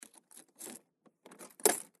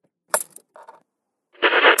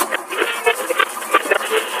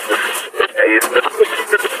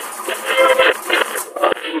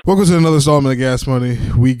Welcome to another installment of Gas Money.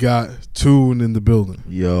 We got Tune in the building.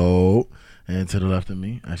 Yo. And to the left of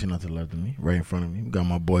me, actually not to the left of me, right in front of me, we got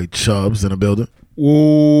my boy Chubbs in the building.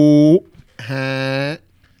 Whoa.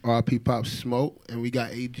 RP Pop Smoke, and we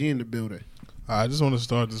got AG in the building. I just want to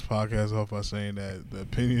start this podcast off by saying that the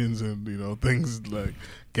opinions and things like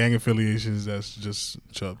gang affiliations, that's just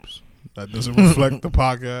Chubbs. That doesn't reflect the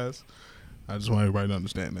podcast. I just want everybody to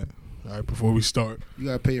understand that. All right, before we start, You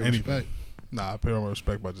gotta pay your respect. Nah, I pay my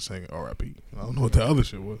respect by just saying RIP. I don't know what the other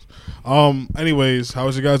shit was. Anyways, how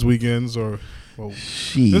was your guys' weekends?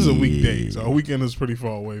 This is a weekday, so our weekend is pretty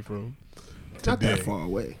far away from It's not today. that far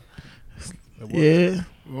away. Yeah.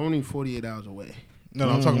 We're only 48 hours away. No,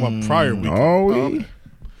 I'm talking about prior weekend. Are we?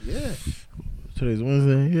 Yeah. Today's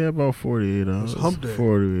Wednesday. Yeah, about 48 hours. It's hump day.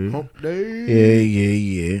 48. Hump day.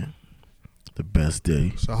 Yeah. The best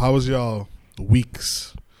day. So how was y'all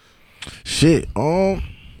weeks? Shit.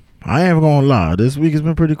 I ain't gonna lie. This week has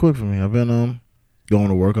been pretty quick for me. I've been going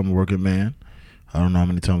to work. I'm a working man. I don't know how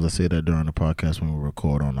many times I say that during the podcast when we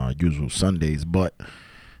record on our usual Sundays, but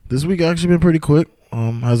this week actually been pretty quick.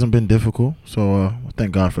 Hasn't been difficult, so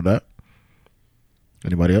thank God for that.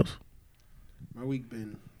 Anybody else? My week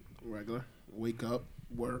been regular. Wake up,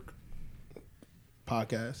 work,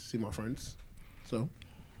 podcast, see my friends. So,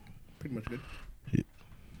 pretty much good.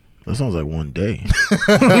 That sounds like one day.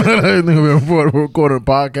 I didn't think we've been recording a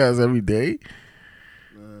podcast every day.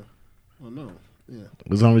 Well, no. Yeah.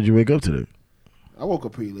 What time did you wake up today? I woke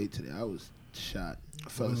up pretty late today. I was shot. I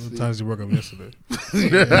fell What asleep. times you woke up yesterday?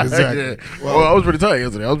 Exactly. Well, I was pretty tired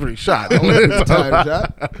yesterday. I was pretty shot. Tired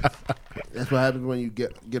shot. That's what happens when you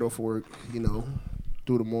get off work,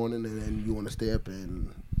 through the morning, and then you want to stay up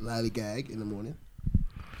and lollygag in the morning.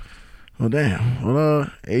 Well, damn.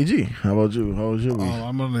 Well, AG, how about you? How was your week?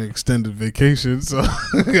 I'm on an extended vacation, so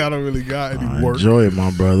I don't really got any work. Enjoy it,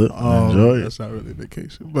 my brother. Enjoy it. That's not really a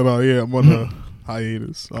vacation, but yeah, I'm on a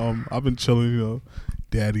hiatus. I've been chilling,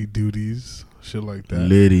 daddy duties, shit like that.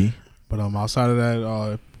 Liddy. But outside of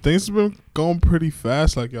that, things have been going pretty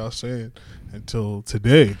fast, like y'all saying, until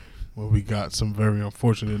today, when we got some very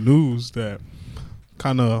unfortunate news that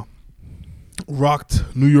kind of rocked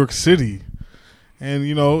New York City. And,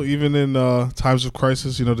 even in times of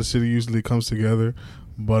crisis, the city usually comes together.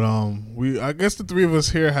 But I guess the three of us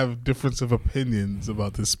here have difference of opinions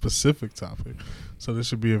about this specific topic. So this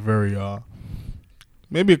should be a very,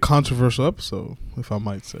 maybe a controversial episode, if I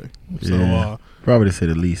might say. Yeah, probably to say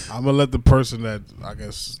the least. I'm going to let the person that, I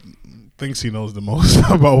guess, thinks he knows the most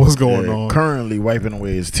about what's going on. Currently wiping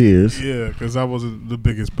away his tears. Yeah, because I wasn't the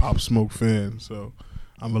biggest Pop Smoke fan, so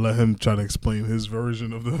I'm going to let him try to explain his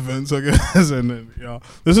version of the events, I guess. And then,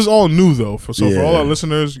 this is all new, though. For all our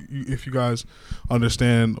listeners, if you guys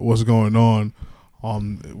understand what's going on,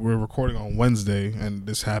 we're recording on Wednesday, and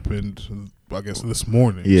this happened, I guess, this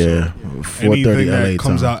morning. Yeah, so 4:30 anything LA that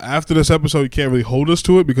comes time. out after this episode, you can't really hold us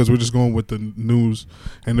to it because we're just going with the news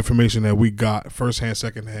and information that we got firsthand,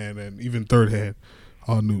 secondhand, and even thirdhand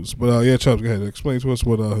news. But, Chubbs, go ahead. Explain to us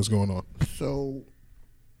what is going on. So,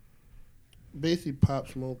 basically, Pop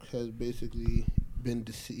Smoke has basically been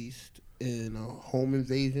deceased in a home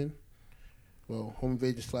invasion. Well, home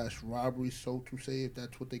invasion / robbery, so to say, if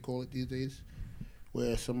that's what they call it these days,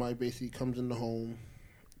 where somebody basically comes in the home.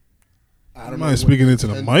 I don't know. Am I speaking into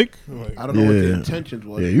the mic? I don't know what the intentions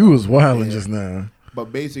was. Yeah, you was wilding just now.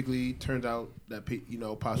 But basically, turns out that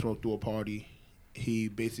Pop Smoke threw a party. He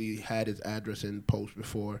basically had his address in post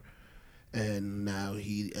before, and now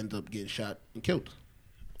he ended up getting shot and killed.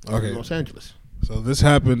 Okay. In Los Angeles. So this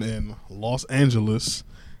happened in Los Angeles,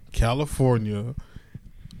 California,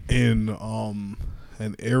 in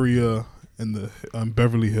an area in the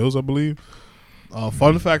Beverly Hills, I believe.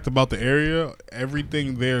 Fun fact about the area: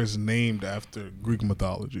 everything there is named after Greek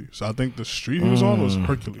mythology. So I think the street he was on was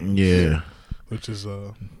Hercules. Yeah, which is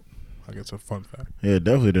I guess a fun fact. Yeah,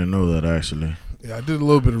 definitely didn't know that actually. Yeah, I did a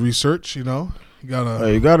little bit of research. You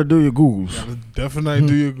gotta do your Googles. Definitely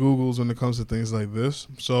do your Googles when it comes to things like this.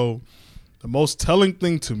 So the most telling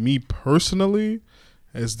thing to me personally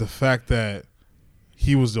is the fact that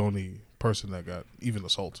he was the only person that got even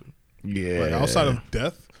assaulted. Yeah, like outside of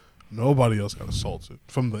death, nobody else got assaulted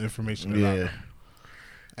from the information that I know.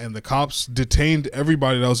 And the cops detained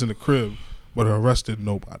everybody that was in the crib, but arrested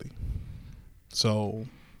nobody. So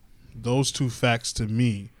those two facts to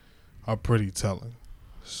me are pretty telling.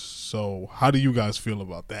 So how do you guys feel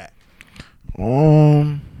about that?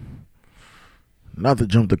 Not to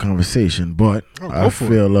jump the conversation, but I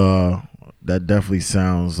feel that definitely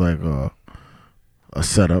sounds like a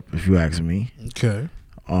setup, if you ask me. Okay.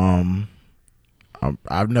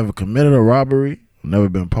 I've never committed a robbery, never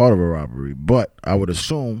been part of a robbery, but I would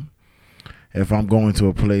assume if I'm going to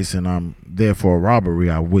a place and I'm there for a robbery,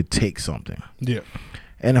 I would take something. Yeah.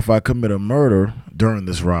 And if I commit a murder during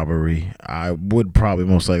this robbery, I would probably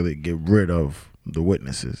most likely get rid of the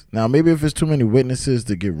witnesses. Now, maybe if it's too many witnesses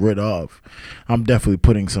to get rid of, I'm definitely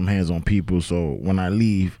putting some hands on people. So when I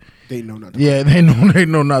leave, They know not to. yeah, they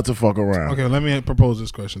know not to fuck around. Okay, let me propose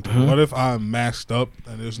this question to you. What if I'm masked up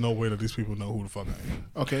and there's no way that these people know who the fuck I am?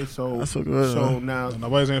 Okay, so That's a good, now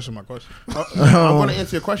Nobody's answering my question. I'm going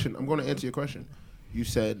to answer your question. You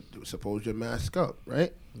said suppose you're masked up,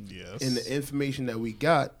 right? Yes. And the information that we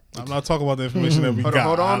got. I'm not talking about the information that we Hold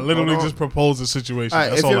got. on, I literally hold on. just proposed a situation. All right,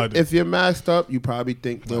 That's all I did. If you're masked up, you probably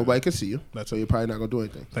think nobody can see you. That's So it. you're probably not going to do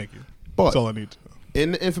anything. Thank you. But That's all I need to know.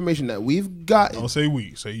 in the information that we've gotten, Don't say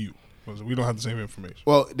we, say you. Because we don't have the same information.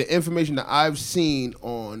 well, the information that I've seen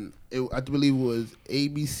on, I believe it was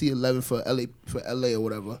ABC 11 for LA or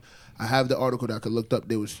whatever. I have the article that I could look up.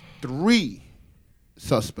 There was 3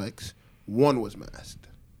 suspects. 1 was masked.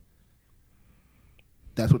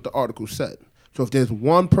 That's what the article said. So if there's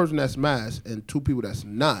 1 person that's masked and 2 people that's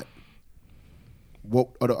not, what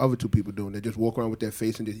are the other 2 people doing? They just walk around with their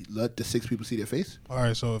face and just let the 6 people see their face? All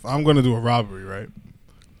right, so if I'm going to do a robbery, right,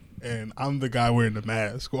 and I'm the guy wearing the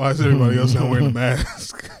mask, why is everybody else not wearing the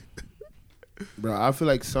mask? Bro, I feel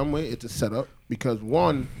like some way it's a setup because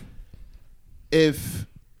 1, if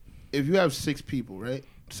you have 6 people, right,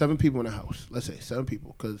 7 people in the house, let's say 7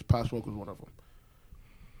 people, because Pop Smoke was one of them.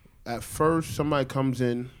 At first, somebody comes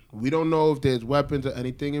in. We don't know if there's weapons or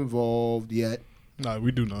anything involved yet. Nah,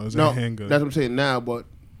 we do know. It's No, a handgun. that's what I'm saying now. But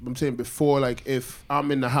I'm saying before, like if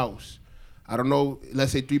I'm in the house, I don't know.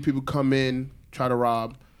 Let's say 3 people come in, try to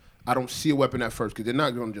rob. I don't see a weapon at first because they're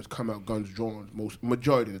not going to just come out guns drawn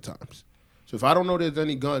majority of the times. So if I don't know there's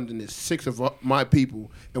any guns and there's 6 of my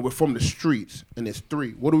people and we're from the streets and there's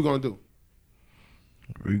 3, what are we going to do?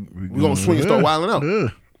 We're going to swing and start wilding out. Yeah.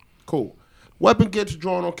 Cool. Weapon gets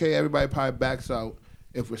drawn, okay, everybody probably backs out.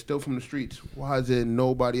 If we're still from the streets, why is there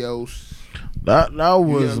nobody else? That what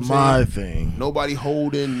was I'm my saying? thing. Nobody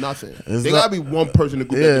holding nothing. It's There not- got to be one person in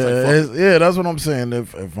the group that's like, fuck it. Yeah, that's what I'm saying.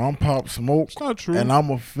 If I'm Pop Smoke It's not true. and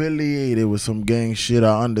I'm affiliated with some gang shit,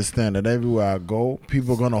 I understand that everywhere I go,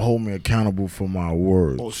 people are gonna hold me accountable for my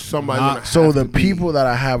words. Or somebody Not- gonna So have the to be- people that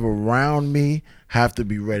I have around me have to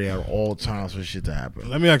be ready at all times for shit to happen.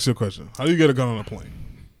 Let me ask you a question. How do you get a gun on a plane?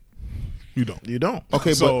 You don't. You don't.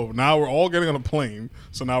 Okay, So now we're all getting on a plane.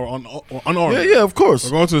 So now we're unarmed. Yeah, of course.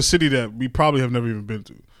 We're going to a city that we probably have never even been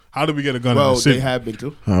to. How did we get a gun in well, the city? they have been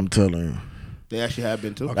to. I'm telling you. They actually have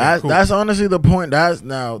been to. Okay. cool. That's honestly the point. That's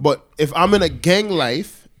now. But if I'm in a gang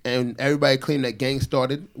life and everybody claim that gang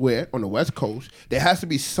started where on the West Coast, there has to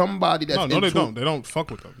be somebody that's no, into they don't. They don't fuck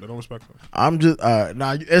with them. They don't respect them. I'm just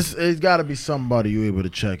now. It's got to be somebody you able to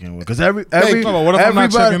check in with because every No, but what if I'm not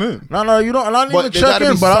everybody- checking in? No, you don't. Not But even there check gotta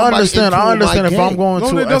in. be But I somebody understand. into I understand my if I'm gang. going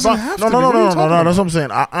No, to. it if doesn't I- have no, to no, be. no, What are you no, no, talking no. That's about? what I'm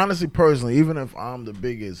saying. I honestly, personally, even if I'm the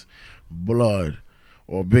biggest blood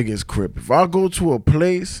or biggest crip, if I go to a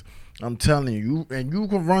place. I'm telling you, and you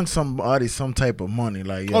can run somebody some type of money.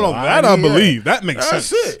 Like, Oh no, that I believe. That makes That's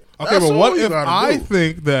sense. it. Okay, That's but all what you if gotta I do.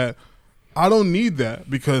 think that I don't need that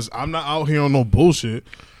because I'm not out here on no bullshit.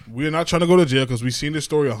 We're not trying to go to jail because we've seen this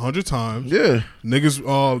story 100 times. Yeah.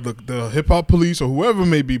 Niggas, the hip hop police or whoever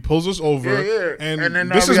may be pulls us over, Yeah. and And then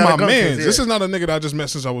this now is we got my a gun man. case, yeah. This is not a nigga that I just met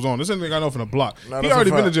since I was on. This is a nigga I know from the block. Nah, He that's a already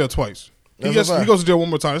been to fact. jail twice. That's a fact. He goes to jail one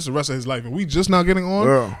more time. This is the rest of his life, and we just now getting on.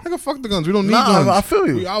 Yeah. Nigga, fuck the guns. We don't need Nah, guns. I feel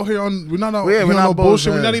you. We out here on. We're not out Yeah, here we're on not no bullshit.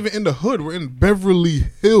 We're bullshit. not even in the hood. We're in Beverly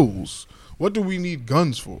Hills. What do we need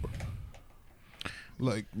guns for?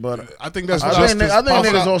 Like, But I think that's I justice. think I niggas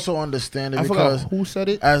forgot- also understand it I because forgot who said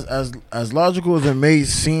it. as logical as it may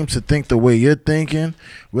seem to think the way you're thinking,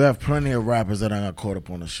 we have plenty of rappers that I got caught up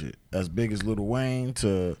on the shit. As big as Lil Wayne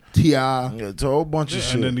to T.I. to a whole bunch of Yeah,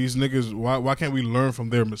 shit. and then these niggas, why can't we learn from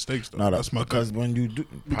their mistakes though? Not That's my because thing. when you do,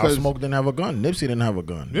 Pop Because- Smoke didn't have a gun. Nipsey didn't have a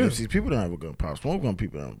gun. Yeah. Nipsey's people didn't have a gun. Pop Smoke gun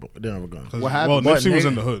people didn't have a gun. 'Cause- What well, happened? Nipsey But was nigga-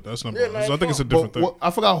 in the hood. That's number Yeah, one. like, So I think it's a But different thing. I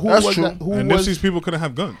forgot who That's was true. that. Who And was? Nipsey's people couldn't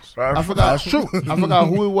have guns. I forgot. That's true. I forgot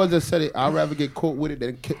who it was that said it. I'd rather get caught with it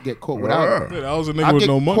than get caught without it. Yeah, that was a nigga with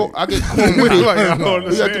no money. I get caught with it. Like, I don't You have to-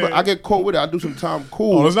 understand. I get caught with it. I do some time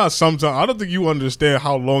cool. Oh, it's not sometime. I don't think you understand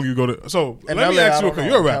how long you go to. So In let me LA, I ask you. don't Okay,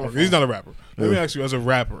 know. you're a rapper. California. He's not a rapper. Let me Yeah. ask you, as a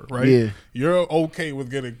rapper, right? Yeah. You're okay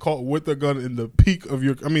with getting caught with a gun in the peak of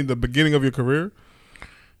your. I mean, the beginning of your career.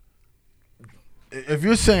 If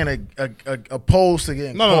you're saying opposed to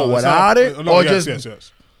getting No, caught that's without not- it, no, or yes, just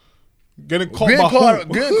yes. Getting caught by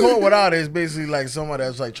who? Getting caught without it is basically like someone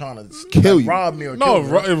that's like trying to Kill you. rob me or No,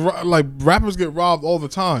 kill me. like rappers get robbed all the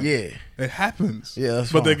time. Yeah. It happens. Yeah,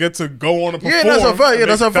 that's but fine. they get to go on a perform. Yeah, that's a fact. Yeah,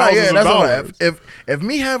 that's a fact. Yeah, that's a fact. fact. If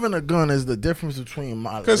me having a gun is the difference between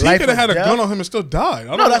my life Because he could have had a gun on him and still died.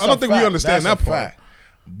 I don't think we understand that part.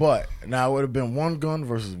 But now it would have been one gun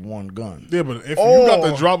versus one gun. Yeah, but if you got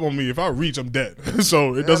the drop on me, if I reach, I'm dead.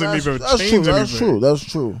 So it doesn't even change anything. That's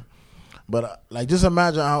true. But like, just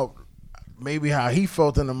imagine how he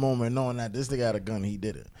felt in the moment, knowing that this nigga had a gun, he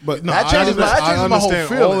did it. But no, that changes my whole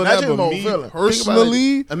feeling. All of that, changes my but whole me feeling.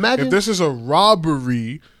 personally, Imagine if this is a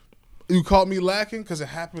robbery, you caught me lacking because it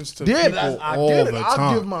happens to people I all get it. the I'll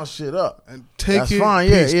time. give my shit up. And take That's it. fine.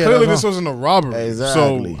 Yeah, peace. yeah. Clearly, that's this wasn't a robbery.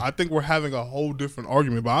 Exactly. So I think we're having a whole different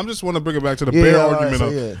argument. But I just want to bring it back to the Yeah, bare all right, argument so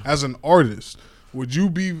of, yeah. as an artist, would you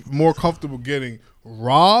be more comfortable getting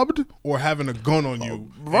robbed or having a gun on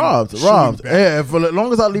you? Robbed. Yeah, for as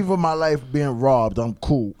long as I leave with my life being robbed, I'm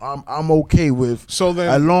cool. I'm okay with. So then,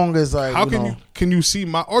 as long as I, how can you see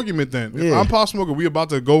my argument then? If Yeah. I'm Pop Smoke, we about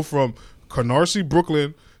to go from Canarsie,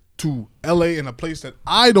 Brooklyn to LA in a place that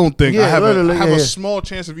I don't think I have a small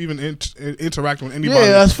chance of even interacting with anybody.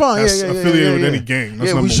 Yeah, that's fine. That's yeah, affiliated with any gang.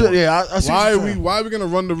 That's we should. one. Yeah, I see Why are we gonna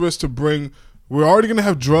run the risk to bring? We're already gonna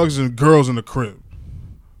have drugs and girls in the crib.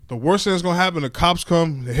 The worst thing that's gonna happen, the cops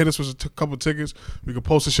come, they hit us with a couple tickets. We can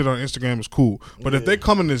post the shit on Instagram. It's cool. But if they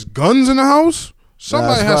come and there's guns in the house,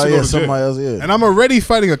 somebody has to go to jail. Somebody else, yeah. And I'm already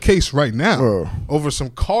fighting a case right now Bro. over some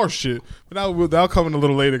car shit. But that'll come in a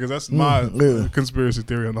little later because that's my conspiracy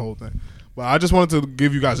theory on the whole thing. But I just wanted to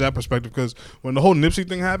give you guys that perspective because when the whole Nipsey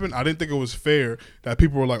thing happened, I didn't think it was fair that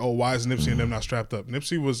people were like, oh, why is Nipsey and them not strapped up?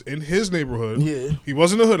 Nipsey was in his neighborhood. Yeah. He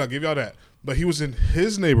was in the hood, I'll give y'all that. But he was in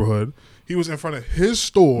his neighborhood. He was in front of his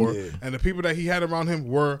store, and the people that he had around him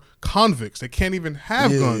were convicts. They can't even have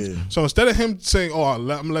guns. So instead of him saying, "Oh, I'm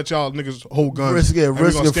gonna let y'all niggas hold guns," risk your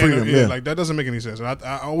freedom, like that doesn't make any sense. And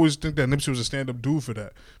I always think that Nipsey was a stand-up dude for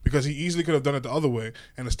that because he easily could have done it the other way.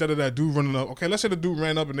 And instead of that dude running up, okay, let's say the dude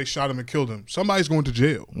ran up and they shot him and killed him. Somebody's going to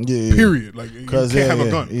jail. Period. Like you can't have a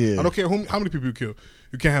gun. I don't care how many people you kill.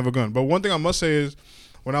 You can't have a gun. But one thing I must say is,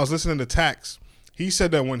 when I was listening to Tax, he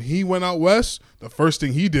said that when he went out west, the first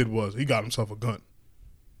thing he did was he got himself a gun.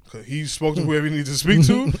 He spoke to whoever he needed to speak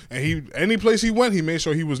to, and any place he went, he made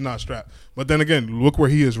sure he was not strapped. But then again, look where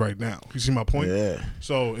he is right now. You see my point? Yeah.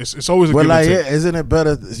 So it's always a but give like, and take. isn't it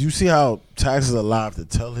better? You see how Tax is alive to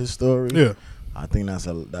tell his story? Yeah. I think that's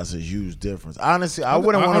a huge difference. Honestly, I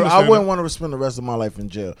wouldn't want to spend the rest of my life in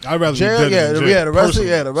jail. I'd rather jail, be dead in jail. The rest of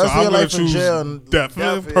your life in jail.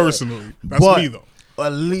 Definitely personally. That's me though.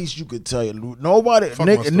 At least you could tell you.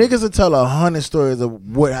 Niggas will tell 100 stories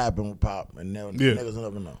of what happened with Pop, and niggas will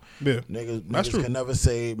never know. Yeah, niggas can never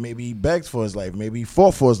say maybe he begged for his life, maybe he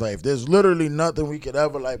fought for his life. There's literally nothing we could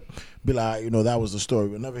ever be like, that was the story.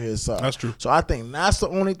 We'll never hear his side. That's true. So I think that's the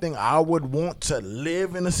only thing I would want to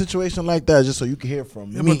live in a situation like that, just so you can hear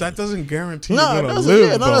from me. But that doesn't guarantee you're gonna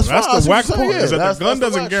live. That's the whack part. Is that the gun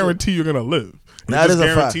doesn't guarantee you're gonna live. It just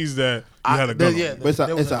guarantees that you had a gun. But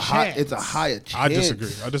it's a higher chance.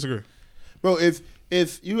 I disagree. Bro,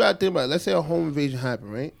 if you got to think about it, let's say a home invasion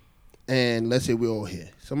happened, right? And let's say we're all here.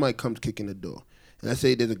 Somebody comes kicking the door. And let's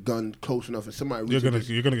say there's a gun close enough and somebody reaches.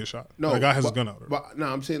 You're gonna get shot. No, the guy has his gun out. But no,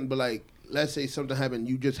 I'm saying, but like, let's say something happened.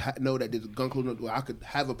 You just know that there's a gun close enough where I could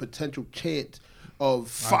have a potential chance of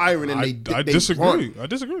firing. I disagree. I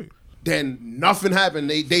disagree. Then nothing happened.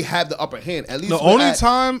 They have the upper hand. At least the only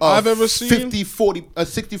time I've ever seen 50-40, a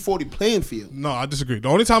 60-40 playing field. No, I disagree. The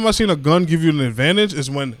only time I've seen a gun give you an advantage is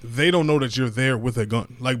when they don't know that you're there with a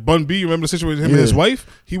gun. Like Bun B, remember the situation with him and his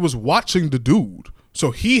wife? He was watching the dude. So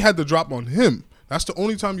he had the drop on him. That's the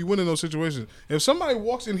only time you win in those situations. If somebody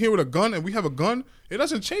walks in here with a gun and we have a gun, it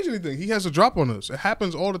doesn't change anything. He has a drop on us. It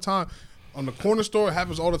happens all the time. On the corner store, it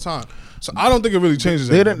happens all the time. So I don't think it really changes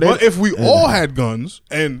it. But if we all had guns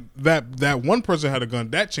and that one person had a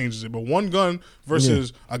gun, that changes it. But one gun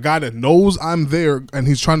versus a guy that knows I'm there and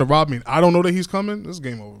he's trying to rob me and I don't know that he's coming, this is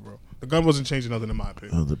game over, bro. The gun wasn't changing nothing in my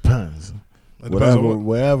opinion. It depends.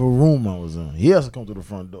 Whatever room I was in, he has to come through the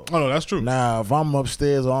front door. Oh no, that's true. Now if I'm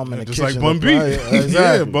upstairs or I'm in the just kitchen, like Bun B, exactly.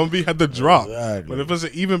 Yeah, Bun B had the drop. Exactly. But if it's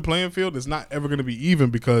an even playing field, it's not ever going to be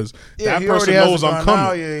even because that person knows I'm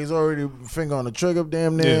coming. He's already finger on the trigger,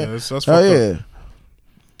 damn near. Yeah, that's fucked up.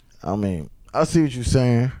 I mean, I see what you're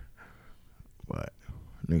saying, but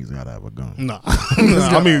niggas gotta have a gun. Nah.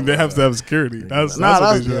 I mean, they have to have security. That's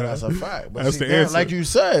a fact. But that's the answer. Like you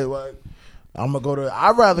said,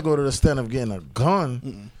 I'd rather go to the extent of getting a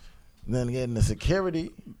gun than getting the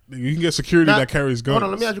security. You can get security that carries guns. Hold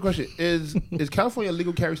on, let me ask you a question. Is California a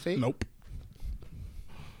legal carry state? Nope.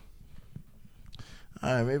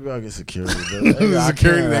 All right, maybe I'll get security. But Security I that can't,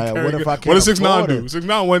 carry. what if I can't What did 6ix9ine afford do? it?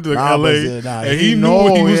 6ix9ine went to Nah, LA but and he knew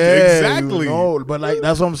what he was exactly. But like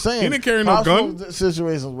that's what I'm saying. He didn't carry no Pop gun. Smoke's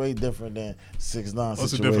situation is way different than 6ix9ine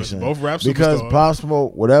What's the difference? situation. Both rap because superstars. Pop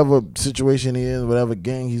Smoke, whatever situation he is, whatever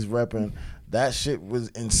gang he's repping, that shit was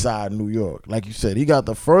inside New York. Like you said, he got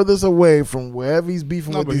the furthest away from wherever he's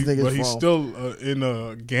beefing with these niggas but from. he's still in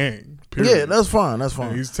a gang. Period. Yeah, that's fine. That's And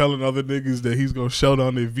fine. he's telling other niggas that he's gonna shell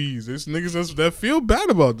down their V's. There's niggas that feel bad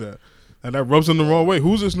about that, and that rubs them the wrong way.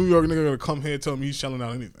 Who's this New York nigga gonna come here and tell me he's shelling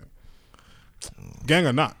out anything? Gang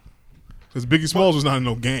or not? Because Biggie Smalls was not in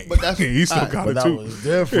no gang. But that's- he still alright, got But it that too. was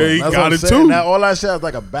different. Yeah, he That's got what I'm it saying. too. Now, all that shit is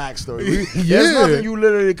like a backstory. Yeah. There's nothing you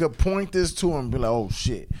literally could point this to and be like, oh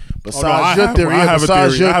shit. Besides I your have- theory, I have a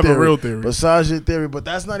besides theory. your I have a theory, real theory. Besides your theory, but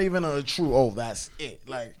that's not even a true. Oh, that's it.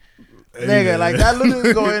 Like. Hey, Nigga, man. like that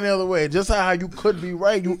literally go any other way. Just how you could be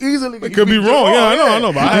right, you easily It could be wrong. Yeah, I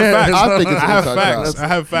know. But I have facts. I think it's I have inside facts. job. I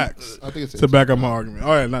have facts I think it's to back up my argument. All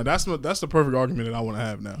right, now that's the perfect argument that I want to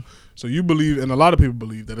have now. So you believe, and a lot of people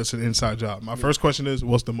believe, that it's an inside job. My first question is,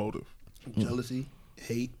 what's the motive? jealousy,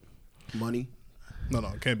 hate, money. No,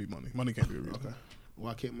 it can't be money. Money can't be a reason. Okay.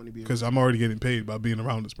 Why can't money be? Because I'm already getting paid by being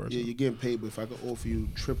around this person. Yeah, you're getting paid, but if I could offer you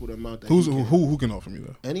triple the amount that Who's he can, who can offer me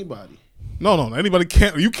that? anybody. No. Anybody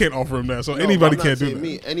can't. You can't offer him that. So No, anybody I'm not can't do saying that.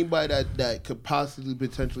 me. Anybody that could possibly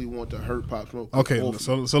potentially want to hurt Pop Smoke. Okay, offer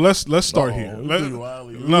so let's start here. you Let, do you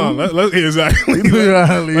alley-oop. no, let's exactly. You do you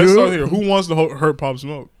alley-oop. Let's start here. Who wants to hurt Pop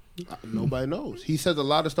Smoke? Nobody knows. He says a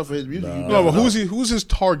lot of stuff in his music. You No, never but know. who's his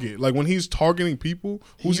target? Like when he's targeting people,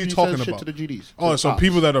 who's he usually talking says shit about? to the GDs. Oh, the so pops.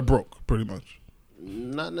 people that are broke, pretty much.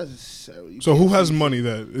 Not necessarily. You So can't who has really- money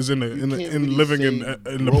that is in you can't in really living say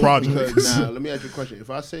in the broke projects? because- Nah, let me ask you a question. If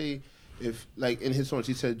I say, if like in his songs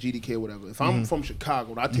he said GDK or whatever. If Mm-hmm. I'm from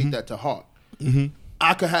Chicago, and I take that to heart.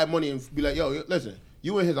 I could have money and be like, yo, listen,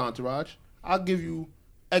 you in his entourage. I'll give you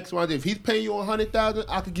X, Y, Z. If he's paying you 100,000,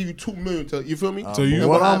 I could give you $2 million. You feel me? So you- And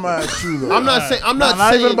What what I'm happens- at you though. I'm not saying. I'm not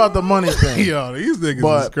not saying even about the money thing. Yo, these niggas is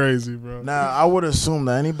But- crazy, bro. Now I would assume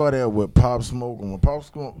that anybody that with Pop Smoke and when Pop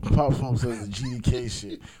Smoke says the GDK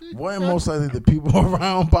shit, boy, most likely the people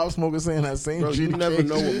around Pop Smoke are saying that same Bro, GDK you never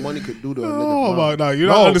know shit. what money could do to a nigga. Oh my, no, you're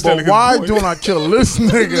No, not but understanding. why his point. don't I kill this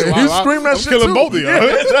nigga? Why- You why- scream that I'm shit killing too. both of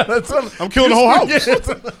y'all. I'm killing the whole house.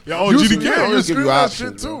 Yeah, oh, You GDK. scream, I'll you just give scream you that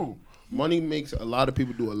options, shit bro. too. Money makes a lot of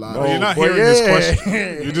people do a lot. No, of you're not but hearing this yeah.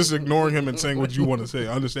 question. You're just ignoring him and saying what you want to say.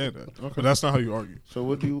 I understand that, but that's not how you argue. So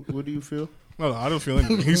what do you feel? No, I don't feel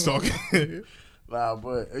anything. He's talking. Nah,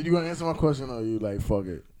 but are you gonna answer my question or you like fuck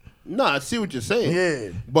it? Nah, I see what you're saying.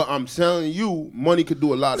 Yeah. But I'm telling you, money could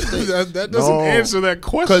do a lot of things. that doesn't No. answer that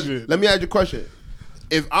Because question. let me ask you a question.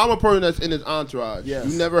 If I'm a person that's in his entourage, Yes.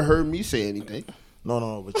 you never heard me say anything.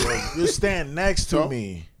 No, but you stand next to So?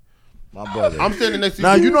 me, my brother. I'm standing next to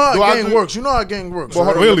Now you. you know how Do I gang do- works. You know how gang works. But hold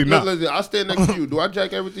right? on, Clearly not. listen, I stand next to you. Do I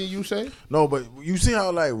jack everything you say? No, but you see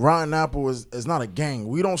how like Rotten Apple is not a gang.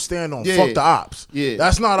 We don't stand on Yeah. fuck the ops. Yeah.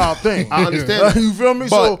 That's not our thing. I understand. You feel me?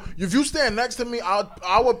 But- So if you stand next to me, our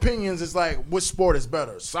opinions is like which sport is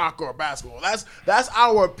better, soccer or basketball. That's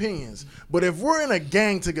our opinions. But if we're in a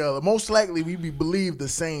gang together, most likely we believe the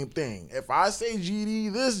same thing. If I say GD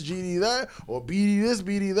this, GD that, or BD this,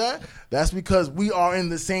 BD that, that's because we are in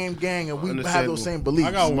the same gang and we have Understandable. those same beliefs.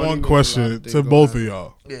 I got Money one makes a lot question of things to go both of happen.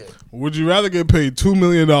 y'all. Yeah. Would you rather get paid $2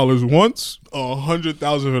 million once or $100,000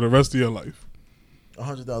 for the rest of your life?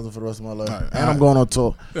 100,000 for the rest of my life, All right, and all I'm right. going on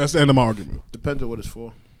tour. That's the end of my argument. Depends on what it's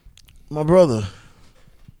for. My brother.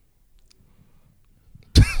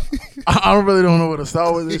 I really don't know where to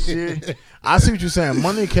start with this shit. I see what you're saying.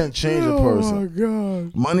 Money can change a person. Oh my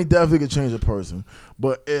god. Money definitely can change a person.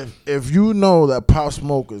 But if you know that Pop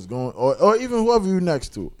Smoke is going, or even whoever you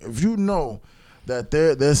next to, if you know that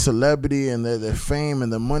their celebrity and their fame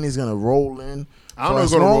and their money's gonna roll in. I don't know if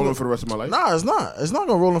it's as going to long- roll in for the rest of my life. Nah, it's not. It's not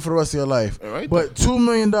gonna roll in for the rest of your life. All right, But $2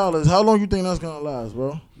 million, how long you think that's gonna last,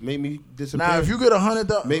 bro? Make me disappear. Now, if you get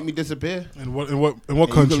 $100,000, make me disappear. In what And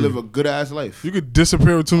country? You can live a good ass life. You could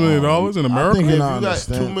disappear with $2 million in America? think If you not got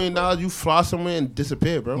understand. $2 million, you fly somewhere and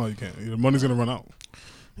disappear, bro. No, you can't. The money's gonna run out.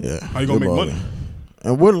 yeah, How you gonna you're make money? bugging.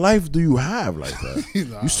 And what life do you have like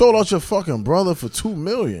that? You sold out your fucking brother for $2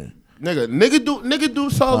 million. Nigga do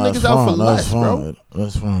sell Nah, niggas out for less, bro. fine.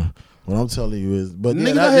 That's fine. What I'm telling you is, but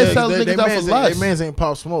Niggas out here selling niggas out for less. They mans ain't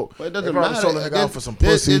Pop Smoke. But it They doesn't probably matter. sold a nigga out for some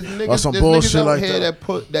There's pussy or some there's bullshit niggas out like here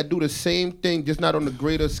that. that do the same thing, just not on the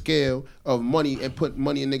greater scale of money and put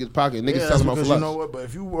money in niggas' pocket. Niggas Yeah, sell that's them out for because less. you know what? But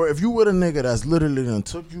if you with a nigga that's literally done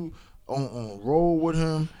took you on roll with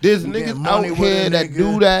him, There's you get niggas money out with a here that nigga,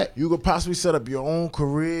 do that. You could possibly set up your own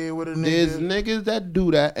career with a There's nigga. niggas that do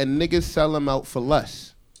that, and niggas sell them out for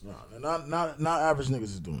less. No, not average niggas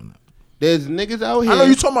is doing that. There's niggas out here. I know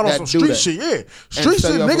you talking about on that some do street that. shit, yeah. Street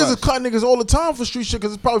sell shit, you off niggas racks. is cut niggas all the time for street shit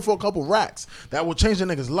because it's probably for a couple racks that will change a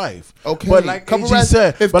nigga's life. Okay, but like couple AG racks-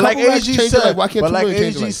 said, if but like couple racks AG change your said, life, why can't but 2 like million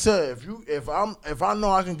change your AG life? said, if I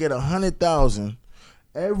know I can get 100,000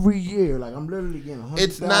 every year, like I'm literally getting 100,000.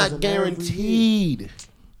 It's not guaranteed.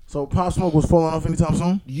 So Pop Smoke was falling off anytime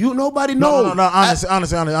soon? Nobody knows. No. Honestly.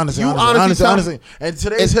 You honestly tell me- And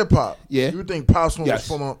today's hip hop. Yeah. You think Pop Smoke Yes. was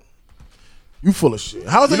falling off? You full of shit.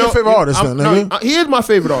 How's that You your know- favorite artist then, no, nigga? he is my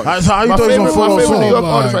favorite artist. How you my thought he was favorite, gonna my fall favorite off? New York Oh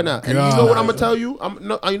artist my right now. And you God. know what I'm gonna tell you?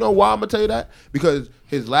 You know why I'm gonna tell you that? Because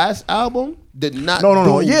his last album did not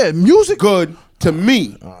No. do Yeah, music. good to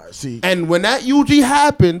me. All right, see. And when that UG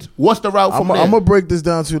happens, what's the route from there? I'm gonna break this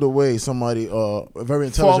down to the way somebody, a very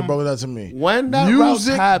intelligent, From broke it down to me. when that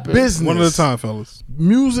music route happens, business, One at a time, fellas.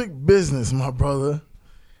 music business, my brother.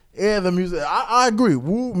 Yeah, the music. I agree.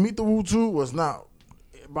 Meet the Woo 2 was not.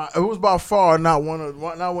 It was by far not one of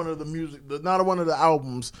the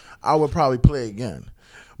albums I would probably play again.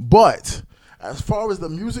 But as far as the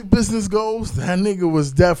music business goes, that nigga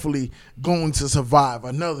was definitely going to survive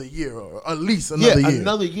another year, or at least another year.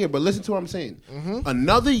 another year. But listen to what I'm saying.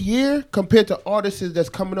 Another year compared to artists that's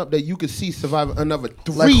coming up that you could see survive another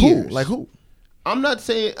 3 Like who? years. Like who? I'm not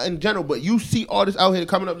saying in general, but you see artists out here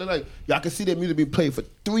coming up. They're like, y'all can see their music be played for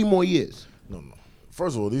 3 more years. No.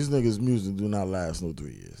 First of all, these niggas' music do not last no 3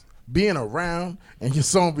 years. Being around and your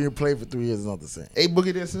song being played for 3 years is not the same. A Boogie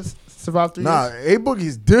didn't survive 3 Nah, years. A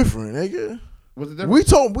Boogie's different, nigga. Was it different? We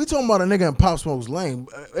talking about a nigga in Pop Smoke's lane.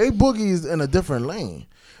 A Boogie's in a different lane.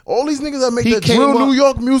 All these niggas that make He that came drill up- New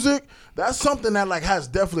York music, that's something that like has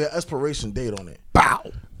definitely an expiration date on it. Bow.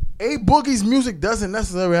 A Boogie's music doesn't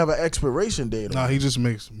necessarily have an expiration date Nah, on he just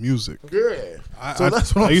makes music. it. Yeah. I, So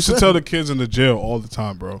that's what I I'm used saying. to tell the kids in the jail all the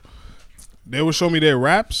time, bro. They would show me their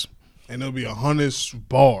raps, and there'll be 100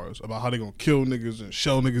 bars about how they gonna kill niggas and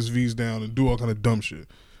shell niggas V's down and do all kind of dumb shit.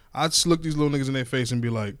 I'd just look these little niggas in their face and be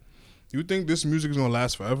like, "You think this music is gonna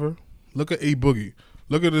last forever? Look at A Boogie.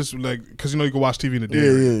 Look at this, like, because you know you can watch TV in the day.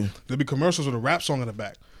 Yeah. There'll be commercials with a rap song in the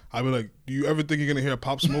back. I'd be like, do you ever think you're gonna hear a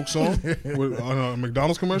Pop Smoke song on a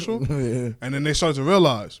McDonald's commercial? Yeah. And then they started to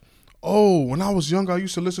realize, oh, when I was younger, I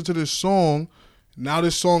used to listen to this song. Now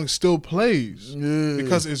this song still plays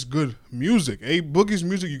because it's good music. A Boogie's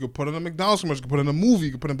music you could put in a McDonald's commercial, you could put in a movie,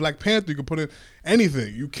 you could put in Black Panther, you could put in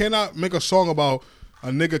anything. You cannot make a song about a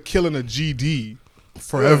nigga killing a GD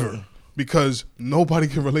forever because nobody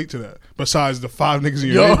can relate to that besides the 5 niggas in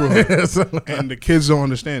your neighborhood. And the kids don't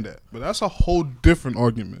understand that. But that's a whole different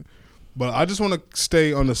argument. But I just want to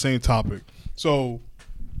stay on the same topic. So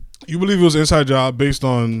you believe it was an inside job based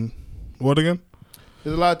on what again?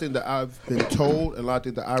 There's a lot of things that I've been told and a lot of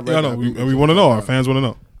things that I read. Yeah, I know. We want to know. Our fans want to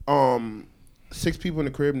know. 6 people in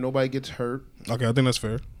the crib, nobody gets hurt. Okay, I think that's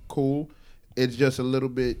fair. Cool. It's just a little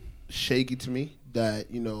bit shaky to me that,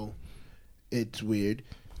 you know, it's weird.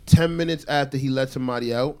 10 minutes after he let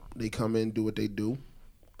somebody out, they come in, do what they do.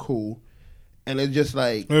 Cool. And it's just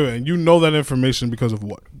like Wait, and you know that information because of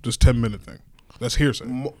what? This 10-minute thing. That's hearsay.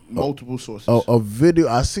 multiple sources. A video.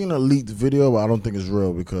 I seen a leaked video, but I don't think it's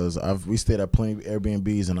real because we stayed at plenty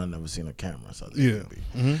Airbnbs and I never seen a camera. So Yeah.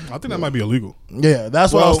 I think that might be illegal. Yeah,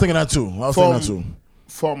 that's what I Well, was thinking that too.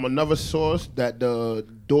 From another source that the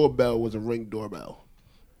doorbell was a Ring doorbell.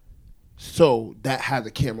 So that has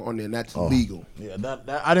a camera on there and that's legal. Yeah, that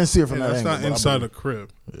I didn't see it from Yeah, that that's angle. not but I inside believe- a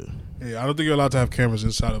crib. Yeah, I don't think you're allowed to have cameras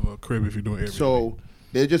inside of a crib if you're doing Airbnb. So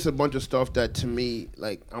there's just a bunch of stuff that to me,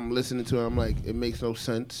 like I'm listening to it, I'm like, it makes no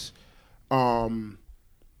sense.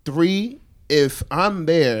 3, if I'm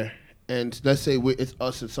there and let's say it's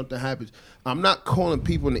us and something happens, I'm not calling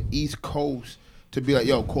people in the East Coast to be like,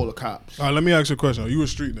 yo, call the cops. all right, let me ask you a question. Are you a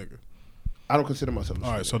street nigga? I don't consider myself a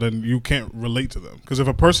All right, street so then you can't relate to them. Because if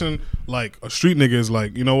a person, like a street nigga is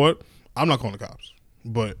like, you know what? I'm not calling the cops.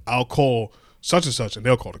 But I'll call such and such and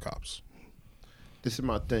they'll call the cops. This is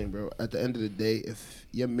my thing, bro. At the end of the day, if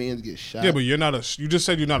your mans get shot, Yeah, but you're not you just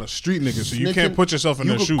said you're not a street nigga, so you can't snitching- put yourself in you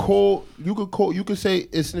their could shoes. you could say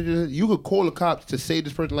it's snitching. You could call the cops to save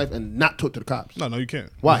this person's life and not talk to the cops. No, you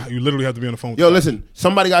can't. Why? You literally have to be on the phone with Yo, the cops. listen,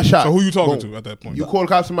 somebody got shot. So who you talking Boom. to at that point? You call the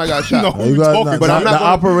cops, somebody got shot. No. Oh, you got, talking nah, but nah, I'm not the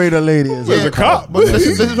gonna- operator lady is He's a a cop. But this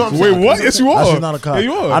is what I'm Wait, saying. what? Yes, you are. She's not a cop. Yeah,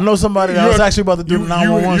 you are. I know somebody that was actually about to do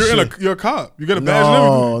 911 shit. You're a cop. You get a badge and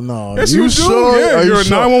everything. No. Yes, you do. Sure? Yeah, Are you you're a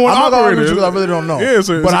sure? 911 I'm not gonna argue operator. with you 'cause I really don't know. Yeah,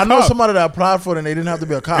 so it's but a I know cop. somebody that applied for it and they didn't have to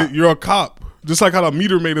be a cop. You're a cop. Just like how the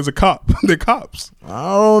meter maid is a cop. They're cops.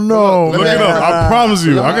 I don't know. Look it up. I promise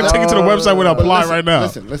you. I can take you to the website where to But apply listen, right now.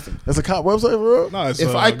 Listen. It's a cop website for real? No, it's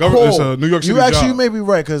If a, I it's call- a New York City You actually job. may be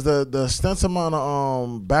right because the extensive amount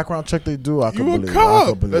of background check they do, I can You a believe. cop.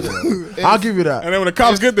 I can believe that. I'll give you that. And then when the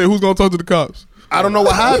cops get there, who's gonna talk to the cops? I don't know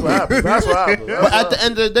what happened. That's what happened. But at the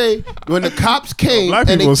end of the day, when the cops came Black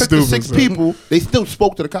and they people took are the stupid, 6 so. people, they still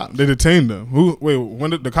spoke to the cops. They detained them. When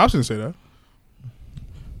did the cops didn't say that?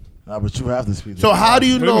 Nah, but you have to speak. To So the how do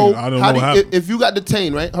you Wait a know? minute, I don't know what happened. If you got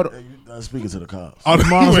detained, right? Hold on. You speaking to the cops. Oh, You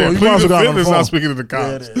might as well- you might as well got on the is phone. not speaking to the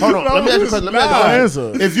cops. Yeah, Hold on. Let me ask you a question. Let me ask you a question.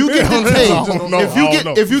 Answer. If you get I detained, don't know.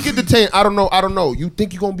 if you get detained, I don't know. You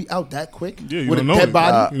think you're gonna be out that quick Yeah, you with don't a know dead anything.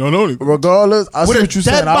 body? You don't know anything. Regardless, I With see a what you're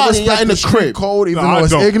dead saying. I body respect in the the street crib. code, even No, I though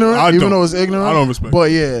it's don't. ignorant. I Even don't. though it's ignorant. I don't respect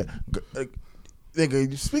But yeah,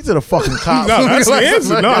 nigga, you speak to the fucking cops. No, that's the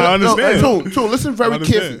answer. No, I understand. Tune, listen very I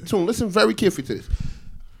understand. carefully. Tune, listen very carefully to this.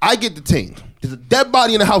 I get detained. There's a dead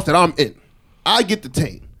body in the house that I'm in. I get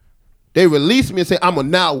detained. They release me and say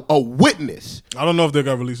I'm now a witness. I don't know if they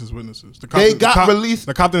got released as witnesses. The They got released.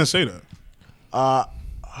 The cop didn't say that.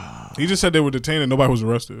 He just said they were detained and nobody was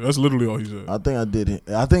arrested. That's literally all he said. I think I did.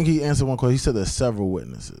 I think he answered one question. He said there's several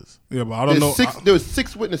witnesses. Yeah, but I don't know. There was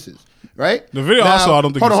 6 witnesses, right? The video also, I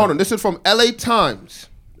don't think. Hold on. This is from LA Times,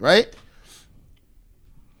 right?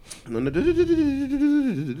 Good.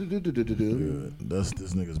 That's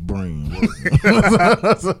this nigga's brain.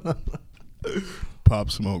 Pop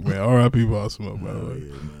Smoke, man. R.I.P. Pop Smoke, by the way.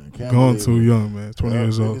 Yeah, man. Can't Gone believe too it. young, man. 20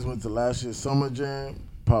 years Niggas old. went to last year's Summer Jam.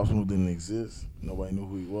 Pop Smoke didn't exist. Nobody knew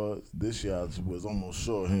who he was. This year I was almost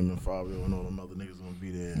sure him and Fabio and all them other niggas gonna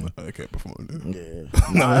be there. They can't perform. Yeah.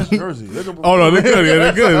 Nah, that's Jersey. Oh no, they're good.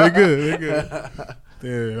 Yeah, they're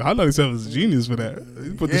good. Yeah, Hot 97 is a genius for that.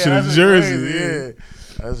 He put this shit in Jersey. Yeah.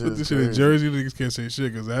 That's Put this shit in Jersey. Niggas can't say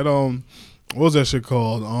shit because that what was that shit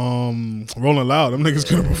called? Rolling Loud. Them niggas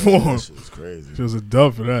couldn't perform. That shit was crazy. It was a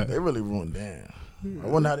dub for that. They really ruined Dan. I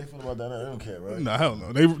wonder how they feel about that. They don't care, right? Nah, hell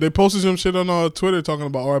no. They posted some shit on Twitter talking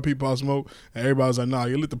about R.I.P. Pop Smoke, and everybody was like, "Nah,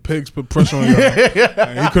 you let the pigs put pressure on y'all."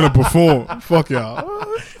 And he couldn't perform. Fuck y'all.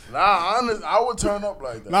 Nah, honest, I would turn up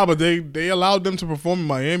like that. Nah, but they allowed them to perform in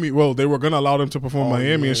Miami. Well, they were gonna allow them to perform in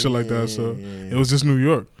Miami and shit like that. So it was just New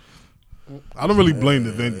York. I don't really blame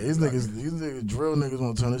the venue. These niggas, drill niggas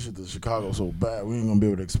want to turn this shit to Chicago so bad. We ain't gonna be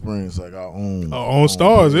able to experience like our own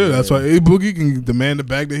stars. Yeah, that's why A Boogie can demand the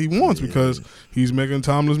bag that he wants because he's making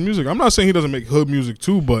timeless music. I'm not saying he doesn't make hood music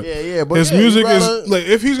too, but but his music is like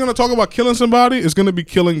if he's gonna talk about killing somebody, it's gonna be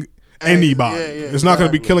killing anybody. It's not gonna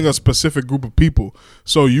be killing a specific group of people.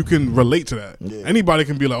 So you can relate to that. Yeah. Anybody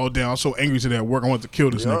can be like, "Oh damn, I'm so angry today at work. I want to kill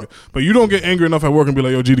this nigga." But you don't get angry enough at work and be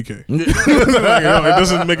like, "Yo, GDK." It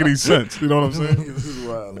doesn't make any sense. You know what I'm saying? This is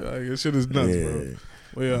wild. This shit is nuts, bro.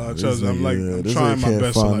 Well, yeah, This I'm nigga trying my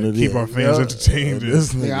best to like keep our fans entertained.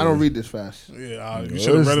 I don't read this fast. Yeah, you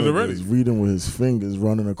should have read it already. He's reading with his fingers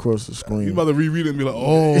running across the screen. You about to reread it and be like,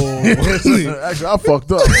 "Oh." Actually, I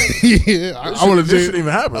fucked up. Yeah, I want to change. This shouldn't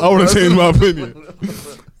even happen. I want to change my opinion.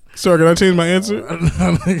 Sir, can I change my answer?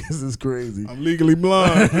 This is crazy. I'm legally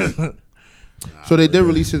blind. So they did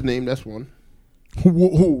release his name. That's one.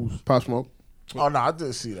 Who's? Pop Smoke. Oh no, I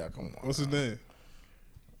did see that. Come on. What's his name?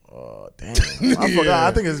 Damn. I forgot.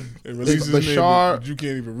 I think it's releases his name, Bashar but you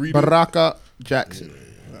can't even read Baraka Jackson. it.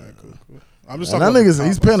 All right, cool. I'm just that talking about nigga's.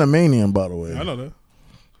 He's Panamanian, by the way. I know that.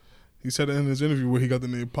 He said it in his interview where he got the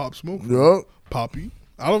name Pop Smoke. Yup. Poppy.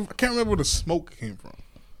 I can't remember where the smoke came from.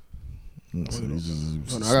 I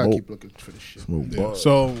gotta keep looking for this shit. Yeah.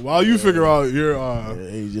 So while you figure out your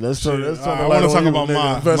let's talk I want to talk about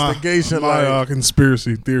my investigation, my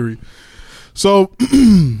conspiracy theory. So,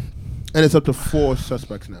 and it's up to 4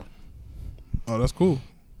 suspects now. Oh, that's cool.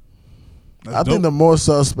 I think the more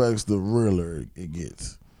suspects, the realer it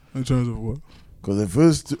gets. In terms of what?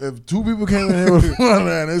 Because if 2 people came in here with one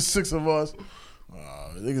man, there's 6 of us.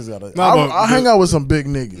 Niggas gotta. I hang out with some big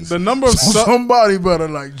niggas. The number of somebody better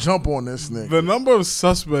like jump on this nigga. The number of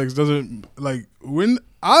suspects doesn't like when.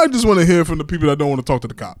 I just want to hear from the people that don't want to talk to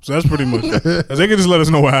the cops. That's pretty much it. They can just let us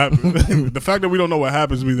know what happened. The fact that we don't know what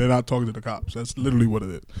happens means they're not talking to the cops. That's literally what it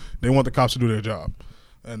is. They want the cops to do their job.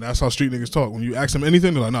 And that's how street niggas talk. When you ask them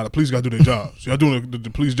anything, they're like, "Nah, the police got to do their jobs. Y'all doing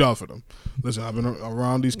the police job for them." Listen, I've been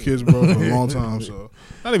around these kids, bro, for a long time. So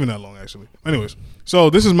not even that long, actually. Anyways,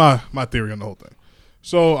 so this is my theory on the whole thing.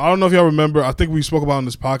 So I don't know if y'all remember. I think we spoke about on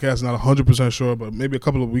this podcast. Not 100% sure, but maybe a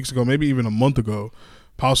couple of weeks ago, maybe even a month ago,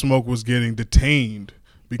 Pop Smoke was getting detained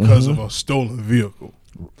because of a stolen vehicle.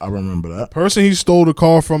 I remember that. Person he stole the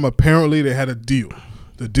car from, apparently they had a deal.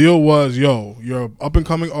 The deal was, yo, you're an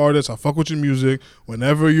up-and-coming artist. I fuck with your music.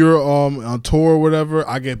 Whenever you're on tour or whatever,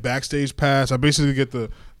 I get backstage pass. I basically get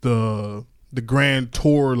the grand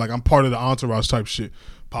tour. Like, I'm part of the entourage type shit.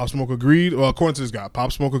 Pop Smoke agreed. Well, according to this guy,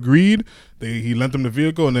 Pop Smoke agreed. He lent them the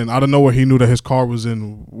vehicle, and then out of nowhere, he knew that his car was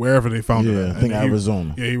in wherever they found it. Yeah, I think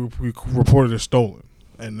Arizona. He reported it stolen,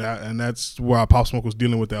 and that's why Pop Smoke was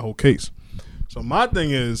dealing with that whole case. So my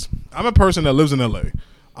thing is, I'm a person that lives in LA.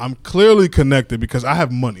 I'm clearly connected because I have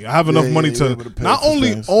money. I have enough money to not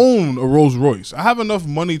only own a Rolls Royce. I have enough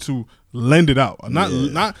money to lend it out.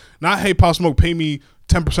 Not hey, Pop Smoke, pay me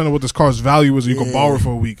 10% of what this car's value is, and you can borrow it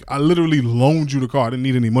for a week. I literally loaned you the car. I didn't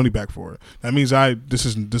need any money back for it. That means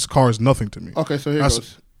this car is nothing to me. Okay, so here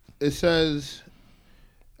goes. It says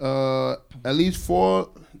at least 4.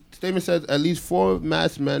 Statement says at least 4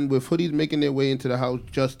 masked men with hoodies making their way into the house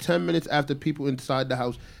just 10 minutes after people inside the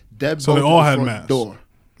house dead. So they all had masks. Door.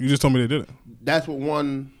 You just told me they didn't. That's what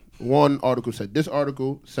one article said. This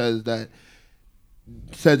article says that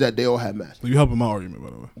they all had masks. You helping my argument, by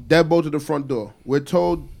the way. Dead bolt to the front door. We're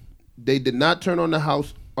told they did not turn on the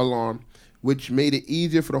house alarm, which made it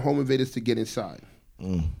easier for the home invaders to get inside.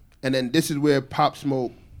 And then this is where Pop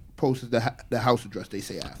Smoke posts the house address. They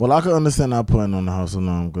say after. Well, I can understand not putting on the house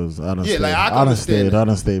alarm because I don't. I don't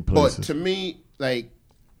stay places. But to me, like,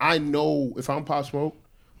 I know if I'm Pop Smoke,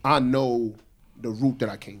 I know the route that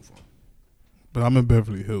I came from. But I'm in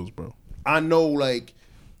Beverly Hills, bro. I know, like,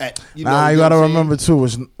 you gotta remember too,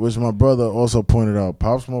 which my brother also pointed out.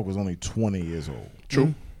 Pop Smoke was only 20 years old.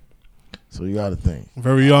 True. So you gotta think.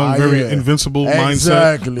 Very young, invincible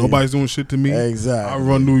mindset. Nobody's doing shit to me. Exactly. I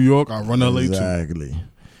run New York. I run LA too. Exactly.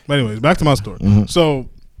 But anyways, back to my story. So,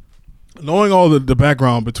 knowing all the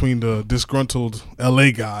background between the disgruntled LA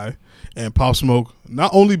guy and Pop Smoke, not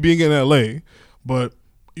only being in LA, but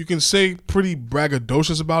you can say pretty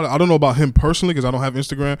braggadocious about it. I don't know about him personally because I don't have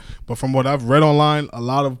Instagram, but from what I've read online, a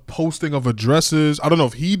lot of posting of addresses. I don't know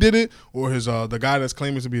if he did it or his the guy that's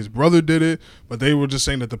claiming to be his brother did it, but they were just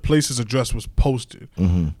saying that the place's address was posted.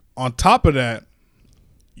 On top of that,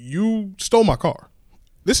 you stole my car.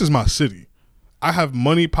 This is my city. I have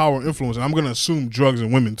money, power, influence, and I'm going to assume drugs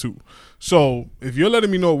and women too. So if you're letting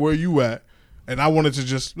me know where you at and I wanted to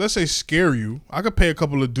just, let's say, scare you, I could pay a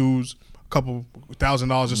couple of dudes couple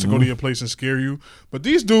 $1,000 just to go to your place and scare you. But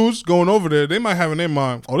these dudes going over there, they might have in their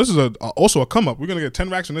mind, oh, this is also a come up. We're gonna get 10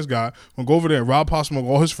 racks on this guy. We'll go over there and rob Pop Smoke,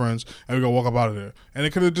 all his friends, and we're gonna walk up out of there. And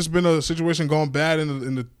it could have just been a situation going bad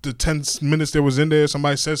in the 10 minutes they was in there.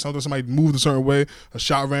 Somebody said something, somebody moved a certain way, a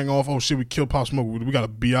shot rang off. Oh shit, we killed Pop Smoke. We gotta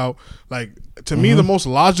be out. Like, to me, the most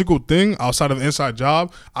logical thing outside of inside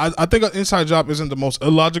job, I think an inside job isn't the most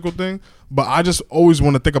illogical thing, but I just always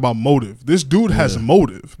want to think about motive. This dude has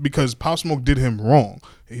motive because Pop Smoke did him wrong.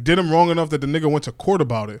 He did him wrong enough that the nigga went to court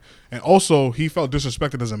about it. And also, he felt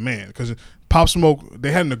disrespected as a man because Pop Smoke,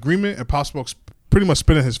 they had an agreement, and Pop Smoke pretty much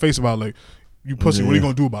spit in his face about, like, you pussy, what are you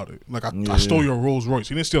gonna do about it? Like, I stole your Rolls Royce.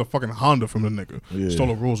 He didn't steal a fucking Honda from the nigga. He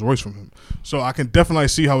stole a Rolls Royce from him. So I can definitely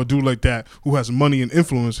see how a dude like that, who has money and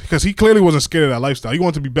influence, because he clearly wasn't scared of that lifestyle. He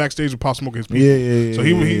wanted to be backstage with Pop Smoke and his people. So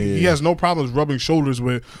he has no problems rubbing shoulders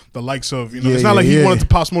with the likes of, you know, it's not like he wanted to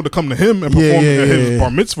Pop Smoke to come to him and perform at his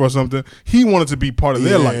bar mitzvah or something. He wanted to be part of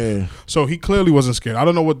their life. So he clearly wasn't scared. I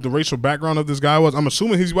don't know what the racial background of this guy was. I'm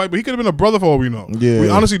assuming he's white, but he could have been a brother for all we know. We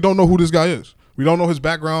honestly don't know who this guy is. We don't know his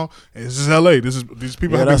background. This is LA. These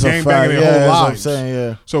people have been gangbanging their whole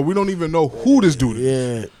lives. So we don't even know who this dude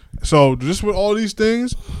is. So just with all these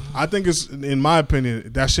things, I think it's, in my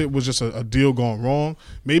opinion, that shit was just a deal gone wrong.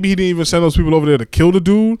 Maybe he didn't even send those people over there to kill the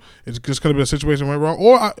dude. It's just could have been a situation went wrong.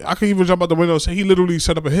 Or I could even jump out the window and say he literally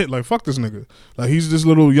set up a hit. Like, fuck this nigga. Like, he's this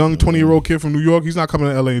little young 20-year-old kid from New York. He's not coming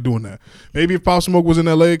to LA and doing that. Maybe if Pop Smoke was in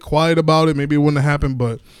LA, quiet about it, maybe it wouldn't have happened.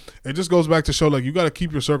 But it just goes back to show, like, you got to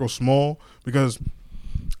keep your circle small, because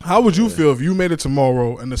how would you feel if you made it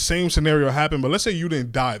tomorrow and the same scenario happened, but let's say you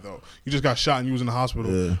didn't die though, you just got shot and you was in the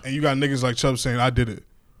hospital, and you got niggas like Chubb saying, I did it.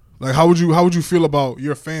 Like, how would you feel about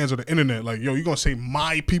your fans or the internet? Like, yo, you gonna say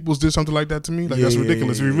my peoples did something like that to me? Like, that's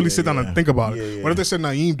ridiculous. If you really sit down and think about it. What if they said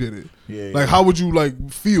Naeem did it? Like, how would you,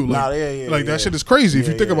 like, feel? Like, that shit is crazy if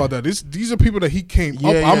you think about that. These are people that he came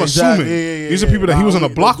up. I'm assuming these are people that he was on the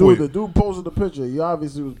block with. The dude posted the picture. He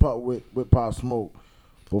obviously was with Pop Smoke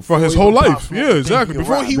for his whole life. Yeah, exactly.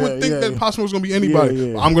 Before he would think that Pop Smoke was gonna be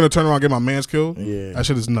anybody. I'm gonna turn around and get my man's killed. That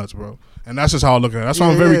shit is nuts, bro. And that's just how I look at it. That's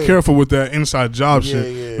why I'm very careful with that inside job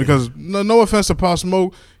shit. Because no offense to Pop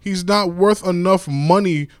Smoke, he's not worth enough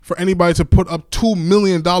money for anybody to put up $2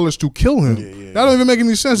 million to kill him. That don't even make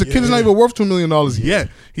any sense. The kid is not even worth $2 million yet.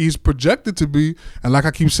 He's projected to be. And like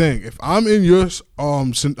I keep saying, if I'm in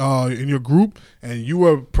your group and you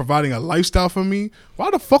are providing a lifestyle for me, why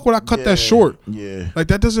the fuck would I cut that short? Like,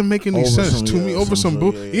 that doesn't make any sense to me. Over some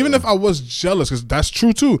boo. Even if I was jealous, because that's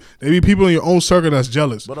true too. There be people in your own circle that's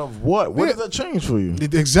jealous. But of what? What does that change for you?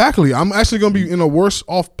 Exactly. I'm actually gonna be in a worse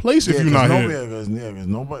off place if you're not here. Because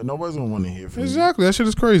nobody's gonna want to hear from you. Exactly. That shit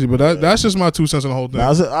is crazy. But that's just my 2 cents on the whole thing.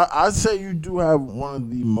 Now, I'd say you do have one of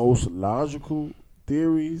the most logical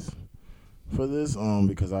theories for this,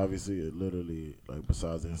 because obviously it literally, like,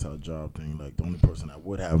 besides the inside job thing, like, the only person that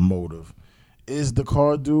would have motive is the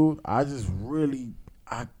car dude. I just really,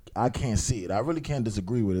 I can't see it. I really can't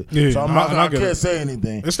disagree with it. Yeah, so I can't say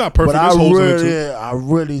anything. It's not perfect. But I I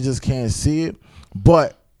really just can't see it.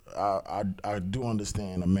 But I do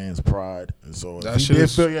understand a man's pride, and so if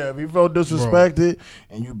he felt disrespected,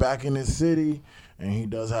 and you back in this city, and he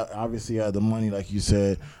does obviously have the money, like you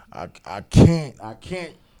said, I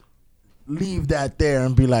can't leave that there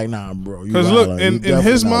and be like, nah, bro. Because look, in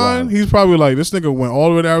his mind, he's probably like, this nigga went all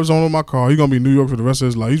the way to Arizona with my car. He's gonna be in New York for the rest of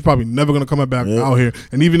his life. He's probably never gonna come back out here.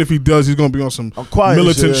 And even if he does, he's gonna be on some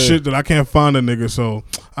militant shit that I can't find a nigga. So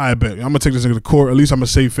I bet I'm gonna take this nigga to court. At least I'm gonna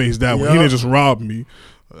save face that way. He didn't just rob me.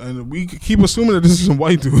 And we keep assuming that this is some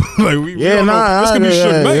white dude. Like we don't know. This could be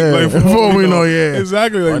Suge Knight. Like before we know,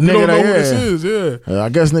 exactly. Like we don't know who this is. I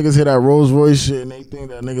guess niggas hear that Rolls Royce shit and they think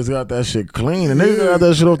that niggas got that shit clean, and niggas got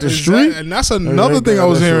that shit off the street. And that's another thing I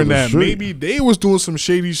was hearing, that maybe they was doing some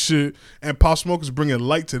shady shit, and Pop Smoke is bringing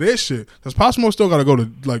light to their shit. Because Pop Smoke still got to go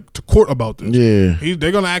to court about this. Yeah,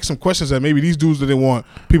 they're gonna ask some questions that maybe these dudes didn't want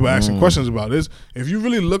people asking questions about. This, if you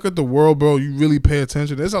really look at the world, bro, you really pay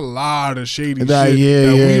attention. There's a lot of shady shit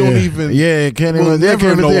that we don't even. Can't even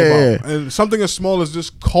know about. And something as small as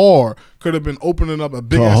this car could have been opening up a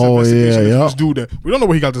big ass investigation. This dude that we don't know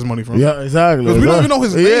where he got this money from. Yeah, exactly. Because we don't even know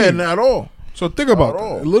his name. Yeah, not at all. So think about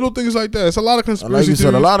that. Little things like that. It's a lot of conspiracy like you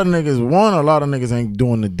said, theories. a lot of niggas ain't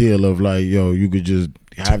doing the deal of like, yo, you could just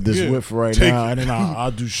have this whip for right now, and then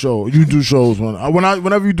I'll do shows. You do shows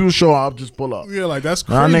whenever you do a show, I'll just pull up. Yeah, like that's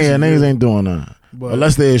crazy. Niggas ain't doing that. But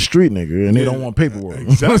unless they're a street nigga and they don't want paperwork.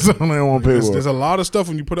 Exactly. They don't want paperwork. There's a lot of stuff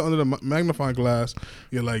when you put it under the magnifying glass,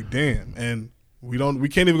 you're like, damn. And we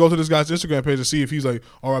can't even go to this guy's Instagram page to see if he's like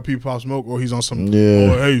R.I.P. Pop Smoke or he's on some,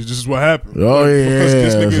 hey, this is what happened. Oh, because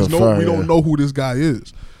this nigga we don't know who this guy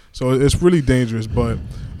is. So it's really dangerous. But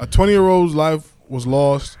a 20-year-old's life was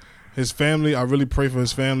lost. His family, I really pray for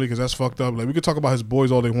his family because that's fucked up. Like, we could talk about his boys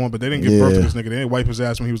all they want, but they didn't give birth to this nigga. They didn't wipe his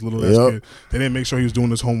ass when he was a little ass kid. They didn't make sure he was doing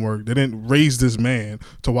his homework. They didn't raise this man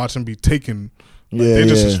to watch him be taken. Like, they're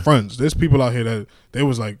just his friends. There's people out here that they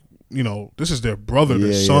was like, this is their brother,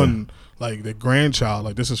 their son, like their grandchild.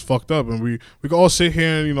 Like, this is fucked up. And we can all sit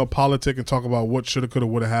here and, politic and talk about what shoulda, coulda,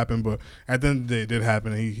 woulda happened, but at the end of the day, it did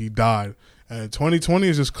happen, and he died. And 2020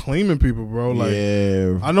 is just claiming people, bro. Like,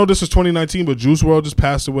 I know this is 2019, but Juice WRLD just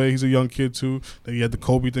passed away. He's a young kid too. Then he had the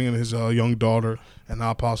Kobe thing and his young daughter, and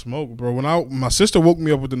now Pop Smoke, bro. When my sister woke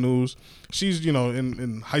me up with the news, she's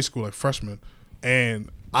in high school, like freshman, and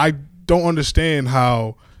I don't understand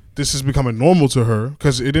how this is becoming normal to her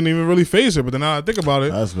because it didn't even really faze her. But then now I think about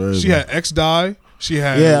it, she had X die. She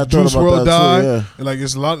had Juice WRLD die, and like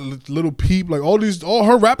it's a lot of Little Peep, like all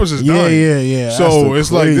her rappers is dying. Yeah. So it's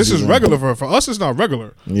crazy, like this is regular for her. For us, it's not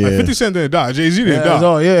regular. Yeah. Like 50 Cent didn't die, Jay-Z didn't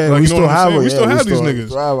die. Like, we still have these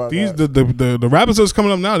niggas. The rappers that's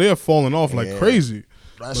coming up now, they're falling off like crazy.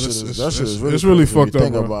 That shit is really fucked up.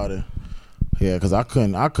 Think about it. Yeah, because I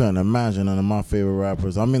couldn't imagine none of my favorite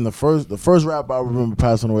rappers. I mean, the first rapper I remember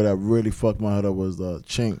passing away that really fucked my head up was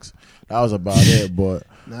Chinks. That was about it, but.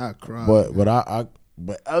 Nah, cry.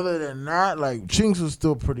 But other than that, like Chinks was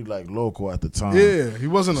still pretty like local at the time. Yeah, he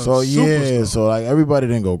wasn't a superstar. So like everybody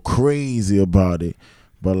didn't go crazy about it.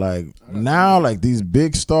 But like now, like these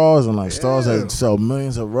big stars and like stars that sell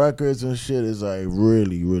millions of records and shit is like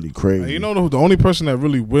really, really crazy. And the only person that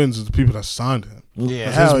really wins is the people that signed him.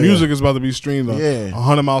 Yeah, his music is about to be streamed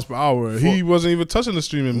 100 miles per hour. He wasn't even touching the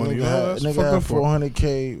streaming money. Nigga had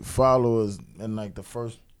 400K followers in like the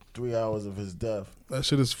first 3 hours of his death. That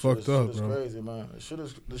shit is fucked up, bro. Crazy, man. The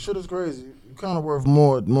shit is crazy. You kind of worth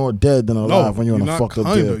more dead than alive when you're in a fucked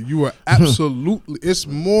up deal. You are absolutely. It's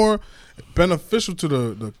more beneficial to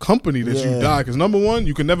the company that you die because number one,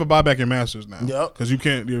 you can never buy back your masters now. Yep. Because you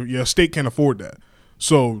can't. Your estate can't afford that.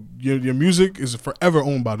 So your music is forever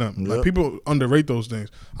owned by them. Yep. Like people underrate those things.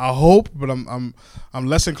 I hope, but I'm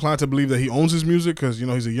less inclined to believe that he owns his music because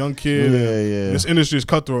he's a young kid. Yeah. This industry is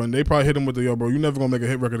cutthroat, and they probably hit him with bro, you never gonna make a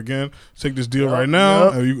hit record again. Take this deal right now,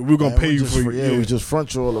 and we're gonna pay you for it. We just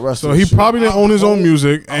front you all the rest. So he probably didn't own his own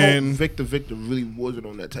music, and Victor really wasn't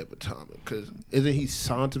on that type of timing because isn't he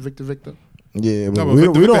signed to Victor? Yeah, but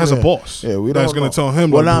Victor has a boss. Yeah, that's gonna tell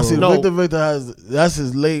him. Well, now see, Victor has that's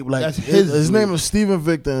his label. Like that's his name is Steven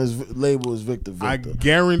Victor, and his label is Victor. I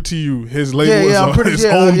guarantee you, his label is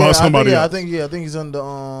owned by somebody else. I think he's under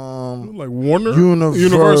like Warner,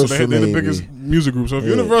 Universal. They're the biggest music group. So if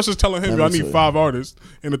Universal is telling him, I need 5 artists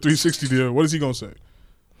in a 360 deal, what is he gonna say?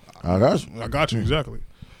 I got you. Exactly.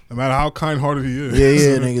 No matter how kind-hearted he is.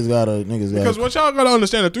 Yeah, niggas gotta. Because what y'all gotta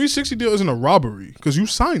understand, a 360 deal isn't a robbery because you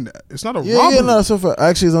signed that. It's not a robbery. Yeah, no, so for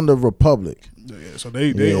actually it's under Republic. Yeah, so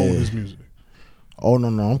they own his music. Oh no,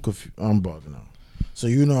 I'm confused. I'm bugging out. So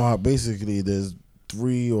you know how basically there's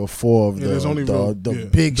 3 or 4 of there's only the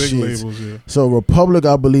big shits. labels. Yeah. So Republic,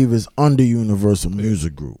 I believe, is under Universal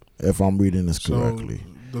Music Group, if I'm reading this correctly. So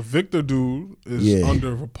the Victor dude is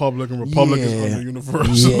under Republic, and Republic is under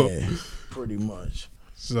Universal. Yeah, pretty much.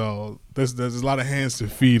 So there's a lot of hands to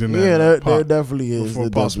feed in that. Yeah, there definitely is. Before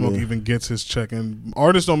Pop Smoke even gets his check, and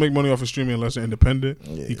artists don't make money off of streaming unless they're independent.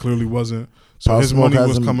 Yeah. He clearly wasn't. So Pop his money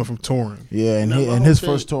was coming from touring. Yeah, and his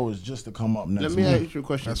first tour was just to come up next Let me month. ask you a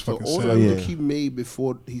question. That's so fucking all sad. the music he made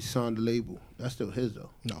before he signed the label, that's still his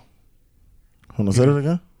though. No. Hold on, say that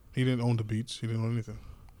again? He didn't own the beats. He didn't own anything.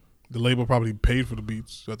 The label probably paid for the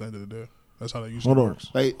beats at the end of the day. That's how that usually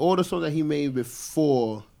works. Like all the songs that he made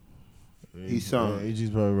before he signed. Yeah, AG's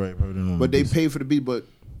probably right. Probably but they paid for the beat, but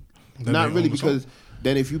Then not they really own the because song.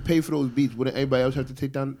 then if you pay for those beats, wouldn't everybody else have to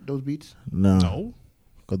take down those beats? No.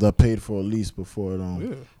 Because I paid for a lease before it.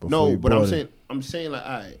 Before No, but I'm it. saying like,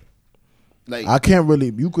 all right. Like I can't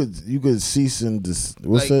really. You could cease and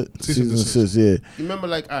what's Like, that? Cease and desist. Yeah. you remember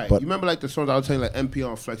like, all right, you remember like the songs I was saying like NPR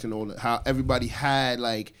and Flex and all that, how everybody had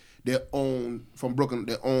like their own from Brooklyn,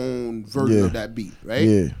 their own version of that beat, right?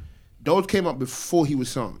 Yeah. Those came out before he was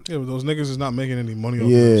signed. Yeah, but those niggas is not making any money off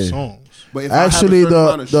their songs. But if actually, I have a certain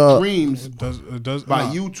amount of streams it does by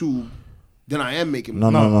YouTube, then I am making No,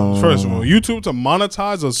 money. no. First of all, YouTube to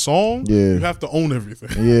monetize a song, you have to own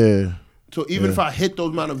everything. Yeah. So even if I hit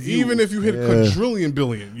those amount of views, Even if you hit quadrillion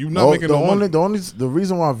billion, you're not making no money. The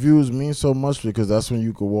reason why views mean so much because that's when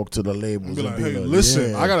you could walk to the labels Be and like, be hey, like,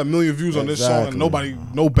 listen, yeah. I got 1 million views on this song and nobody,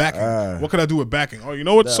 no backing. What could I do with backing? Oh, you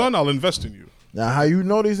know what, son? I'll invest in you. Now, how you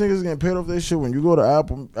know these niggas getting paid off their shit? When you go to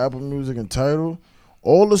Apple Music and Tidal,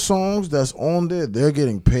 all the songs that's on there, they're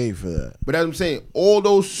getting paid for that. But as I'm saying, all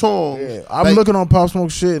those songs. Yeah, I'm looking on Pop Smoke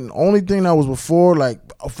shit, and the only thing that was before, like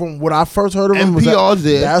from what I first heard of him, was NPR's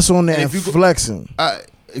there. that's on there And and if you flexing.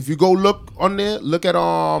 If you go look on there, look at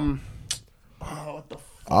I'm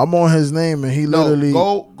on his name, and he literally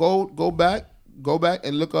go back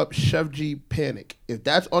and look up Chef G Panic. If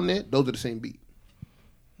that's on there, those are the same beat.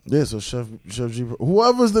 Yeah, so Chef G,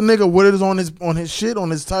 whoever's the nigga, what it is on his shit, on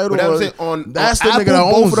his title. But I'm saying on that's on the Apple, nigga that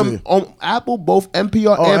owns both of them, it. on Apple, both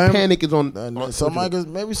NPR and Panic is on.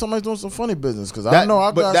 Maybe somebody's doing some funny business because that, I know I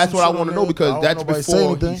got. But that's some what I shit want on to know there. because I that's don't know nobody say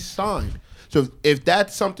before he anything. signed. So if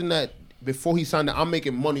that's something that before he signed that I'm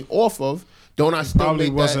making money off of, don't I still Probably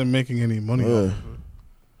make wasn't that? making any money off of it.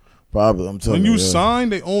 Probably, I'm telling When you. you sign,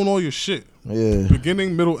 they own all your shit. Yeah.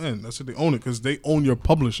 Beginning, middle, end. That's it. They own it because they own your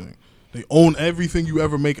publishing. They own everything you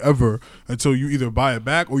ever make ever until you either buy it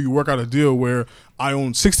back or you work out a deal where I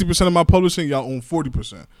own 60% of my publishing, y'all own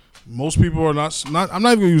 40%. Most people are not. I'm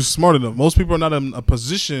not even gonna use smart enough. Most people are not in a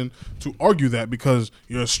position to argue that because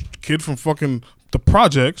you're a kid from fucking the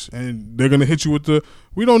projects and they're gonna hit you with the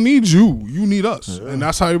we don't need you, you need us. Yeah. And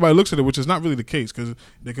that's how everybody looks at it, which is not really the case because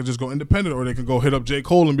they can just go independent or they can go hit up J.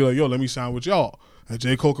 Cole and be like, yo, let me sign with y'all. And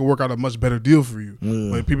J. Cole can work out a much better deal for you.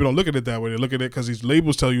 Yeah. But people don't look at it that way. They look at it because these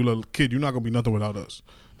labels tell you, little kid, you're not going to be nothing without us.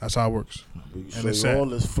 That's how it works. And it's all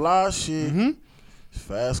this fly shit.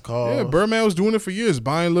 Fast cars. Yeah, Birdman was doing it for years,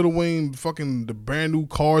 buying Lil Wayne fucking the brand new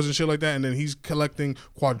cars and shit like that, and then he's collecting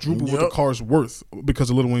quadruple what the car's worth because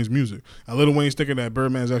of Lil Wayne's music. And Lil Wayne's thinking that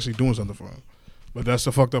Birdman's actually doing something for him. But that's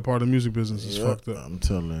the fucked up part of the music business. It's fucked up. I'm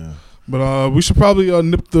telling you. But we should probably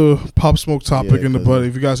nip the Pop Smoke topic in the bud.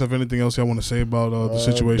 If you guys have anything else y'all want to say about the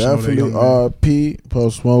situation, definitely R.P.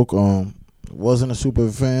 Pop Smoke. Wasn't a super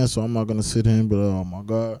fan, so I'm not gonna sit here and be like, oh my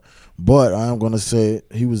god. But I am gonna say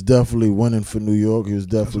he was definitely winning for New York. He was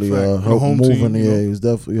definitely help moving. He was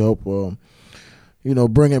definitely help.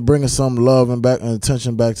 Bringing some love and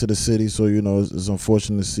attention back to the city. So it's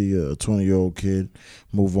unfortunate to see a 20-year-old kid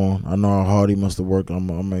move on. I know how hard he must have worked. I'm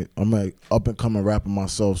a up and coming rapper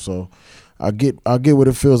myself, so I get what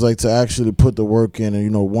it feels like to actually put the work in.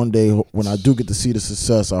 And one day when I do get to see the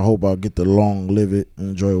success, I hope I'll get to long live it and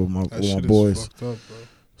enjoy it with my boys. Fucked up, bro.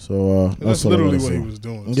 So that's literally what he was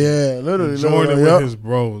doing. Yeah, literally enjoying it with his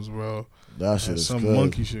bros, bro. That shit is some crazy.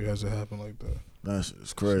 monkey shit has to happen like that. That shit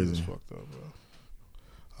is crazy. Shit is fucked up,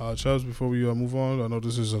 bro. Chubbs, before we move on, I know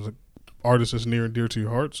this is an artist that's near and dear to your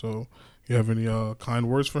heart, so you have any kind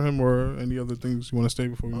words for him or any other things you want to say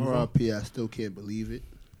before we move on? R.I.P. I still can't believe it.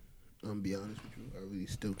 I'm gonna be honest with you, I really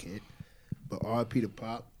still can't. But R.I.P. to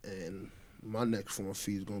Pop, and my next form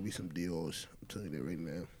fee is gonna be some Dior's. I'm telling you that right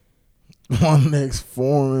now. My next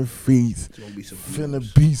foreign feast It's gonna be some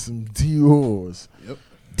finna be some Dior's. Yep.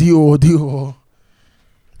 Dior.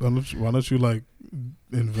 Why don't you like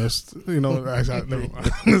invest? You know, actually, never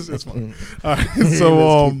mind. It's fine. All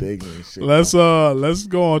right, so let's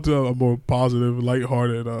go on to a more positive,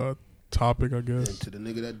 lighthearted topic, I guess. And to the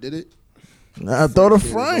nigga that did it, I thought of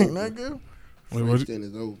Frank, nigga. Frank stand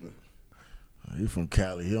is over. He from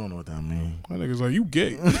Cali. He don't know what that means. That nigga's like, you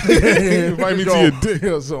gay. Invite me to your dick.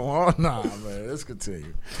 Nah, man. Let's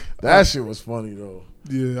continue. That shit was funny though.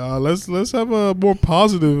 Yeah, let's have a more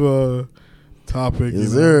positive topic.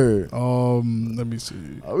 Yes, sir. Let me see.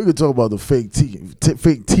 We could talk about the fake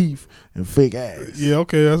teeth and fake ass. Yeah,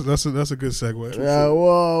 okay, that's a good segue. Yeah,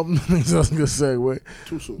 well, that's a good segue.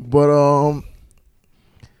 Too soon. But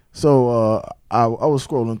so I was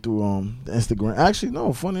scrolling through the Instagram. Actually,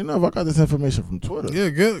 no, funny enough, I got this information from Twitter. Yeah,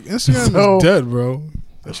 good. Instagram is dead, bro.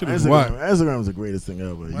 That shit is whack. Instagram is the greatest thing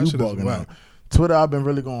ever. That You bugging out. Twitter, I've been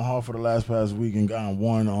really going hard for the past week and gotten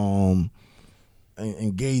one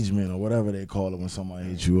engagement or whatever they call it when somebody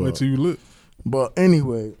hits you up. Wait till you lit. But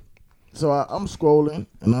anyway, so I'm scrolling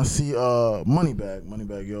and I see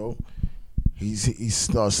Moneybag Yo. He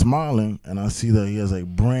starts smiling and I see that he has like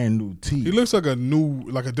brand new teeth. He looks like a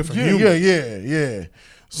different human. Yeah.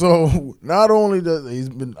 So not only does he's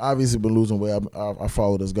obviously been losing weight, I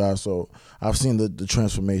follow this guy, so I've seen the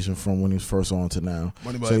transformation from when he was first on to now.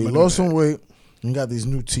 So he lost some weight and got these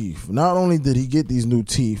new teeth. Not only did he get these new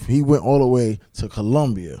teeth, he went all the way to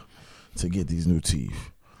Colombia to get these new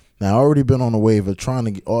teeth. Now, I already been on the wave of trying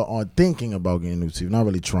to get, or thinking about getting new teeth. Not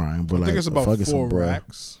really trying, but I think it's about 4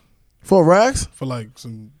 racks. 4 racks? For like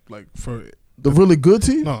some, like for the really good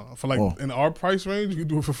teeth? No, for like in our price range, you can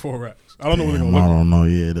do it for 4 racks. I don't know what they're gonna look like. I don't know.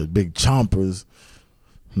 Yeah, the big chompers.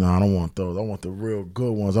 No, I don't want those. I want the real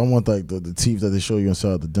good ones. I want like the teeth that they show you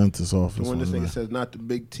inside the dentist's office. The one this nigga says not the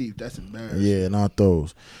big teeth. That's embarrassing. Yeah, not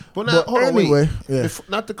those. But now, hold on, anyway, wait.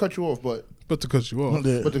 Not to cut you off, but to cut you off.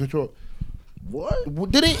 Yeah. But to cut you off.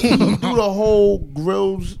 What? Didn't he do the whole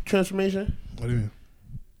grills transformation? What do you mean?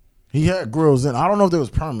 He had grills in. I don't know if they was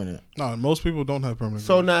permanent. No, most people don't have permanent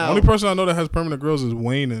so grills. Now, the only person I know that has permanent grills is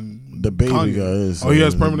Wayne and the baby Kanye. guy is. Oh, he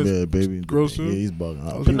has permanent baby grills too? Yeah, he's bugging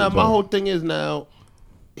out. But now my whole thing is now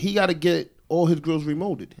he got to get all his grills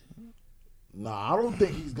remolded. Nah, I don't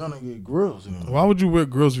think he's gonna get grills. Why would you wear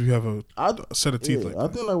grills if you have a set of teeth like that? I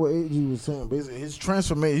think like what AG was saying, basically his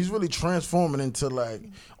transformation, he's really transforming into like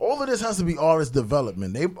all of this has to be artist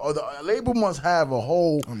development. The label must have a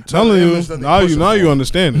whole. I'm telling you, now you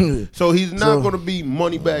understand it. So he's not gonna be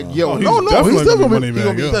Moneybag Yo. He's definitely gonna be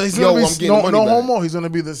Moneybag Yo. He's gonna be no homo. He's gonna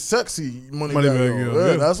be the sexy Moneybag Yo.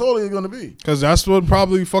 Yeah, that's all he's gonna be. Because that's what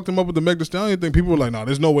probably fucked him up with the Meg Thee Stallion thing. People were like, nah,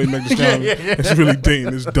 there's no way Meg Thee Stallion is really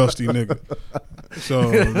dating this dusty nigga. So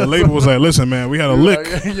the label was like, listen, man, we had a lick.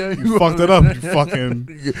 You fucked it up, you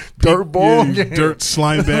fucking dirt ball. You dirt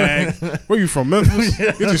slime bag. Where you from, Memphis?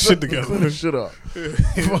 Get your shit together. Shut up.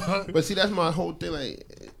 But see, that's my whole thing.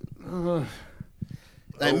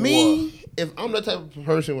 Like me, if I'm the type of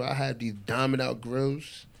person where I have these diamond out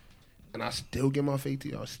grills and I still get my fake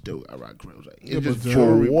teeth, I rock grills. Like, it's just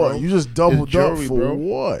jewelry, what? Bro. You just doubled up for bro.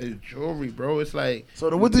 what? It's jewelry, bro. It's like,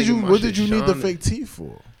 so what did you need the fake teeth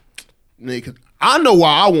for? Nigga, I know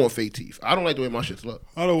why I want fake teeth. I don't like the way my shits look.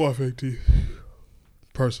 I don't want fake teeth,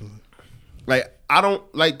 personally. Like, I don't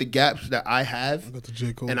like the gaps that I have. I got the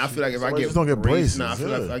J. Cole and I feel like if I get braces, I feel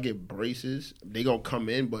like if I get braces, they gonna come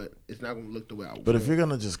in, but it's not gonna look the way I want. But if you're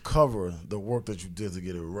gonna just cover the work that you did to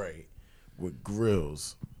get it right with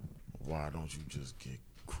grills, why don't you just get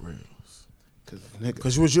grills?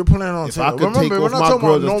 Because what you're planning on. If I could take off my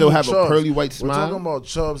grills and still have a pearly white smile. We're talking about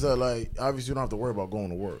chubs that, like, obviously you don't have to worry about going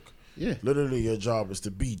to work. Yeah. Literally, your job is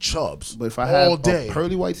to be chubs. But if I have a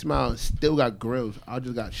pearly white smile and still got grills, I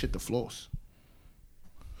just got shit to floss.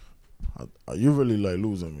 You really like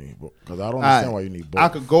losing me because I don't understand why you need both. I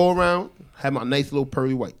could go around, have my nice little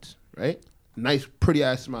pearly whites, right? Nice, pretty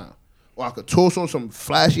ass smile. Or I could toss on some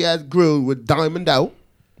flashy ass grill with diamond out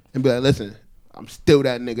and be like, listen, I'm still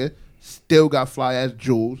that nigga. Still got fly ass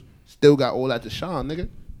jewels. Still got all that to shine, nigga.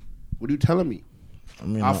 What are you telling me? I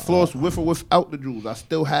mean, I floss with or without the jewels. I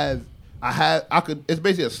still have. It's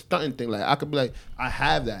basically a stunting thing. Like I could be like, I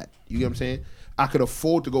have that. You get what I'm saying? I could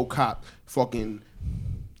afford to go cop fucking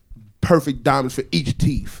perfect diamonds for each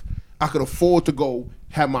teeth. I could afford to go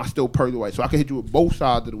have my still pearly white, so I can hit you with both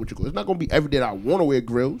sides of the what you call. It's not gonna be every day that I want to wear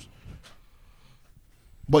grills,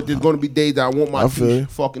 but there's gonna be days that I want my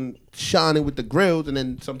teeth fucking shining with the grills, and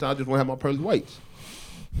then sometimes I just want to have my pearly whites.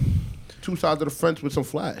 Two sides of the fence with some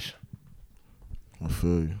flash. I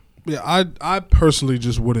feel you. Yeah, I personally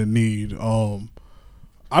just wouldn't need. I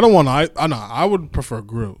don't want to. I would prefer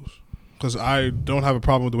grills because I don't have a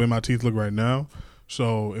problem with the way my teeth look right now.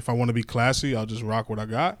 So if I want to be classy, I'll just rock what I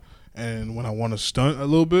got. and when I want to stunt a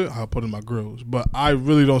little bit, I'll put in my grills. But I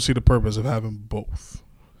really don't see the purpose of having both.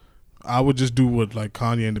 I would just do what like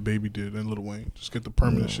Kanye and the Baby did and Lil Wayne. Just get the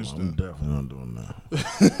permanent shit I'm done. definitely not doing that.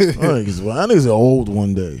 I think it's old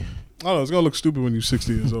one day. I don't know. It's gonna look stupid when you're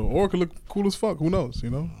 60 years old, or it could look cool as fuck. Who knows? You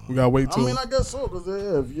know, we gotta wait till. I mean, I guess so. Because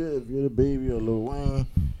if you're the Baby or Lil Wayne,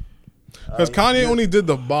 because Kanye only did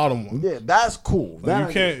the bottom one. yeah, that's cool.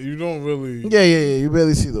 Like, you don't really. Yeah. You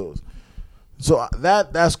barely see those. So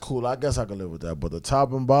that's cool. I guess I can live with that. But the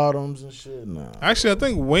top and bottoms and shit, nah. Actually, I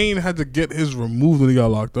think Wayne had to get his removed when he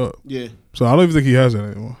got locked up. Yeah. So I don't even think he has that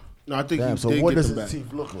anymore. No, I think Damn, he so did what get does them his back.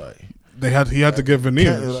 teeth look like? He had to get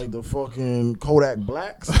veneers. Like the fucking Kodak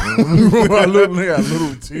Blacks.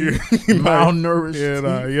 little teeth, malnourished. Yeah,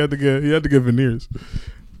 nah, he had to get veneers.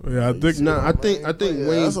 Yeah, I think. Nah, I think Yeah,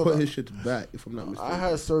 Wayne that's put what his shit back. If I'm not mistaken. I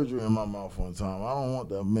had surgery in my mouth one time. I don't want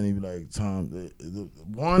that many times.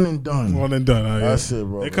 One and done. One and done. That's it,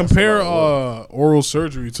 bro. They That's compare a lot of oral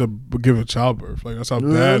surgery to giving childbirth. Like that's how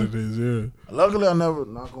bad it is. Yeah. Luckily, I never,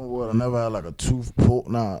 knock on wood, I never had like a tooth pull.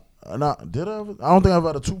 Did I ever? I don't think I've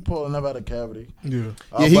had a tooth pull. I never had a cavity. Yeah.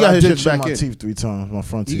 Yeah, he but got I his did shit trim back my in. teeth 3 times. My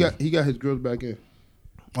front teeth. He got his grills back in.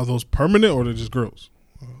 Are those permanent or they're just grills?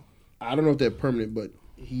 I don't know if they're permanent, but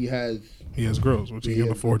he has. He has grills, which he Yeah,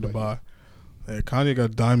 can afford to back buy. Yeah, Kanye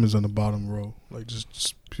got diamonds on the bottom row, like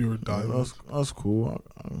just pure diamonds. That's cool.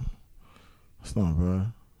 That's not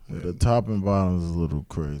bad. Yeah. The top and bottom is a little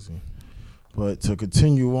crazy. But to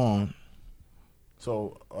continue on,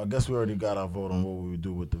 so I guess we already got our vote on what we would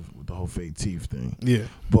do with the whole fake teeth thing. Yeah.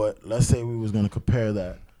 But let's say we was gonna compare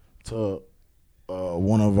that to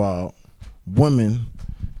one of our women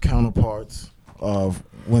counterparts of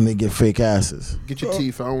when they get fake asses. Get your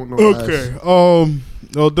teeth. I don't know.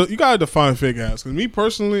 Okay. You gotta define fake ass. Cause me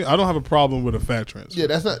personally, I don't have a problem with a fat transfer. Yeah,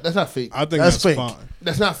 that's not fake. I think That's that's fake. fine.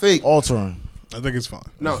 That's not fake. Altering. I think it's fine.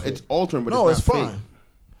 No, it's altering, but No, it's it's not fine. fake.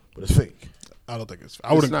 But it's fake. I don't think it's.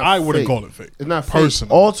 I wouldn't. not I wouldn't fake. call it fake. It's not fake.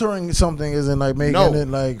 Personally. Altering something isn't like making No. it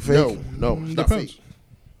like fake. No, it's not Depends. fake.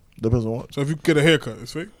 Depends on what. So if you get a haircut,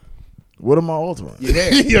 it's fake. What am I altering? Your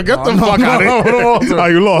hair. Yeah, get the No, fuck no, out no, of what am I here. altering? Oh,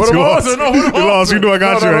 you lost. What You am I lost. altering? No, what am I You lost. You know I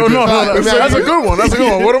got you right there. That's a good one. That's a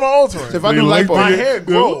good one. What am I altering? So if I do You like lipo, My the- hair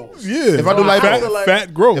grows. Yeah. If I do fat, lipo,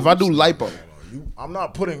 fat growth. if I do lipo, I'm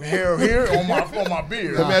not putting hair here on my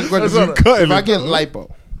beard. let me ask you a That's question. what I'm cutting If I it. get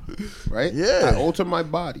lipo, right? Yeah. I alter my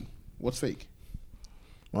body. What's fake?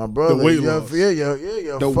 My brother, The weight you're- loss. Yeah,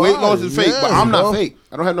 you're The fine. weight loss is fake, but Yes, I'm not bro. fake.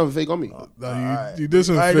 I don't have nothing fake on me. Nah, you did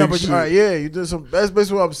some All right, fake no, but shit. all right, yeah, you did some. That's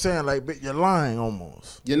basically what I'm saying. Like, but you're lying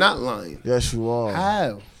almost. You're not lying. Yes, you are.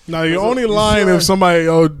 How? Now you're That's only what you lying said. if somebody,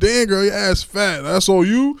 oh damn girl, your ass fat. That's all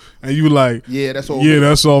you, and you like, Yeah, that's all. yeah,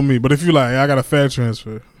 that's all me. But if you like, hey, I got a fat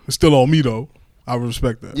transfer, it's still all me though. I would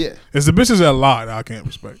respect that. Yeah. It's the bitches that lie that I can't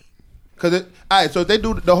respect. Cause all right, so if they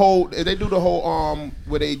do the whole,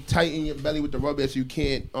 where they tighten your belly with the rubber, so you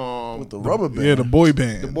can't With the rubber band. Yeah, the boy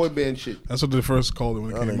band. the boy band shit. That's what they first called it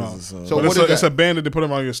when it That came niggas out. is, So So what it's, is it's that? a band that they put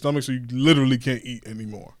around your stomach, so you literally can't eat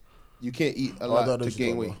anymore. You can't eat a I lot thought to this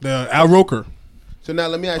gain was weight. The Al Roker. So now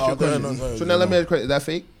let me ask you a okay, question. no, sorry, So now let me ask you a question. Is that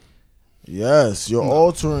fake? Yes, you're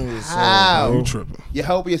altering yourself. How? bro. You tripping? You're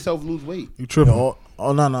helping yourself lose weight. You tripping?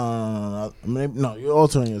 Oh no! No, you're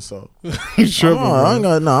altering yourself. You tripping? No, I ain't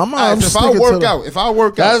bro. got no. I'm All right, I'm so sticking to the- if I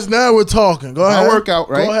work out, That's now we're talking. Go if ahead. I work out,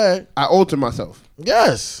 right? Go ahead. I alter myself.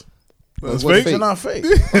 Yes, That's What's fake. you're not fake.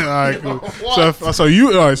 All right, cool. So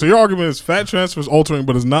your argument is fat transfer is altering,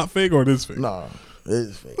 but it's not fake, or it is fake? No,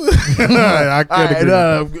 it's fake. All right, I All can't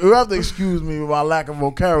right, agree. you have to excuse me with my lack of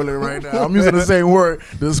vocabulary right now. I'm using the same word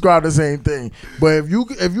to describe the same thing. But if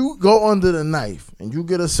you go under the knife and you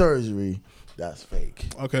get a surgery, that's fake.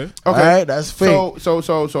 Okay. Okay, All right, that's fake. So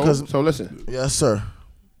listen, Yes, sir.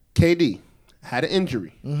 KD had an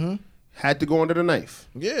injury, had to go under the knife,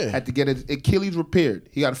 Yeah. had to get his Achilles repaired.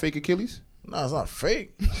 He got a fake Achilles. No, it's not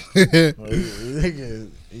fake.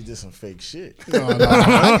 He did some fake shit.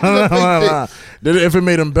 Nah. If it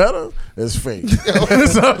made him better, it's fake.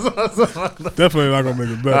 Definitely not gonna make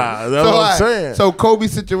it better. That's what I'm saying. So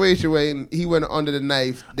Kobe's situation when he went under the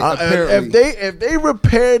knife, apparently, if they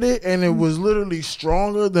repaired it and it was literally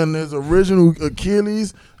stronger than his original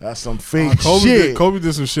Achilles, that's some fake shit. Kobe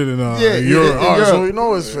did some shit in Yeah, Europe. All right, Europe. so you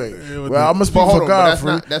know it's fake. Well, I'm gonna speak But hold for on, but that's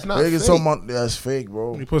Godfrey. not- that's not Nigga, fake. someone that's fake,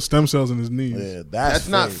 bro. He put stem cells in his knees. Yeah, that's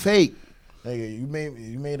not fake. Nigga, you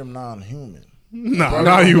made him non-human. Nah,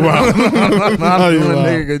 now you out. Now you Non-human out.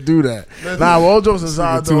 nigga could do that. Nah, well, all jokes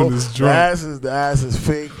aside, Nigga doing though, this the drunk. ass is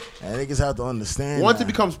fake, and niggas have to understand. Once that. it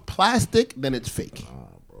becomes plastic, then it's fake.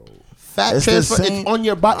 Fat It's the transfer, same- it's on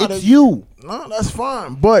your body. Nah, It's you. No, that's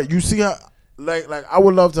fine. But you see how like I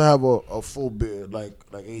would love to have a full beard like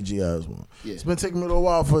AG has one. Yeah. It's been taking me a little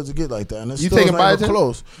while for it to get like that, and it's You still taking not even biotin?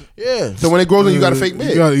 close. Yeah. So when it grows in, you got a fake You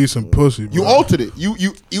beard. gotta eat some pussy, bro. You altered it.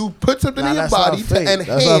 You put something in your that's not body to fake. enhance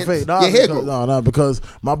That's not fake. your hair growth. No, because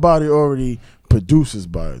my body already produces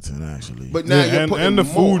biotin actually. But now Yeah, you're putting and the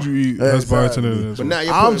more. food you eat has Exactly. biotin in it. as But well. now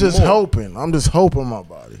you're I'm putting just more. helping. I'm just helping my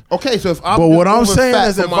body. Okay, so if I'm But just what I'm moving saying fat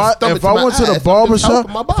is, from if my stomach I my went to ass, the I'm just barbershop,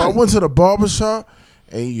 helping my if I body. went to the barbershop,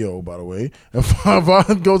 hey yo, by the way, if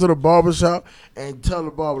I go to the barbershop and tell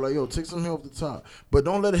the barber like, yo, take some hair off the top, but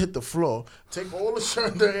don't let it hit the floor. Take all the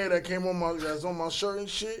shirt the hair that came on that's on my shirt and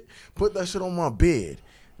shit, put that shit on my beard.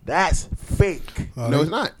 That's fake. No, it's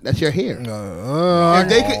not. That's your hair. Uh,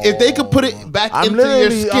 If they could put it back I'm into your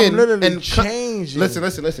literally- skin I'm literally and changing.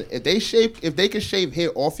 Listen. If they could shave hair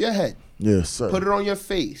off your head, Yes, sir. put it on your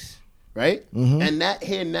face, right? Mhm. And that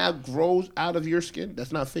hair now grows out of your skin.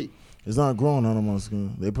 That's not fake. It's not growing out of my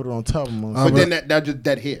skin. They put it on top of my But skin. then that's just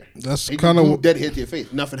dead hair. That's They just kind glue of dead hair to your face.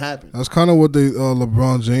 Nothing happened. That's kind of what they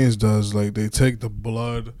LeBron James does. Like they take the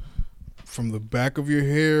blood from the back of your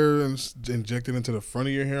hair and inject it into the front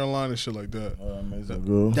of your hairline and shit like that. Amazing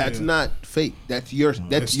girl. That's Yeah. not fake. That's your. It's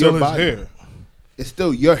That's still your his body. hair. It's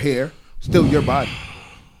still your hair. Still your body.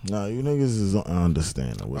 Nah, you niggas is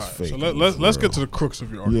understanding what's All right, fake. so and let's what's get real. to the crux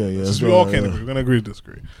of your argument. Yeah, yeah, Since that's we all right, can't yeah. agree, we're gonna agree to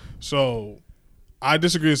disagree. So I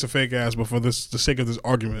disagree it's a fake ass, but for the sake of this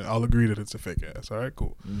argument, I'll agree that it's a fake ass. All right,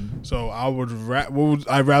 cool. Mm-hmm. So what would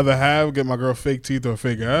I rather have? Get my girl fake teeth or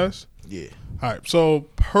fake ass? Yeah. All right. So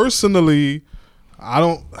personally, I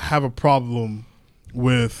don't have a problem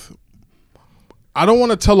with. I don't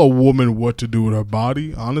want to tell a woman what to do with her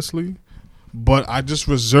body, honestly, but I just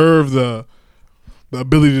reserve the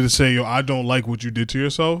ability to say, "Yo, I don't like what you did to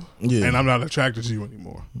yourself, Yeah. and I'm not attracted to you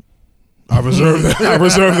anymore." I reserve that. I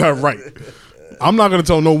reserve that right. I'm not gonna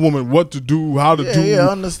tell no woman what to do, how to do. Yeah,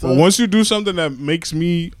 I understand. But once you do something that makes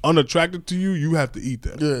me unattracted to you, you have to eat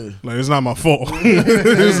that. Yeah. Like it's not my fault.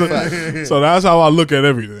 So that's how I look at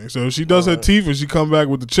everything. So if she does her teeth and she come back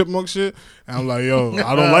with the chipmunk shit, and I'm like, yo,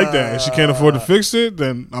 I don't like that. And she can't afford to fix it,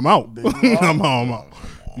 then I'm out. I'm out.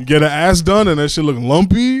 You get her ass done and that shit look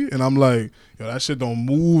lumpy, and I'm like, yo, that shit don't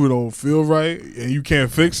move, it don't feel right, and you can't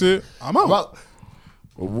fix it, I'm out. Well,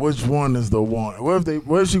 But which one is the one? What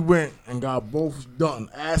if she went and got both done,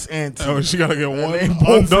 ass and teeth? Oh, she gotta get one And they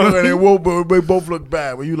both look, undone. they both look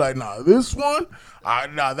bad. But you like, nah, this one,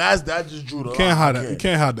 that just drew the line. Can't hide I that. You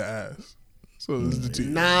can't hide the ass. So this is the teeth.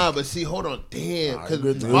 nah, but see, hold on, damn. Nah, Because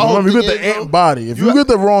you get the ant body. If you get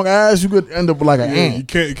the wrong ass, you could end up like an Yeah, ant.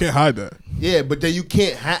 you can't hide that. Yeah, but then you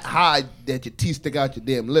can't hide that your teeth stick out your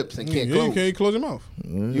damn lips and can't Yeah, close. you can't close your mouth.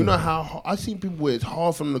 You know how I seen people where it's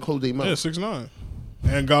hard for them to close their mouth. Yeah, 6'9".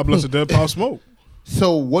 And God bless the dead Pop Smoke.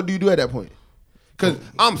 So what do you do at that point? Because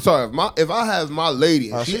I'm sorry, if I have my lady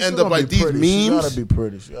and she ends up like these pretty. She memes, gotta be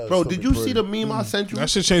pretty. She gotta bro. still Did be you pretty. see the meme I sent you? That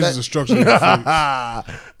shit changes the structure of your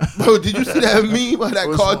face. Bro, did you see that meme of that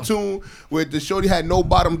Which cartoon where the shorty had no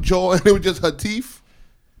bottom jaw and it was just her teeth?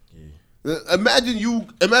 Yeah.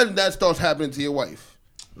 Imagine that starts happening to your wife.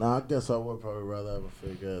 Nah, I guess I would probably rather have a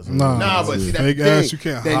fake ass. Nah, but see that Fake thing. ass, you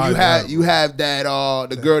can't then hide you have that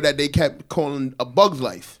the girl that they kept calling a Bug's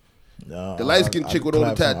Life. Nah, The light-skinned chick with all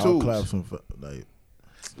the tattoos. I'll clap some, like,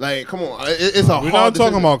 Like, come on, it's a We're hard not talking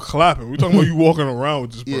decision. about clapping. We're talking about you walking around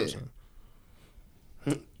with this Yeah. person.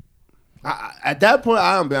 At that point,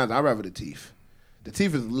 I'm be honest. I'd rather the teeth. The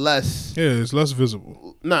teeth is less. Yeah, it's less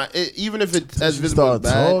visible. Nah, even if it's as you visible as start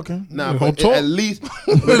bad. talking? Nah, Yeah, but don't talk. at least, but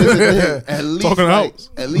this is the thing, at least, Talking like, out.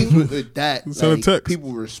 at least with that, Send a like, text.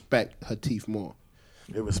 people respect her teeth more.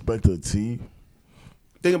 they respect her teeth.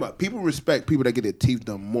 Think about it, people respect people that get their teeth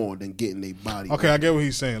done more than getting their body. Okay, done. I get what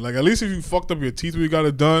he's saying. Like at least if you fucked up your teeth when you got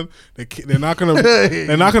it done, they're not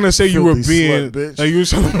gonna say you were Filthy being slut, bitch. like you were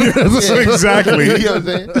trying to, exactly. You know what I'm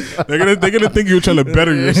saying? They're gonna think you were trying to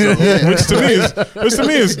better yourself, which to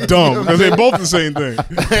me is dumb because they're both the same thing.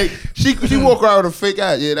 Like, she walk around with a fake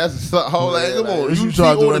eye. Yeah, that's a whole. Like, come on, You you try see to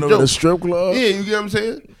all do the it at a jokes. strip club? Yeah, you get what I'm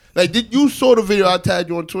saying? Like, did you saw the video I tagged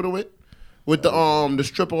you on Twitter with the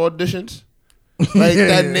stripper auditions? Like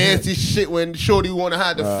that nasty shit when Shorty want to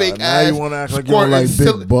have the fake now ass. you wanna act like you squirting don't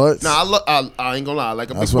like big butts? Nah, I ain't gonna lie, I like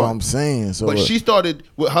a That's big what butt. I'm saying. So But like, she started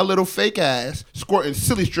with her little fake ass squirting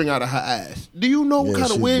silly string out of her ass. Do you know what Yeah, kind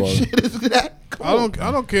of she's weird bugging. shit is that? Come on.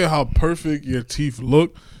 I don't care how perfect your teeth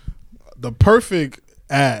look. The perfect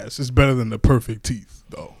ass is better than the perfect teeth,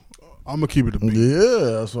 though. I'm gonna keep it a beat.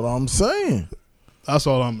 yeah, that's what I'm saying. That's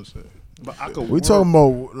all I'm gonna say. But I could We work. talking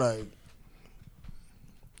about like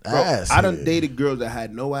Bro, ass. I done here. dated girls that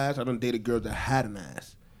had no ass. I done dated girls that had an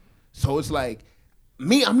ass. So it's like,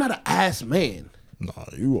 me, I'm not an ass man. Nah,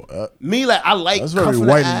 you. Me, like, I like That's very cuffing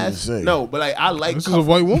white the of you to ass. say. No, but like, I like This is a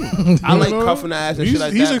white woman. I like You know? cuffing the ass and He's, shit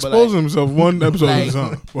like he's that. exposing but himself one episode Like- at a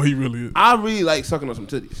time. Well, he really is. I really like sucking on some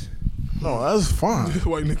titties. No, that's fine.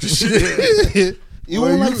 White nigga shit. You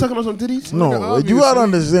Well, don't like you- sucking on some titties? No, Nigga, you gotta obviously.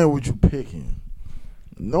 understand what you picking.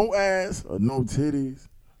 No ass or no titties.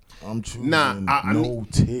 I'm choosing Nah, I no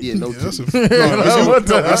titties. Yeah, no Yeah, that's, titties.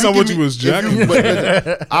 that's not what you was jacking. But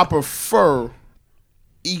listen, I prefer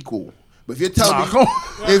equal. But if you're telling me,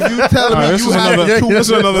 if you telling me This you is have another, to this choose,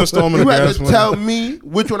 is another installment you of have gas to money. tell me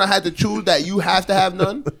which one I had to choose that you have to have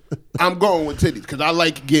none. I'm going with titties because I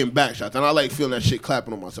like getting back shots and I like feeling that shit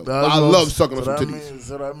clapping on myself. I love sucking on some titties.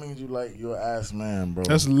 So that means you like your ass man, bro.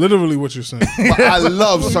 That's literally what you're saying. But I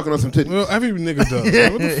love sucking on some titties. Well, every nigga does.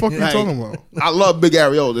 Like, what the fuck are you Like, talking about? I love big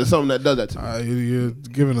areolas. There's something that does that to me. You're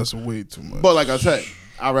giving us way too much. But like I said,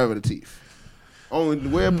 I'd rather the teeth. Only the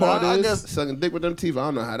weird part I is guess- sucking dick with them teeth. I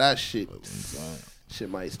don't know how that shit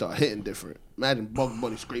might start hitting different. Imagine Bugs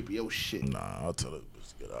Bunny scraping your shit. Nah, I'll tell it.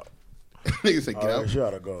 Just get out. Niggas say get All out. right, she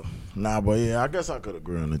oughta go. Nah, but yeah, I guess I could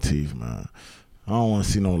agree on the teeth, man. I don't want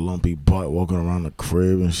to see no lumpy butt walking around the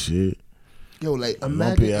crib and shit. Yo, like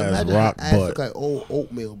Lumpy ass imagine rock her ass butt. look like old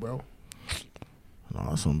oatmeal, bro.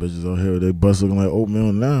 Nah, some bitches out here, they butts looking like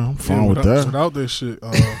oatmeal now. I'm fine with that. Without this shit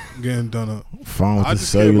getting done up. Fine with I the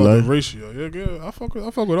just care about the cellulite. ratio. Yeah, good. I fuck with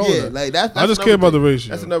all Yeah, that. like that's I just another care about thing. the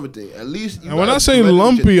ratio. That's another thing. At least, you And when gotta I say blend it with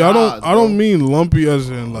lumpy, your I thighs, don't bro. mean lumpy as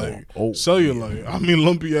in like Oh, cellulite. I mean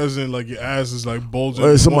lumpy as in like your ass is like bulging.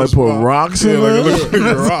 Hey, in somebody one put spot. rocks Yeah, in like it there? looks like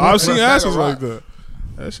a rock. I've seen Like a bag asses of like rock. that.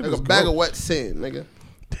 That shit like is a bag gross. of wet sand, nigga.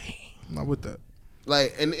 Not with that.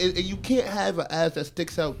 Like, and you can't have an ass that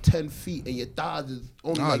sticks out 10 feet and your thighs is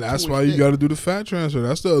only Nah, like that's 2 why inches you thick. got to do the fat transfer.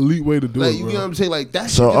 That's the elite way to do Like, it, you bro. know what I'm saying? Like, that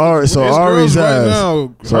So shit Ari, just- so There's Ari's girls right ass.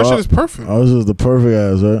 now, So her shit Ar- is perfect. Ours is the perfect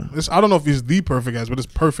ass, right? I don't know if it's the perfect ass, but it's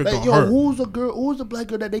perfect Like, on yo, her. who's the black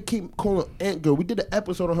girl that they keep calling Ant Girl? We did an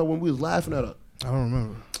episode on her when we was laughing at her. I don't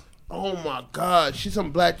remember. Oh my God, she's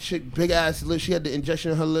some black chick, big ass lips. She had the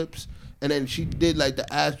injection in her lips, and then she did like the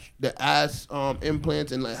ass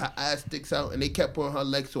implants, and like her ass sticks out, and they kept putting her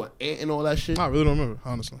legs to an ant and all that shit. I really don't remember,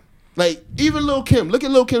 honestly. Like even Lil Kim, look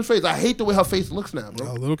at Lil Kim's face. I hate the way her face looks now,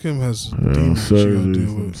 bro. Lil' Kim has demons she gotta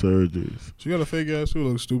deal with. Surgeries. She got a fake ass too.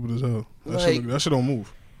 Looks stupid as hell. That shit don't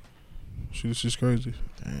move. She's crazy.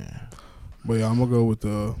 Damn. But yeah, I'm gonna go with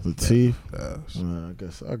the The teeth.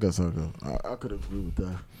 ass. I guess I'll go. I could agree with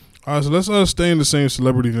that. All right, so let's stay in the same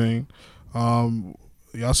celebrity vein.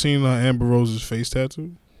 Y'all seen Amber Rose's face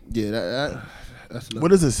tattoo? Yeah, that's enough.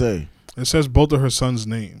 What does it say? It says both of her sons'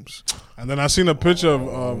 names, and then I seen a picture of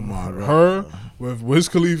her with Wiz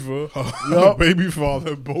Khalifa, her baby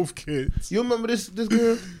father, both kids. You remember this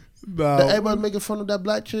girl Nah, that everybody making fun of, that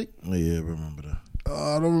black chick? Yeah, remember that.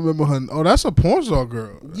 I don't remember her. Oh, that's a porn star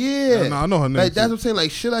girl. Yeah, Nah, I know her name. Like that's too. what I'm saying.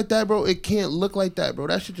 Like shit like that, bro. It can't look like that, bro.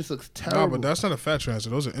 That shit just looks terrible. Nah, but that's not a fat transfer.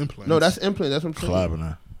 Those are implants. no, that's implant. That's what I'm saying. Clapping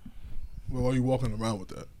that. Well, why are you walking around with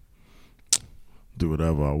that? Do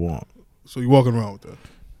whatever I want. So you walking around with that?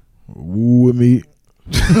 Woo with me.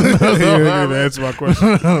 You ain't gonna answer my question.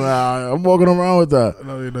 Nah, I'm walking around with that.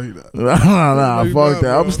 No, you're not. Nah, you fuck not, that.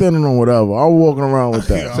 bro. I'm standing on whatever. I'm walking around with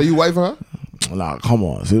that. So you wife her? Nah, come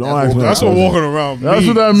on. See, don't That's ask me. That's that what question. walking around means. That's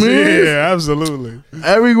what that means? Yeah, absolutely.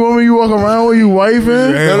 Every woman you walk around with, you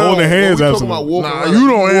wifing? Yeah. Holding hands, we talking absolutely. about walking Nah, around, you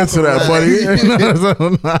like, don't answer that,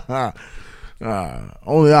 walking buddy. Nah,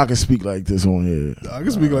 only I can speak like this on here. I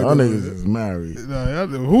can speak like Y'all that. niggas is married. Nah,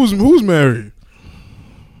 who's married?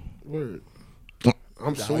 Word.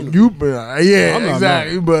 I'm soon. You better, yeah, I'm not exactly.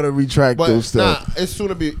 married. You better retract But those nah, stuff. it's soon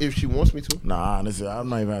to be if she wants me to. Nah, honestly, I'm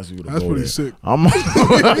not even asking you to That's go pretty there. sick. I'm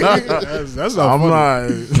That's not funny.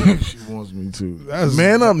 not. She wants me to. That's-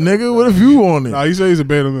 Man up, nigga. What if you want it? Nah, he said he's a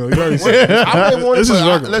beta male. He already said it. I may want This it. is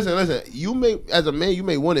But regular. listen. You may, as a man, you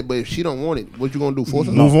may want it, but if she don't want it, what you gonna do? Force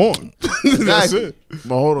her? Move on. That's Exactly. it.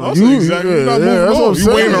 But hold on. I'll say exactly. You're not moving that's on. what I'm You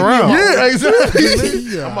saying. waiting around. Yeah,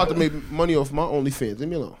 exactly. I'm about to make money off my OnlyFans. Leave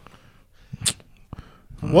me alone.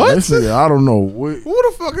 What? Listen, I don't know. What, Who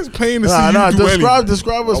the fuck is paying to see you do describe anything?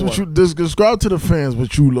 describe us what you describe to the fans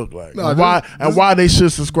what you look like. Nah, and why they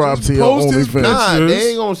should subscribe just to your post his OnlyFans. Nah, Pictures. they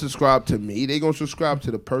ain't gonna subscribe to me. They gonna subscribe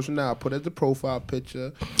to the person that I put as the profile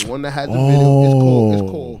picture, the one that has the video. It's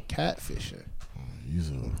called catfishing.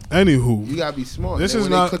 Anywho, You gotta be smart. This Then is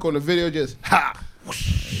when not- they click on the video, just ha.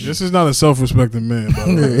 this is not a self-respecting man, by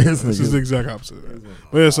the way. This is the exact opposite.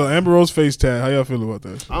 But yeah, so Amber Rose face tat. How y'all feel about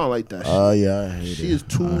that? I don't like that shit. Yeah, I hate it. She is I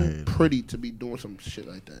too hate it. pretty to be doing some shit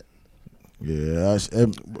like that. Yeah.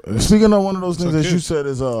 Speaking of one of those things a that kid. you said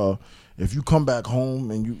is if you come back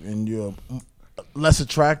home and your less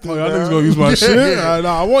attractive. Oh, y'all now. niggas gonna use my shit?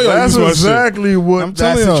 I want y'all to That's use my exactly shit. what I'm that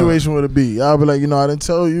telling y'all. situation would be. I'll be like, I didn't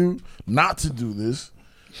tell you not to do this,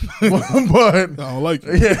 but I don't like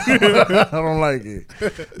it. yeah, I don't like it.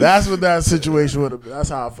 That's what that situation would have been. That's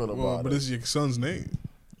how I feel Well, about but it. it's your son's name.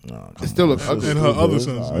 Nah, It still looks Shit's ugly. And her stupid. other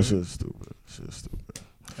son's Nah, name. shit's stupid. Shit's stupid.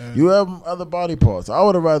 And You have other body parts. I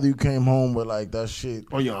would have rather you came home with like that shit.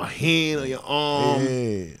 On your hand, on your arm,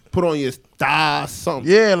 Yeah, put on your thigh,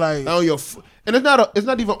 something. yeah, like On your, and it's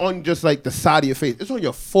not even on just like the side of your face. It's on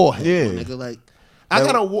your forehead, Yeah. my nigga. Like, I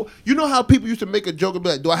gotta. You know how people used to make a joke and be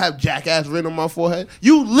like, "Do I have jackass written on my forehead?"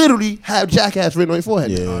 You literally have jackass written on your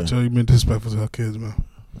forehead. yeah, I tell you, been disrespectul to her kids, man.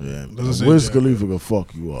 yeah. Doesn't say Wiz Jack. Khalifa gonna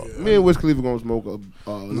fuck you up. Me and Wiz Khalifa gonna smoke a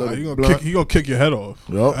Nah, little blunt. he gonna kick your head off.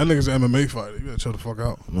 Yup. That nigga's an MMA fighter. You better chill the fuck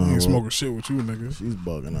out. Nah, he ain't well. smoking shit with you, nigga. She's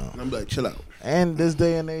bugging out. And I'm like, chill out. And this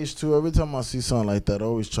day and age too, every time I see something like that, I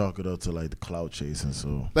always chalk it up to like the clout chasing.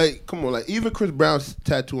 So Like, come on, like even Chris Brown's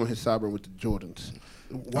tattoo on his sideburn with the Jordans.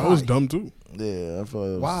 Why? That was dumb too. yeah, I feel like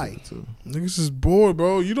it was Why? sick, too. Niggas is bored,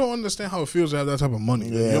 bro. You don't understand how it feels to have that type of money.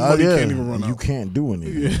 Yeah, Your money yeah. can't even run You out. can't do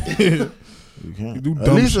anything. Yeah. You can't. You do At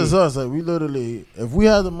dumb least shit. it's us. Like we literally, if we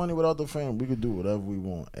had the money without the fame, we could do whatever we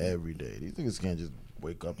want every day. These niggas can't just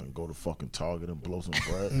wake up and go to fucking Target and blow some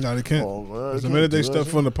bread. Nah, they can't. Oh, well, Because the can't minute they do step that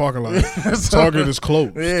foot in the parking lot, shit. Target is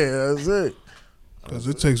closed. Yeah, that's it. Because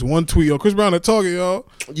it takes one tweet. Yo, Chris Brown at Target, y'all.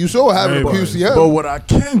 You saw what happened Hey, to QCM. But what I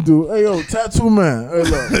can do, hey yo, tattoo man, hey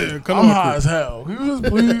look, Come I'm on, high Chris. as hell. Can you just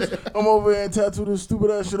please come over here and tattoo this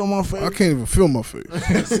stupid ass shit on my face? I can't even feel my face.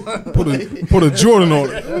 put a Jordan on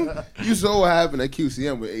it. You saw what happened at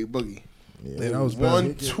QCM with A Boogie. Yeah, that was bad.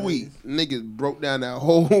 One tweet, niggas broke down that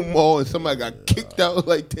whole mall and somebody got kicked out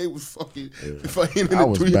like they was fucking fighting in I the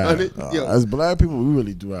was 300. bad. Yo, As black people, we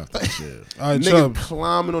really do have that shit. All right, niggas Chubb.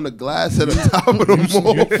 climbing on the glass at the top of the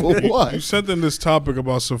mall for You what? sent in this topic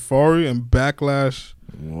about Safari and backlash.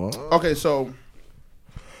 What? Okay, so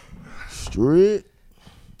Street?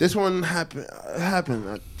 this one happened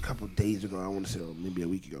a couple days ago. I want to say maybe a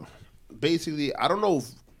week ago. Basically, I don't know if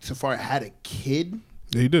Safari had a kid.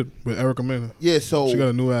 Yeah, he did with Erica Mena. Yeah, so She got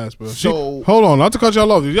a new ass, bro. So- hold on, not to cut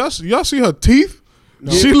y'all off. Y'all see her teeth?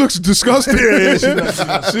 She looks disgusting.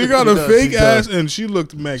 she got a fake ass, and she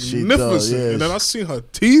looked magnificent. yeah. And then I seen her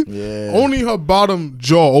teeth. Yeah. Only her bottom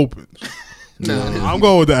jaw opens. I'm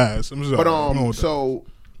going with the ass. I'm sorry. but I'm going with so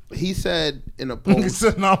he said in a He post.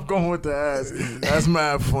 said, "No, I'm going with the ass." That's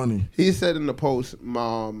mad funny. He said in the post,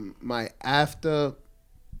 my my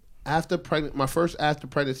first after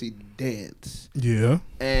pregnancy dance, that. Yeah.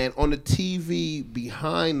 and on the TV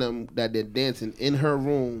behind them that they're dancing in her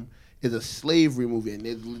room is a slavery movie, and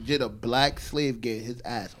there's legit a black slave getting his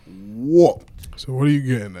ass whooped. So what are you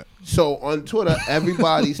getting at? So on Twitter,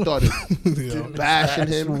 everybody started Yeah. bashing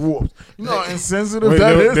him Whooped. You know how insensitive Wait,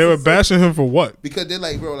 that is? they were bashing him for what? because they're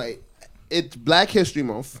like, bro, like it's Black History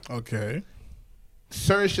Month. Okay.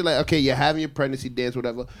 Certain shit like, okay, you're having your pregnancy dance,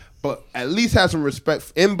 whatever, but at least have some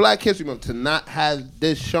respect in Black History Month to not have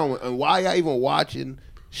this showing. And why y'all even watching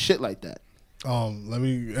shit like that? Let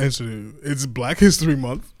me answer you. It's Black History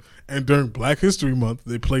Month, and during Black History Month,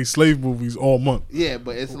 they play slave movies all month. Yeah,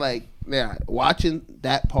 but it's like, yeah, watching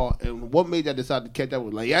that part, and what made y'all decide to catch up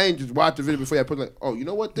with? Like, y'all ain't just watch the video before y'all put like, oh, you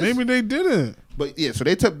know what? This, Maybe they didn't. But yeah, so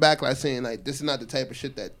they took backlash saying like, this is not the type of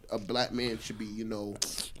shit that a black man should be,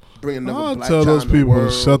 bringing another I'll black tell child those in the people to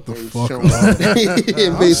world shut the and fuck showing- up.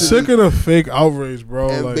 and I'm sick of the fake outrage, bro.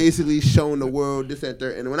 and Like, basically showing the world this and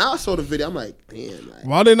that. And when I saw the video, I'm like, damn, like,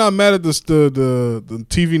 why they not mad at the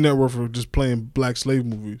TV network for just playing black slave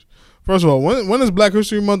movies? First of all, when is Black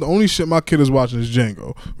History Month? The only shit my kid is watching is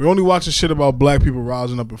Django. We're only watching shit about black people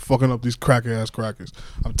rising up and fucking up these cracker-ass crackers.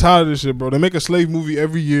 I'm tired of this shit, bro. They make a slave movie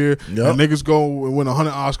every year, Yep. and niggas go and win 100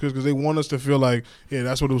 Oscars because they want us to feel like, yeah,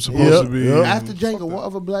 that's what it was supposed to be. Yep. And after Django, fuck what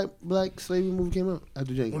other black slavery movie came out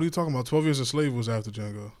after Django? What are you talking about? 12 Years a Slave was after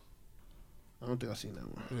Django. I don't think I've seen that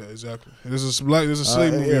one. Yeah, exactly. And there's a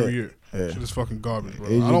slave movie yeah. every year. Yeah. Shit is fucking garbage, bro.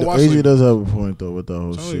 I don't watch AG slave does have a point though with that whole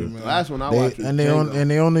movies. shit. Man. The last one I They, watched was and they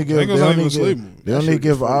Django. only give Django's not even a slave movie. they That only shit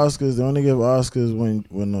give was funny. Oscars. They only give Oscars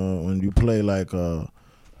when you play like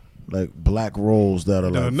black roles that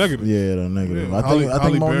are That are like negative. Yeah, they're negative. Yeah, I think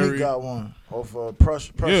Halle Monique Berry. got one off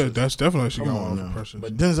Precious. Yeah, that's definitely she Come got on one now. for Precious.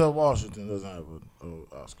 But Denzel Washington doesn't have an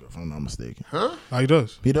Oscar, if I'm not mistaken. Huh? He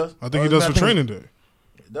does. He does. I think he does for Training Day.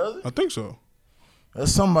 Does it? I think so.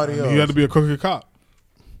 That's somebody else. He had to be a crooked cop.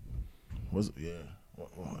 Was it? Yeah.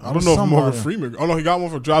 I don't know if Morgan Freeman. Oh no, he got one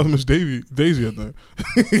for driving Miss Daisy. I think.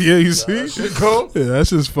 Yeah, you see. Cool. Yeah,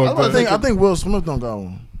 that's just fucked up. I think Will Smith don't got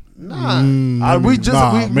one. Nah. We maybe spoke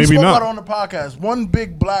not. about it on the podcast. One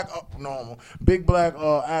big black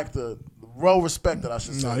actor well respected, I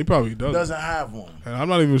should say. Nah, he probably doesn't. Doesn't have one. And I'm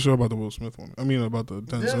not even sure about the Will Smith one. I mean, about the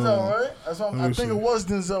Denzel. Denzel, right? That's what Let I me think see. it was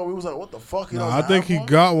Denzel. We was like, what the fuck? He Nah, I doesn't think have he one?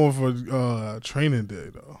 got one for Training Day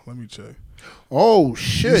though. Let me check. Oh You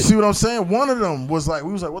shit! see what I'm saying? One of them was like,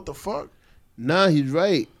 we was like, what the fuck? Nah, he's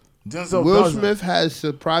right. Denzel Will doesn't. Smith has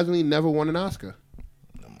surprisingly never won an Oscar.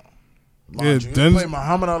 Mind Yeah, you, he Denz- played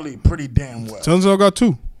Muhammad Ali pretty damn well. Denzel got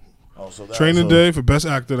 2. Oh, so Training Day for Best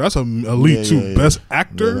Actor. That's a elite Yeah, too. yeah, yeah. Best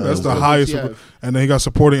Actor. Yeah, that's the what does highest. he have? And then he got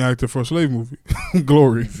supporting actor for a slave movie,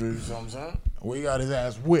 Glory. You feel what I'm saying? Well, he got his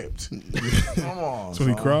ass whipped. Come on. So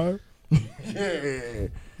he son. cried. Yeah.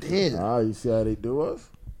 Damn. You see how they do us?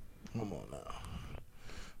 Come on now.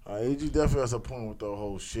 AG definitely has a point with the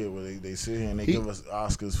whole shit where they sit here and they give us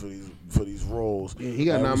Oscars for these roles. Yeah, he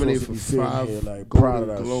got Like, we're nominated supposed for to be 5 sitting here, like, proud of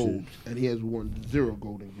Golden that Globes, and he has won 0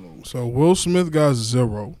 Golden Globes. So Will Smith got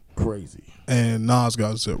 0, Crazy. and Nas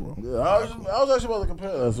got 0. Yeah, I was actually about to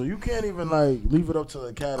compare that. So you can't even like leave it up to the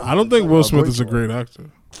Academy. I don't to think tell Will how Smith is a you are. great actor.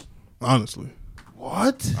 Honestly,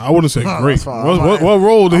 What? I wouldn't say Nah, great. that's fine. What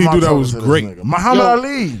role did I'm he not do that talking was to this great? nigga. Muhammad Yo.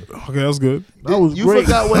 Ali. Okay, that's good. That was You great.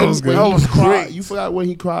 forgot when, That was good. when That he was cried. great. You forgot when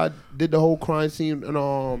he cried. Did the whole crying scene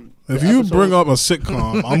and If the you episode- bring up a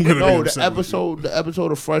sitcom, I'm gonna no be upset with you. the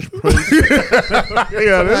episode of Fresh Prince.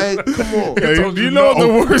 Yeah, Like, come on. Hey, do you know what the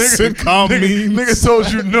word sitcom means? Nigga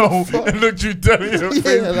told you no and looked you dead in your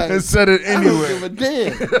face like, and said it I don't give anyway. a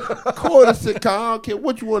damn. Call it a sitcom. I don't care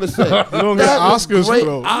what you want to say. You don't get That was Oscars great for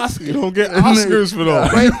those. Oscar. You don't get Oscars for those.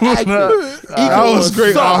 Great actor. That was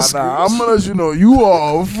great Nah, I'm gonna let you know you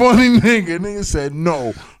are a funny nigga. Nigga said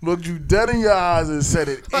no, looked you dead in your eyes and said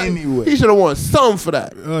it anyway. He should have won something for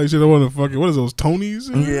that. You should have won a fucking, what is those, Tonys?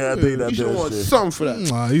 Yeah, I think that He should have won shit. something for that.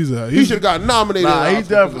 Nah, He should have got nominated. Nah, an he Oscar.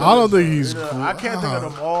 definitely. I don't think he's I can't think of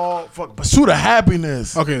them all. Fuck, Pursuit of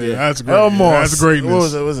Happiness. Okay, yeah, that's great. Elmore. Yeah, that's greatness. What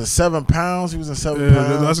was it? Was it 7 pounds? He was in 7 Yeah,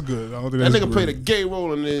 pounds. that's good. I don't think That that's nigga played a great. gay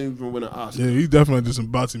role and didn't even win an Oscar. Yeah, he definitely did some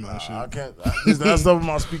botsy man shit. I can't. That's stuff I'm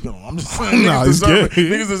not speaking on. I'm just saying. Nah, Niggas he's deserve it. gay.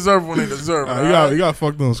 Niggas deserve when they deserve it. He got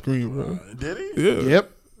fucked on screen, bro. Did he? Yeah,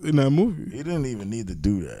 Yep. in that movie. He didn't even need to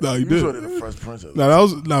do that. Nah, he was did. already the Fresh Prince.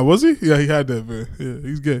 Was he? Yeah, he had that, man. Yeah,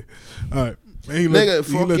 he's gay. All right. Man, he let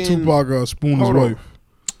fucking- Tupac spoon his Hold on. wife.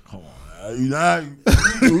 Come on, you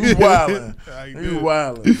wildin'. Yeah, he He did.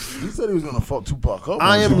 wildin'. He said he was gonna fuck Tupac up.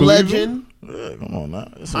 I Am believe Legend. Yeah, come on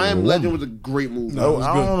now. It's a I Am woman. Legend was a great movie. No, it I was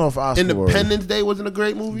don't good. know if Oscar Independence Day wasn't a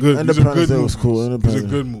great movie. Good. These are Independence good Day was movies. cool. It's a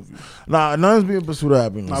Independence. good movie. Nah, none's being Pursuit of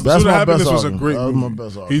Happiness. Nah, That's Pursuit of my Happiness best was a argument. great That was movie. my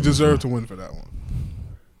best He argument. deserved to win for that one.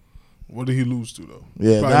 What did he lose to though?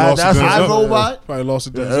 Yeah, Probably that- lost to that's Denzel. I Robot. Probably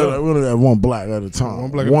lost to Yeah, Denzel. we only had one black at a time.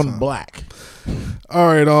 One black at a time. black. All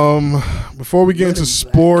right. Before we get into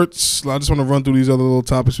sports, I just want to run through these other little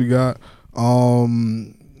topics we got.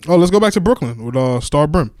 Let's go back to Brooklyn with Star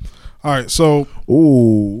Brim. All right, so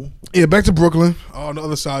Ooh. yeah, back to Brooklyn. On the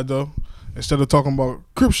other side though, instead of talking about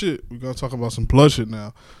Crip shit, we're gonna talk about some blood shit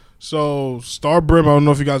now. So Star Brim, I don't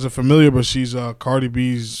know if you guys are familiar, but she's Cardi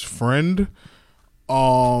B's friend.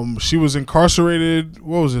 She was incarcerated.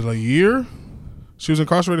 What was it? A year? She was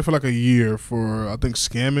incarcerated for like a year for I think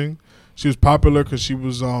scamming. She was popular because she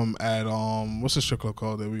was at what's the strip club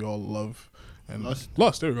called that we all love? And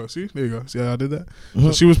Lust. There you go. See, there you go. See how I did that?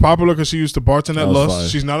 So she was popular because she used to bartend at That was Lust. fire.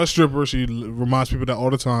 She's not a stripper. She reminds people that all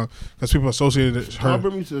the time because people associated her.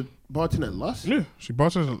 Barbara used to bartend at Lust. Yeah, she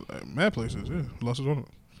bartends at mad places. Yeah, Lust is one of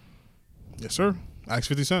them. Yes, sir. Ask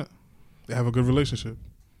 50 Cent. They have a good relationship.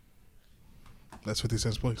 That's 50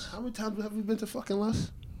 Cent's place. How many times have we been to fucking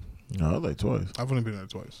Lust? No, like twice. I've only been there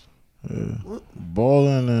twice. Yeah.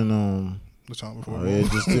 Balling and The time before. oh,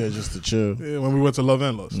 yeah, just to chill. Yeah, when we went to Love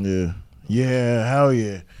and Lust. Yeah. Yeah, hell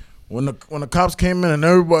yeah. When the cops came in and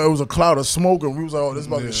everybody, it was a cloud of smoke and we was like, oh, this is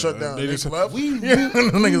about to get shut down. They They just- left. We Yeah, the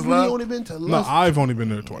niggas really left. only been to No, Lust. I've only been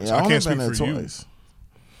there twice. Yeah, I only can't been speak there for you. twice.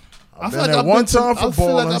 I I've feel been like there I've one been to- time for I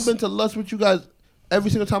feel like I've Ballers. been to Lust with you guys every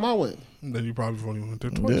single time I went. Then you probably only went there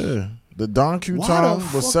twice. Yeah. The Don Q Why time the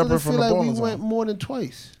fuck was does separate it from feel the like we balling went time. more than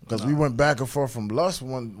twice? Because we went back and forth from Lust,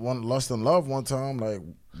 one Lust and Love one time, like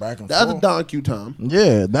back and That was a forth. Don Q time.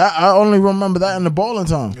 Yeah, that I only remember that in the balling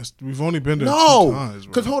time. Yes, we've only been there two No, times.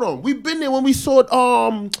 because hold on, we've been there when we saw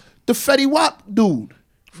the Fetty Wap dude.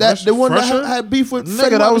 That Fresh- the one Fresher? that had beef with Nigga, Fetty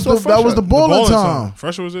that Wap. was we saw that was the Fresher. balling time.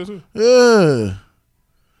 Fresher was there too. Yeah.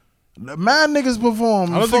 The mad niggas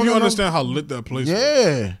perform. I don't think you Fucking understand how lit that place was.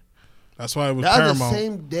 Yeah. That's why it was That was the paramount.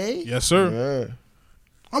 same day. Yes, sir. Yeah.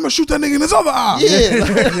 I'm going to shoot that nigga in his other eye. Yeah.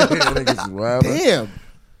 Niggas wild. Damn.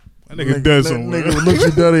 That nigga dead somewhere. Nigga look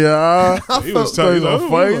you dead in your eye. He was I telling He's you, on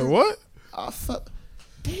like, fight. what? felt.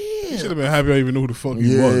 He should Damn. have been happy I even knew who the fuck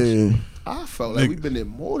he was. Yeah. I felt like we've been there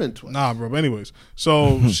more than twice. Nah, bro. But anyways,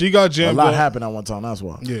 so she got A jammed lot up. happened at one time. That's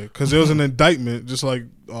why. Yeah, because there was an indictment, just like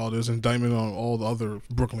there's an indictment on all the other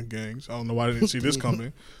Brooklyn gangs. I don't know why I didn't see this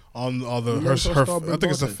coming. On all the her I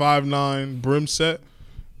think it's a 5'9" brim set.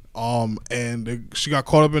 She got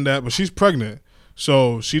caught up in that, but she's pregnant,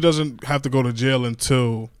 so she doesn't have to go to jail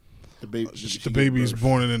until the baby's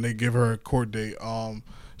born, and then they give her a court date.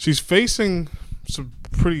 She's facing some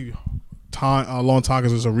pretty long time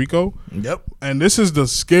because it's a RICO. Yep. And this is the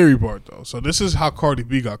scary part, though. So this is how Cardi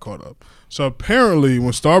B got caught up. So apparently,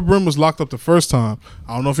 when Star Brim was locked up the first time,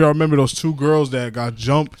 I don't know if y'all remember those two girls that got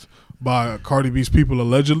jumped by Cardi B's people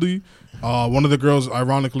allegedly. One of the girls,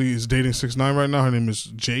 ironically, is dating 6ix9ine right now. Her name is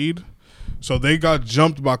Jade. So they got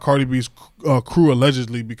jumped by Cardi B's crew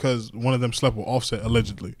allegedly because one of them slept with Offset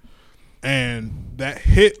allegedly. And that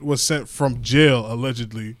hit was sent from jail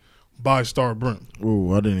allegedly by Star Brim.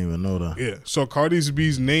 Ooh, I didn't even know that. Yeah. So Cardi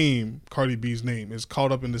B's name is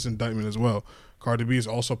caught up in this indictment as well. Cardi B is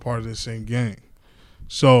also part of this same gang.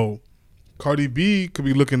 So Cardi B could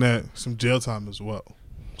be looking at some jail time as well.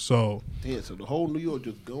 So yeah, so the whole New York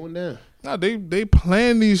just going down. Nah, they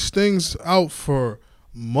plan these things out for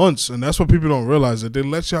months, and that's what people don't realize, that they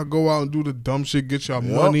let y'all go out and do the dumb shit, get y'all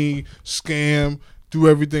money, scam, do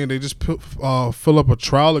everything, and they just fill up a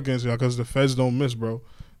trial against y'all because the feds don't miss, bro.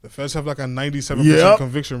 The feds have like a 97%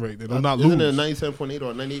 conviction rate. They do not lose. Isn't it a 97.8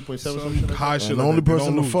 or 98.7? Some high shit. The only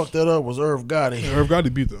person who fucked that up was Irv Gotti. Irv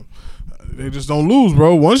Gotti beat them. They just don't lose,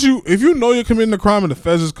 bro. If you know you're committing a crime and the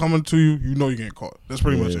feds is coming to you, you know you're getting caught. That's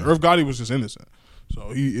pretty much it. Irv Gotti was just innocent. So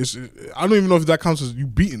I don't even know if that counts as you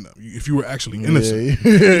beating them. If you were actually innocent,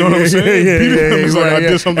 you know what I'm saying? Beating them is like I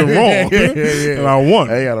did something wrong, and I won.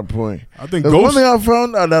 I got a point. I think one thing I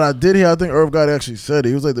found out that I did hear, I think Irv Gotti actually said it.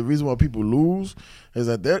 He was like, the reason why people lose is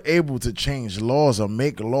that they're able to change laws or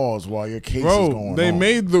make laws while your case is going on. They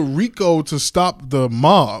made the RICO to stop the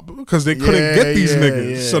mob because they couldn't get these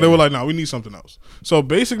niggas. So they were like, nah, we need something else. So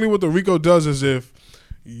basically what the RICO does is if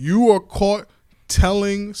you are caught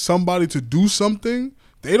telling somebody to do something,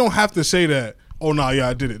 they don't have to say that, oh, nah, yeah,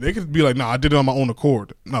 I did it. They could be like, nah, I did it on my own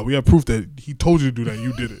accord. Nah, we have proof that he told you to do that.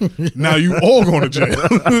 You did it. Now you all going to jail.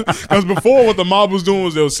 Because before what the mob was doing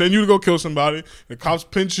was they would send you to go kill somebody. The cops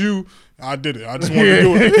pinch you. I did it. I just wanted to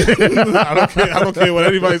do it. I don't care what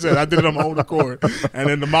anybody said. I did it on my own accord. And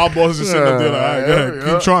then the mob bosses just sitting up there like, all right, go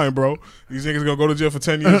ahead, keep trying, bro. These niggas going to go to jail for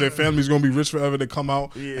 10 years. Their family's going to be rich forever. They come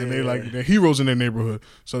out and they're heroes in their neighborhood.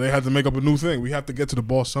 So they had to make up a new thing. We have to get to the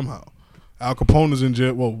boss somehow. Al Capone is in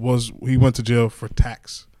jail. He went to jail for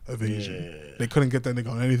tax evasion. Yeah. They couldn't get that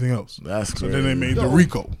nigga on anything else. That's crazy. So then they made the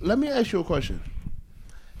RICO. Let me ask you a question.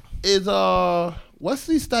 Is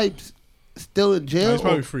Wesley Snipes still in jail? No, he's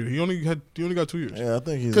probably free. He only got 2 years. Yeah, I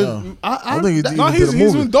think he's I think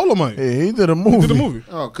he's in Dolomite. Yeah, he did a movie.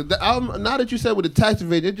 Oh, cause now that you said with the tax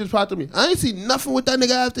evasion, it just popped to me. I ain't see nothing with that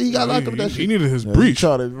nigga after he got locked up. That shit. He needed his breach. He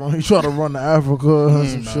tried to run to Africa and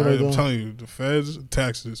some shit. I'm telling you, the feds,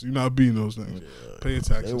 taxes, you're not beating those things. Pay your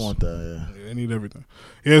taxes. They want that. Yeah, they need everything.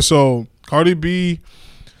 Yeah, so Cardi B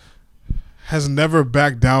has never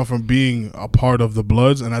backed down from being a part of the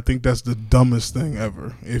Bloods, and I think that's the dumbest thing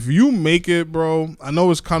ever. If you make it, bro, I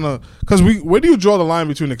know it's kind of because where do you draw the line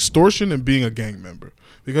between extortion and being a gang member?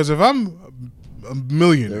 Because if I'm a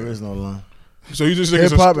millionaire, there is no line. So you just think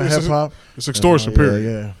hip hop, it's extortion.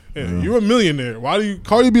 Period. Yeah. You're a millionaire. Why do you?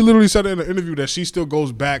 Cardi B literally said in an interview that she still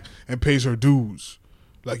goes back and pays her dues.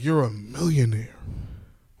 Like, you're a millionaire.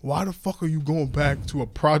 Why the fuck are you going back to a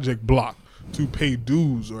project block to pay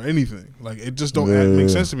dues or anything? Like, it just don't make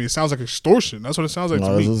sense to me. It sounds like extortion. That's what it sounds like to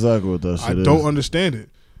me. That's exactly what that shit is. I don't understand it.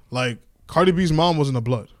 Like, Cardi B's mom was in the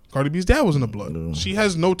Blood. Cardi B's dad was in the Blood. Yeah. She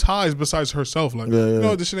has no ties besides herself. Like,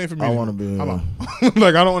 this shit ain't for me. I want to be. I'm out.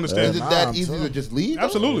 Like, I don't understand. Is it that easy to just leave?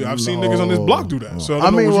 Absolutely. I've seen niggas on this block do that. So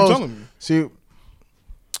I don't know what you're telling me. See,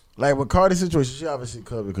 like with Cardi's situation, she obviously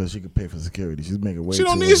could because she could pay for security. She's making way. She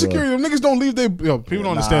don't need security. Them niggas don't leave. People don't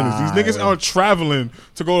understand this. These niggas aren't traveling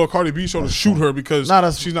to go to a Cardi B show to shoot her because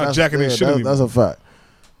she's not jacking their shit anymore. That's a fact.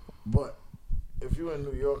 But if you're in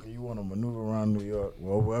New York and you want to maneuver around New York,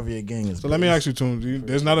 well, wherever your gang is. So let me ask you, Toon.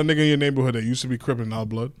 There's not a nigga in your neighborhood that used to be Crippin' now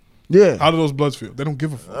Blood. Yeah. How do those Bloods feel? They don't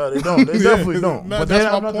give a fuck. They don't. They definitely don't. But that's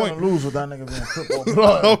my I'm not point. Gonna lose with that nigga being Crip or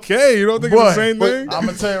Blood. Okay, you don't think it's the same thing? I'm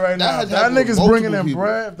gonna tell you right now. If that nigga's bringing in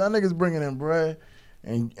bread. If that nigga's bringing in bread,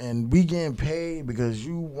 and we getting paid because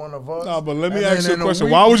you one of us. Nah, but let me ask you a question.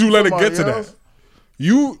 Why would you let it get to that?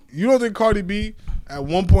 You don't think Cardi B at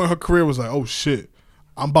one point in her career was like, oh shit,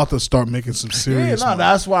 I'm about to start making some serious money.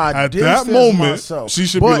 That's why I At that moment, she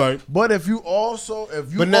should be like. But if you also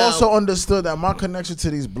understood that my connection to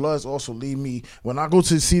these bloods also lead me when I go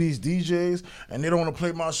to see these DJs and they don't want to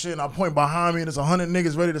play my shit and I point behind me and there's 100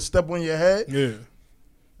 niggas ready to step on your head. Yeah.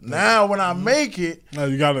 Now when I make it, no,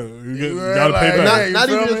 you gotta like, pay back. Not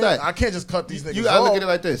even just that. I can't just cut these niggas. You gotta look at it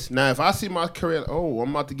like this. Now, if I see my career, I'm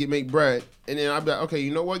about to make bread, and then I'll be like, okay,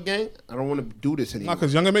 you know what, gang? I don't want to do this anymore. Nah,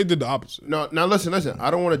 because Young M.A did the opposite. No, now listen. I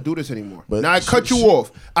don't want to do this anymore. But now I cut you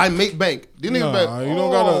off. I make bank. These niggas be like, you don't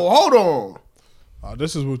gotta. Hold on.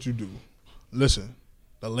 This is what you do. Listen,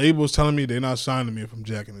 the label's telling me they're not signing me if I'm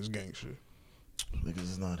jacking this gang shit. Niggas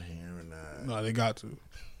is not hearing that. No, they got to.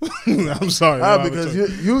 I'm sorry. Because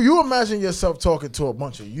you imagine yourself talking to a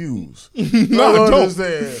bunch of yous. No, I don't.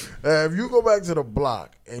 If you go back to the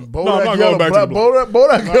block and I'm going back to the block.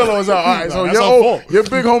 Bodak Yellow is out. All right, so your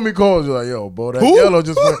big homie calls you like, yo, Bodak Yellow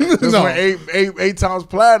just went 8 times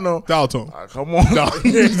platinum. Dial tone. Come on.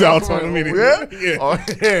 Dial tone immediately. Yeah? Oh,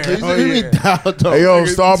 Yeah. Hey, yo,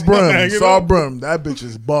 Star Brim. That bitch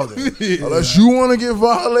is bugging. Unless you want to get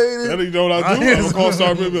violated. You know what I do? I'm going to call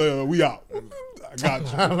Star Brim and be like, we out. I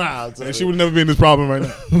got you. And she would never be in this problem right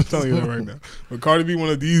now. I'm telling you that right now. But Cardi B, one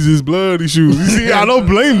of these is bloody shoes. You see, I don't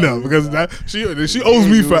blame them because she owes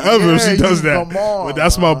me forever if she does that. But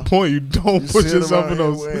that's my point. You don't put yourself in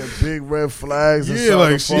those big red flags. Yeah,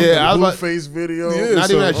 like I was face video. Yeah, not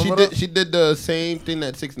even that. She did the same thing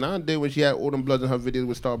that 6ix9ine did when she had all them bloods in her videos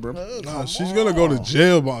with Star Brim. Nah, she's gonna go to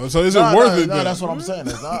jail, so is it worth it? No, that's what I'm saying.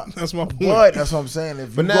 It's not. That's my point. But that's what I'm saying.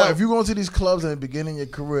 If you go to these clubs in the beginning of your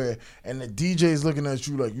career and the DJ's looking at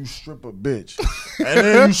you like you strip a bitch, and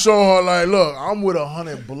then you show her like, look, I'm with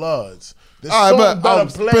 100 bloods. All right, but I'm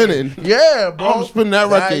spinning. Yeah, bro. I'm spinning that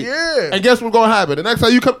record. Yeah. And guess what's gonna happen? The next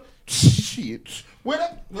time you come, shit, where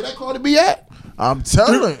that Cardi B at? I'm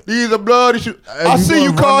telling you. These are bloody shit. I see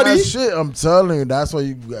you, Cardi. Shit, I'm telling you. That's why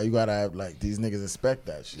you gotta have like these niggas expect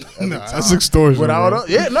that shit. Nah, that's extortion.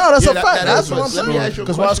 That's a fact. That's what I'm saying.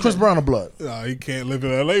 Because why is Chris Brown a blood? Nah, he can't live in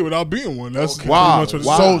LA without being one. That's pretty Wow. much what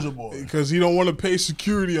Soulja Boy. Because he don't want to pay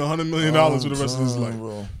security $100 million for the rest of his life.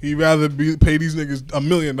 Bro. He'd rather pay these niggas $1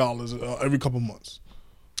 million every couple months.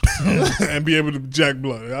 And be able to jack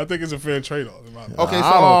blood. I think it's a fair trade-off. Okay, so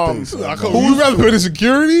I don't think so. Who rather pay the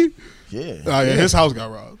security? Yeah. His house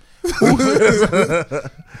got robbed.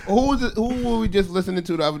 Who were we just listening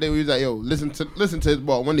to the other day? We was like, yo, listen to his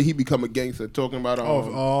ball. When did he become a gangster? Talking about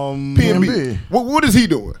PNB. What is he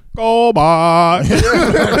doing? Go by. He's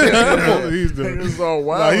doing. He's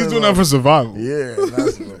doing that for survival. Yeah,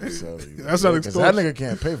 that's what I'm saying. That's not extortion. That nigga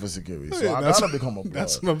can't pay for security, so I gotta become a blood.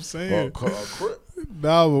 That's what I'm saying.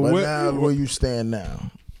 Now where you stand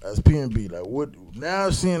now? As PNB, like what? Now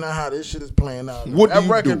seeing how this shit is playing out,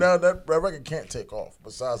 that record can't take off.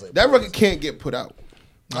 Besides that record can't get put out.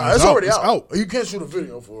 It's already out. You can't shoot a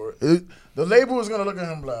video for it. The label is gonna look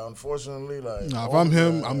at him like, unfortunately, like. Nah, if I'm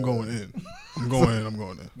him, I'm going in. I'm going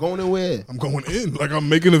in. Going in where? I'm going in. Like I'm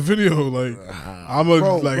making a video. Like I'm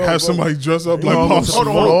gonna have somebody dress up like Pop Smoke.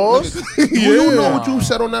 Hold on. You know what you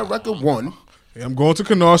said on that record? One. Yeah, I'm going to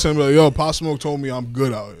Canarsie and be like, yo, Pop Smoke told me I'm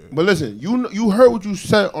good out here. But listen, you heard what you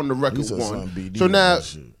said on the record one. So now,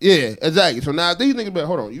 yeah, exactly. So now these niggas be like,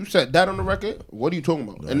 hold on, you said that on the record? What are you talking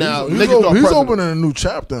about? And now he's opening a new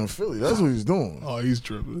chapter in Philly. That's what he's doing. Oh, he's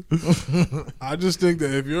tripping. I just think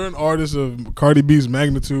that if you're an artist of Cardi B's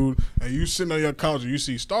magnitude and you sitting on your couch and you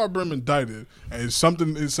see Star Brim indicted and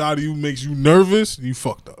something inside of you makes you nervous, you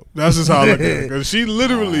fucked up. That's just how I look at it. Because she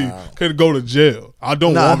literally could go to jail. I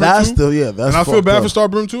don't want her to. That's and I feel bad for Star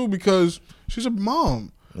Brim too because she's a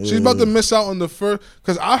mom. Yeah. She's about to miss out on the first.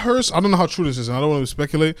 Because I don't know how true this is, and I don't want to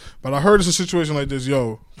speculate, but I heard it's a situation like this.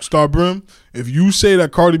 Yo, Star Brim, if you say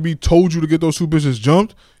that Cardi B told you to get those 2 bitches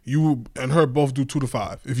jumped, you and her both do 2 to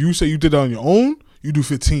 5. If you say you did that on your own, you do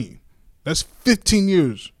 15. That's 15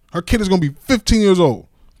 years. Her kid is gonna be 15 years old.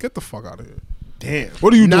 Get the fuck out of here. Damn.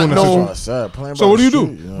 What are you doing? So what do you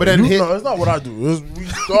do? But then it's not what I do.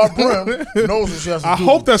 Star Brim knows what she has to do. I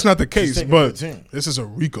hope that's not the case, but 15. This is a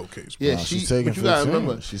RICO case. Bro. Yeah, she's taking 15. You gotta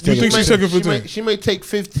remember, she's taking 15. She may take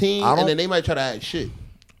 15, and then they might try to add shit.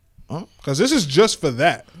 Because this is just for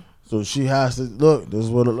that. So she has to look. This is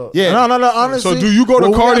what it looks. Yeah. No. Honestly, so do you go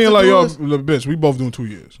to Cardi and like, yo, bitch, we both doing 2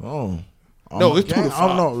 years? Oh. No, it's 2 to 5. I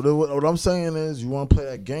don't know. What I'm saying is, you want to play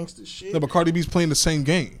that gangster shit. No, but Cardi B's playing the same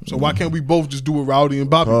game. So why can't we both just do it Rowdy and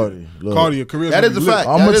Bobby? Cardi, your career. That is a fact.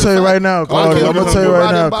 I'm gonna tell you right now, Cardi. I'm gonna tell you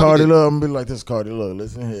right now, Cardi. Look, I'm gonna be like this, Cardi. Look,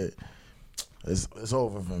 listen here. It's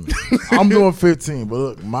over for me. I'm doing 15, but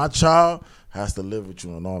look, my child, has to live with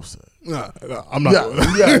you in Offset. Nah, I'm not.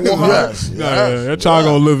 Yes. Your child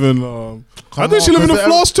gonna live in. I think she live in the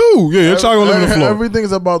floors too. Yeah, your child gonna live in the floor.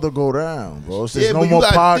 Everything's about to go down, bro. It's Yeah, no but more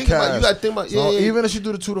you gotta podcasts. think about, So even if she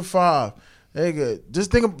do the 2 to 5, hey, good.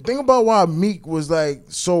 Just think about why Meek was like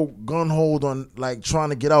so gun-holed on like trying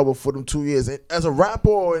to get out before them 2 years. As a rapper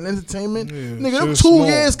or in entertainment, nigga, them 2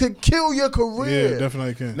 years could kill your career. Yeah,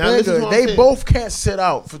 definitely can. Now, listen to what I'm They saying. both can't sit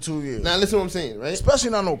out for 2 years. Now listen to what I'm saying, right? Especially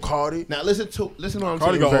not no Cardi. Now listen to what I'm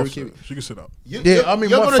Cardi saying. got Very Offset. key. She can sit out. I mean,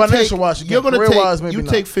 more financial-wise, she you're can. gonna Career-wise, take maybe you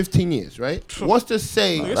not. take 15 years, right? What's to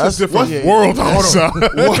say? It's a different yeah. world outside.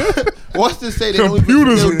 What's to say? They don't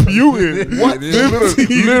Computers even, computing. What?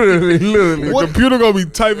 Literally. The computer gonna be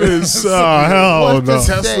typing his hell What's no. this?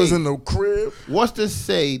 Tesla's in the crib. What's to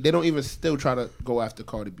say they don't even still try to go after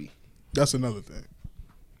Cardi B? That's another thing.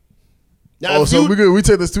 Now, Oh, if so you, we good. We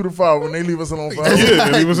take this 2 to 5 when they leave us alone. Yeah,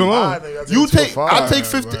 they leave us alone. you take, I take Right,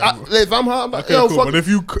 50. right, If I'm hot, Okay, yo, cool. fuck But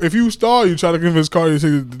if you star, you try to convince Cardi to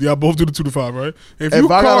say y'all both do the 2 to 5, right? If you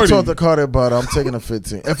If I gotta Cardi, talk to Cardi about it, I'm taking a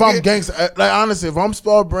 15. If I'm gangster, like honestly, if I'm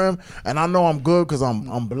Star Brim and I know I'm good because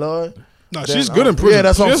I'm blood. nah, then she's good in prison. Yeah,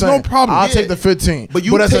 that's what she I'm has saying. no problem. I'll Yeah. take the 15. But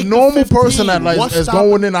you as a take the normal 15, person that like what's is stopping-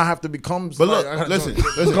 going in, I have to become. But look, like, I gotta listen,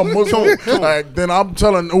 become Muslim. Like then I'm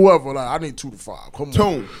telling whoever like I need 2 to 5. Come on.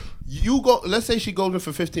 Tone. You go. Let's say she goes in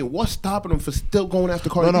for 15. What's stopping them for still going after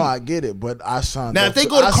Cardi No, B? I get it, but I signed Now, up. if they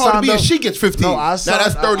go to I Cardi signed B and up- she gets 15, no, I now signed,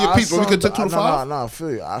 that's 30 I people. We could signed take 2 to up- 5. No, I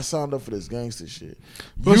feel you. I signed up for this gangster shit.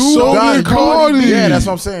 But so did Cardi. Yeah, that's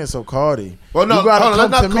what I'm saying. So Cardi, Well, no, you gotta hold on,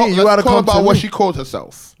 come let's to not me. call- You let's gotta call come about to what me. she calls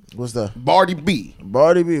herself. What's that? Bardi B.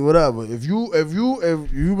 Bardi B, whatever. If you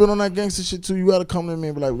been on that gangster shit too, you gotta come to me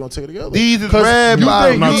and be like, we're gonna take it together. These is 'Cause red you bottoms,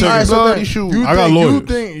 think- not you- taking alright, it. so bloody think- shoes. You I got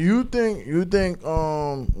lawyers. You think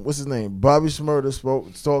what's his name? Bobby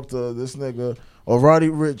Shmurda talked to this nigga or Roddy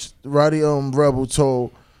Rebel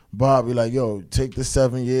told Bobby like, yo, take the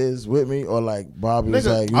 7 years with me, or like Bobby was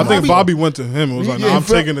Nigga, like, you I know, think Bobby went to him and was like, Yeah, nah, I'm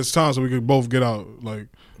feel- taking this time so we could both get out. Like,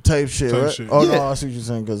 type shit, right? shit. Oh Yeah. no, I see what you're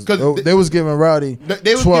saying because 'Cause they was giving Roddy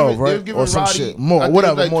They was 12, giving, right, they was giving or some Roddy, shit more, I think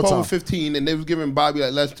whatever, it was like more 12 time. or 15, and they was giving Bobby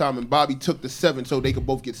like less time, and Bobby took the 7 so they could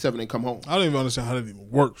both get 7 and come home. I don't even understand how that even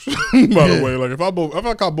works. By the way, like if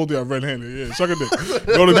I caught both of y'all red-handed, yeah, suck a dick.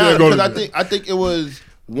 Go to Nah, jail, go to because jail. I think it was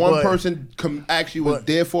one But- person actually was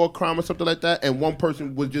there for a crime or something like that, and one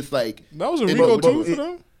person was just like, That was a But- Rico but- too for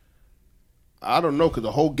them. I don't know, because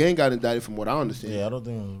the whole gang got indicted from what I understand. Yeah, I don't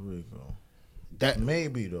think it was Rico. That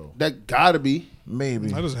Maybe though. that gotta be. Maybe.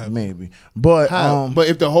 That doesn't happen. Maybe. But How? But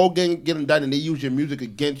if the whole gang get indicted and they use your music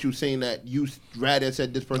against you, saying that you rather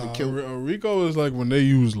said this person killed. Rico is like when they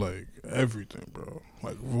use like everything, bro.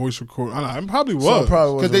 Like voice recording. I know, it probably was. so it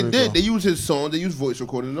probably Because wasn't they Rico. did. They use his song. They use voice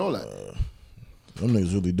recording and all that. Them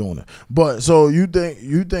niggas really doing it. But so you think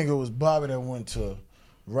it was Bobby that went to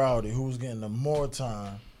Rowdy, who was getting the more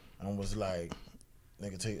time, and was like,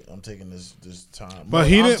 "Nigga, I'm taking this time." But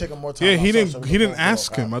he I'm didn't. taking more time Yeah, he myself so didn't. we He can didn't both go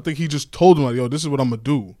ask him. out. I think he just told him like, "Yo, this is what I'm gonna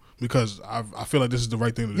do because I feel like this is the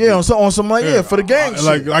right thing to do." Yeah, on some like for the gang.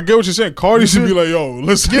 Like shit. I get what you're saying. Cardi should be like, "Yo,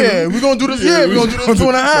 listen." Yeah, we gonna do this. Yeah, we gonna do this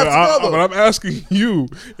 2.5 together. But I'm asking you,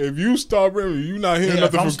 if you start bringing, you not hearing Yeah,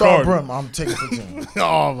 if nothing I'm from Star Cardi. Brim, I'm taking 15.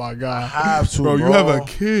 Oh my god, I have to, bro, bro. you have a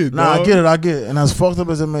kid. Nah, dog. I get it. And as fucked up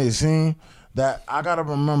as it may seem, that I gotta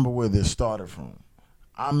remember where this started from.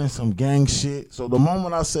 I'm in some gang shit. So the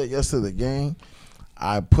moment I said yes to the gang,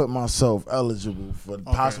 I put myself eligible for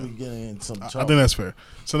possibly getting in some trouble. I think that's fair.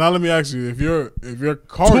 So now let me ask you, if you're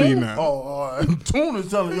Cardi Toon? now, Oh, Toon is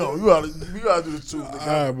telling yo, you gotta do this too.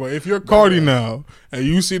 but if you're Cardi now and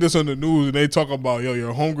you see this on the news and they talk about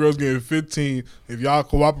your homegirl's getting 15, if y'all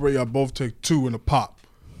cooperate, y'all both take 2 in a pop.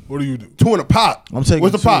 What do you do? 2 in a pop. I'm taking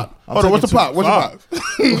What's the 2. pop? I'm Hold on. What's the taking pop? What's the pop?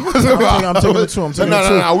 I'm taking the 2. I'm taking the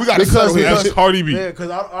 2. No. We gotta settle here. That's Cardi B. Yeah, because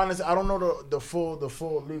honestly, I don't know the full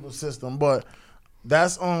legal system, but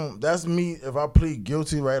that's me. If I plead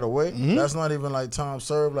guilty right away, that's not even like time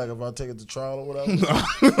served. Like if I take it to trial or whatever.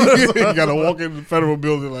 You gotta walk in the federal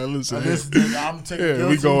building like, listen, I'm taking yeah, guilty.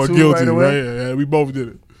 we going too guilty, right away. right? Yeah, we both did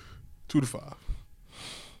it. 2 to 5.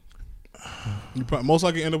 You probably, most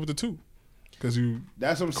likely end up with the 2 because you.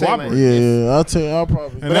 That's what I'm saying. Like, Yeah, I'll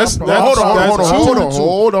probably. And that's hold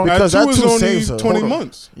on. Because that that 2 two is saves her. only 20 Hold on.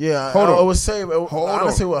 months. Yeah, Hold on. I would say. Hold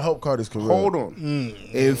Honestly, on. would help Cardi's career. Hold on.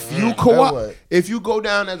 If you what? if you go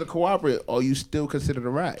down as a cooperator, are you still considered a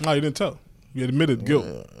rat? No, you didn't tell. You admitted guilt.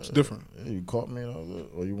 It's different. Yeah, you caught me,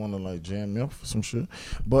 or you want to like jam me up for some shit.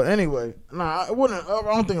 But anyway, nah, I wouldn't. I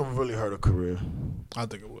don't think it would really hurt her career. I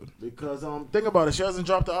think it would. Because think about it, she hasn't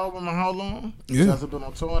dropped the album in how long? Yeah. She hasn't been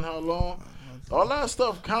on tour in how long? All that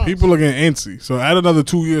stuff counts. People are getting antsy. So add another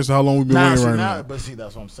 2 years to how long we've been waiting see, right now. But see,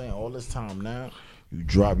 that's what I'm saying. All this time now,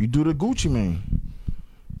 You do the Gucci Mane.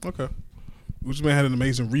 Okay. Gucci Mane had an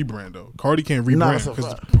amazing rebrand though. Cardi can't Nah, rebrand that's a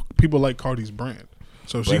because fact. people like Cardi's brand.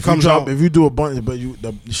 So if But she if comes you drop, out, if you do a bunch, but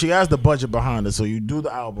she has the budget behind it. So you do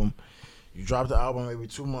the album, you drop the album maybe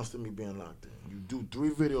 2 months to me being locked in. You do 3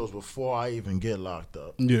 videos before I even get locked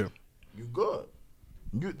up. yeah, You good.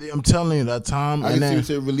 I'm telling you that time. I And can see then, you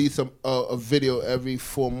say release a video every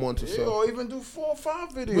 4 months or yeah, so. or even do 4 or 5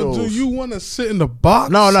 videos. but do you want to sit in the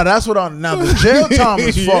box? No, that's what I'm. Now the jail time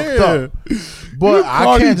is fucked up. But You I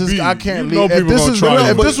Cardi can't just. B. I can't You know leave. If people this gonna is try really,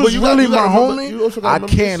 you. if this But was you gotta- really you my gotta remember- you also homie, gotta I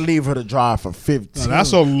remember can't this. leave her to drive for 15. Now,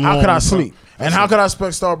 that's a long How could I time. sleep? And how could I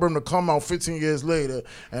expect Starbrim to come out 15 years later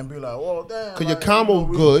and be like, "Well, damn." Cause your like, combo you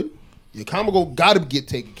know, good. Your combo gotta get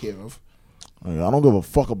taken care of. I don't give a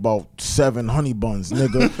fuck about 7 honey buns,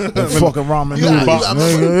 nigga, and fucking ramen You gotta-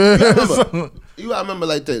 noodles, nigga. You gotta remember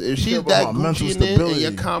like that. If she's Care about that my mental Gucci in there and stability.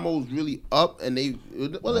 your combo's really up, and they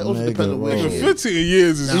well, it also Nigga, depends on where bro. she is. 15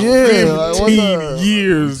 years is Yeah, like, what 15 the-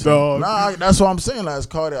 years, dog. Nah, that's what I'm saying. That's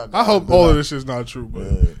Cardi. I hope all of this shit's not true, but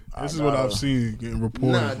Yeah, this is I what gotta- I've seen getting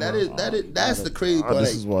reported. Nah, that's the crazy part.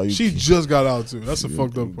 This is why you. She just got out too. That's the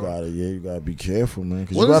fucked you up part. gotta, you gotta be careful, man,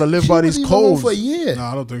 because you Wasn't gotta live she by was these even on codes. for a year.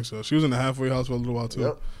 Nah, I don't think so. She was in the halfway house for a little while too.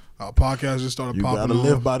 Yep. Our podcast just started You popping gotta off,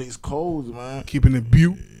 live by these codes, man. keeping it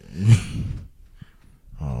butte.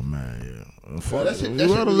 Oh man, yeah. Well, that shit, You that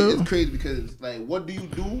shit gotta really live. is crazy because, like, what do you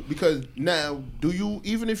do? Because now, do you,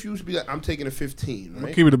 even if you be like, I'm taking a 15,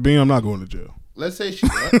 right? Keep it a bean. I'm not going to jail. Let's say she.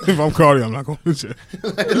 If I'm Cardi, I'm not going to jail.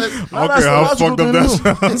 let's- I don't that's care the how logical fucked up thing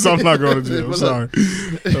that to do. sounds. I'm not going to jail. I'm But sorry.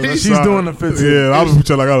 I'm She's sorry. doing the 15. Yeah, I'll be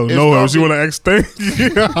pretend like I don't It's know her. She probably- want to X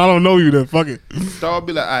thing. I don't know you. Then fuck it. Star will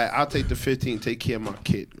be like, all right, I'll take the 15, take care of my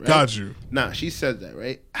kid. Right? Got you. Nah, she says that,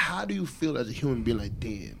 right? How do you feel as a human being like,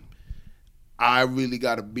 damn, I really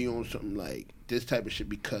got to be on something like this type of shit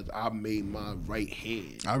because I made my right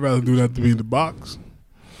hand? I'd rather do that to be in the box.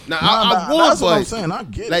 Now, Nah, I would, that's what I'm but saying. I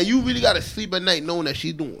get like, it. you really got to sleep at night knowing that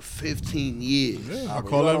she's doing 15 years. Yeah, I But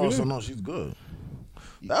call you that gotta every also day. know she's good.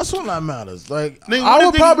 That's what that matters. Like Nigga, I what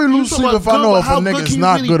would if probably you lose talking sleep about if I know good, if a how good nigga's can you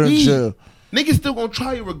not really good in be? jail. Niggas still gonna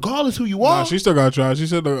try you regardless who you are. Nah, she still got tried. She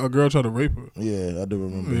said a girl tried to rape her. Yeah, I do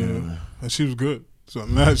remember. Yeah, that. and she was good. So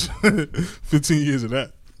imagine 15 years of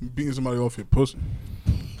that, beating somebody off your pussy.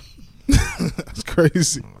 That's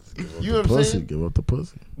crazy. You know what I'm Pussy, saying? give up the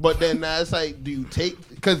pussy. But then now it's like, do you take?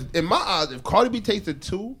 Because in my eyes, if Cardi B takes it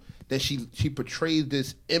too, then she portrays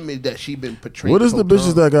this image that she been portraying. What is the this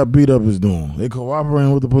whole bitches time. that got beat up is doing? They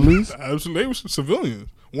cooperating with the police? Absolutely, they were civilians.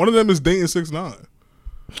 One of them is dating 6ix9ine.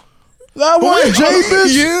 That one, J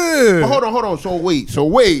bitch. Yeah. But hold on. So wait.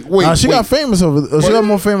 Nah, she wait. got famous off. She got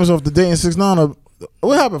more famous off the dating 6ix9ine.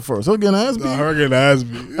 What happened first? Her getting ass beat, Nah, her getting ass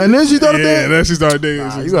beat. and then she started Yeah, dating. then she started dating.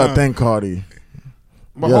 Nah, 6ix9ine. you gotta thank Cardi.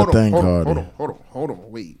 But Yeah, hold on, thank hold God. on. Hold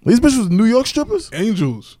on. Wait. These bitches was New York strippers.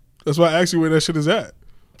 Angels. That's why I asked you where that shit is at.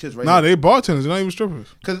 Just right Nah, now. they bartenders. They're not even strippers.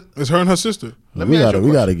 Because It's her and her sister. let me ask you a We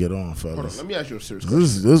question. gotta get on, Hold on. fellas. Let me ask you a serious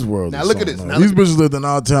question. This world. Now is look at something this. else. Now These look- bitches lived in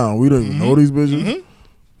our town. We don't even know these bitches.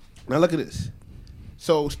 Now look at this.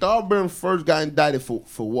 So Starburn first got indicted for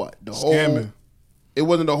what? The whole. Scamming. It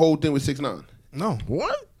wasn't the whole thing with 6ix9ine. No.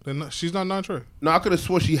 What? They're not, she's not non-trade. No, I could have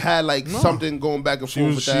swore she had like something going back and She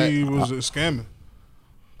forth was with that. scamming.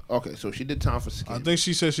 Okay, so she did time for I scamming. think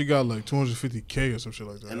she said she got like $250K or some shit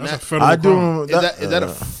like that. And That's that- a federal I do. crime. remember Is that a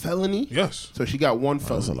felony? Yes. So she got one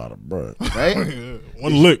felony, That's a lot of bread. right? Yeah.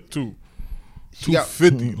 One lick too. She got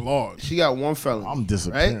 250 large. she got one felony. I'm right?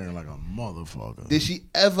 disappearing like a motherfucker. Did she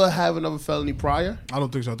ever have another felony prior? I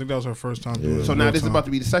don't think so. I think that was her first time doing it. So in now real this is time. about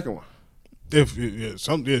to be the second one.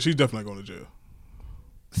 She's definitely going to jail.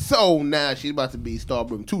 So now she's about to be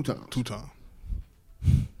Starbrim 2 times, 2 times.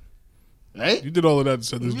 right? You did all of that to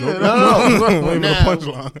set this joke. No. Not even a Now-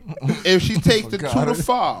 punchline. If she takes the 2 Forgot to it.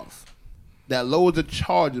 5, that lowers the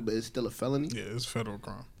charges, but it's still a felony. Yeah, it's federal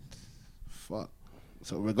crime. Fuck.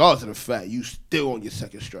 So regardless of the fact, you still on your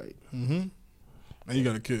second strike. And you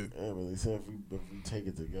got a kid. Yeah, but they said if we take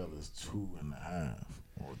it together, it's 2.5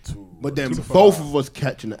 or 2. But then 2 to 5. both of us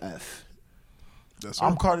catching the F. That's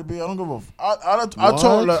I'm her. Cardi B. I don't give a. I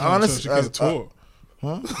told her So honest. she can't tour.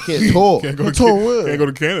 Can't talk. Can't go What to tour where? Can't go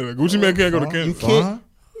to Canada. Gucci Man can't go to Canada. You can't.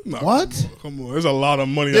 Nah, What? Come on, there's a lot of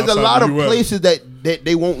money. There's a outside lot the of US. places that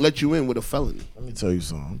they won't let you in with a felony. Let me tell you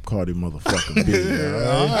something. I'm Cardi motherfucking B.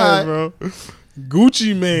 All Right? right, bro.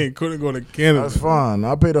 Gucci Man couldn't go to Canada. That's fine.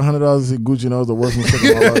 I paid $100 to see Gucci, and that was the worst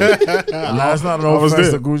mistake of my life. Nah, it's not an I was offense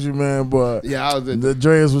to there. Gucci, man, but Yeah, I was in. the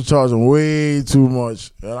Dreas was charging way too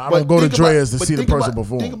much. And I don't go to Dreas to see the person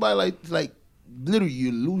perform. Think about it like literally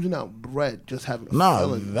you're losing out bread just having a Nah,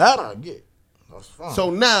 felony. that I get. That's fine. So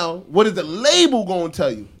now, what is the label going to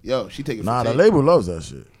tell you? Yo, she taking. Nah, the tape. label loves that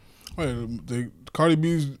shit. Wait, Cardi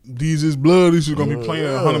B's Deezus Blood. These shit gonna be playing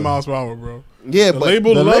at 100 miles per hour, bro. Yeah, The but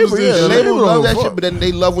label the loves label, this. yeah, the the shit. label label love that don't shit, but then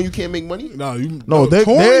they love when you can't make money. No, No, they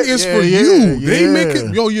is for yeah, you. They yeah. make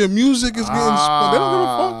it. Yo, your music is getting. They don't give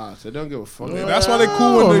a fuck. So they don't give a fuck. That's why they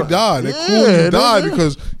cool when they die. They cool when Yeah, you die they-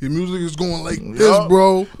 because your music is going like this, Yup.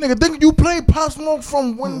 bro. Nigga, think you played Pop Smoke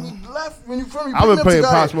from when we left, when you from you I've been picked up playing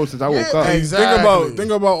together. Pop Smoke since I woke up. Hey, Exactly.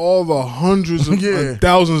 think about all the hundreds of Yeah. and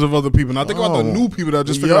thousands of other people. Now think about the Oh. new people that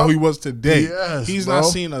just figured out Yup. who he was today. Yes, He's bro. not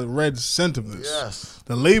seeing a red cent of this. Yes.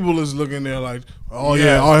 The label is looking there like, oh Yes.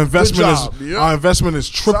 yeah, our investment Good job. is Yup. our investment is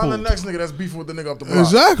Sign the tripled. next nigga that's beefing with the nigga up the block.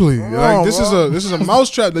 Exactly. Come Like on, this bro. is a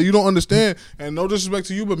mousetrap that you don't understand. And no disrespect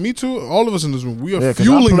to you, but me too. All of us in this room, we are Yeah, 'cause I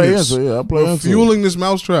fueling play this. into it. Yeah, I play We're into it. fueling this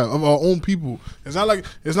mousetrap of our own people. It's not like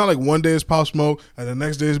one day it's Pop Smoke and the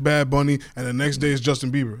next day it's Bad Bunny and the next day it's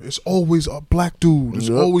Justin Bieber. It's always a black dude. It's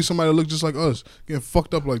Yep. always somebody that looks just like us getting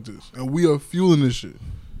fucked up like this, and we are fueling this shit.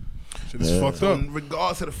 Shit is Yeah. fucked up.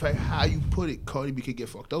 Regardless of the fact how you put it, Cardi B could get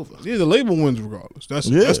fucked over. Yeah, the label wins regardless. That's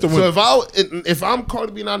Yeah. the win. So if I'm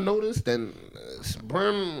Cardi B and I know this, then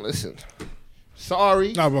Brim, listen.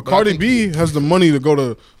 Sorry. Nah, but I Cardi think- B has the money to go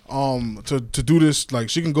to do this. Like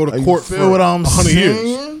she can go to You court feel for what I'm 100 years.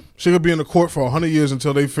 saying? She could be in the court for 100 years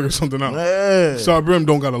until they figure something out. Yeah. Sorry, Brim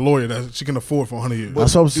don't got a lawyer that she can afford for 100 years.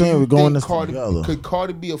 That's what I'm Do saying. you We're going think this Cardi, together. Could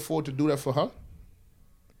Cardi B afford to do that for her?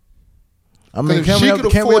 I mean, Because if can't she we could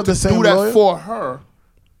have, can't we afford have the to same do that lawyer? for her,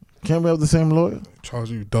 Can't we have the same lawyer?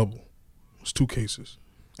 Charging you double. It's 2 cases.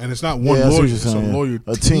 And it's not one Yeah, I see lawyer. what you're It's a saying. lawyer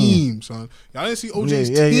A team, team. son. Y'all didn't see OJ's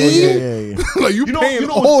Yeah. team? Like you, paying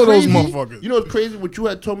what's all of those crazy? motherfuckers. You know what's crazy? What you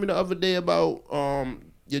had told me the other day about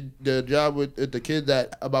the job with the kid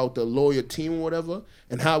that about the lawyer team or whatever,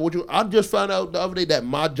 and how would you? I just found out the other day that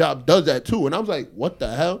my job does that too, and I was like, what the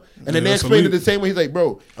hell? And then they that's explained it illegal. the same way. He's like,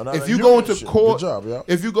 bro, Oh, no, if no, you you go did into shit. court, Good job, yeah.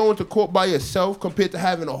 if you go into court by yourself compared to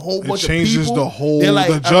having a whole It bunch of changes people, the whole. they're like,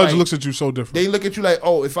 The judge like, looks at you so different. They look at you like,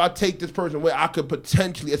 oh, if I take this person away, I could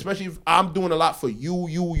potentially, especially if I'm doing a lot for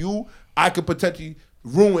you, I could potentially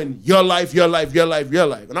ruin your life.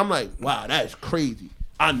 And I'm like, wow, that's crazy.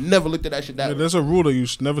 I never looked at that shit that Yeah, way. there's a rule that you're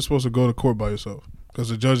never supposed to go to court by yourself because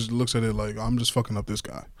the judge looks at it like I'm just fucking up this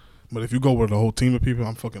guy. But if you go with a whole team of people,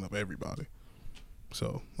 I'm fucking up everybody.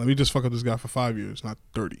 So let me just fuck up this guy for 5 years, not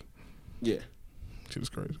 30. Yeah. Shit is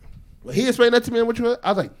crazy. But he explained that to me and what you heard, I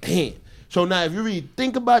was like, damn. So now if you really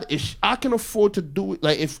think about it, if I can afford to do it,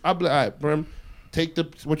 like if I be like, all right, Brim, take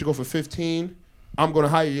what you go for 15, I'm gonna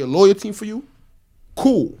hire your lawyer team for you.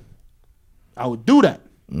 Cool. I would do that.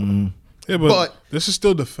 Yeah, but this is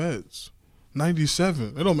still the feds.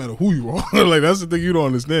 97. It don't matter who you are. Like that's the thing you don't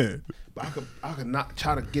understand. But I could not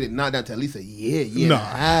try to get it knocked down to at least a year, and a Nah,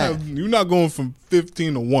 half. you're not going from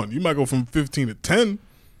 15 to 1. You might go from 15 to 10.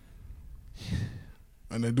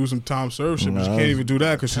 And then do some time served shit, but you Nah, can't even do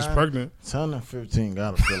that because she's pregnant. 10 and 15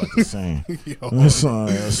 gotta feel like the same. Yo, Son,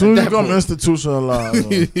 as soon as you come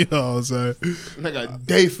institutionalized, you know what I'm saying? Nigga,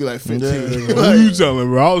 they feel like 15. Yeah. Who you telling,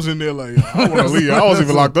 bro? I was in there like, I want to leave. I wasn't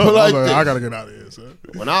even locked up. I was Like like, this. I got to get out of here, son.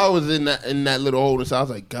 When I was in that little holding, I was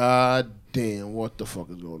like, God damn, what the fuck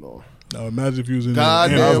is going on? Now imagine if you was in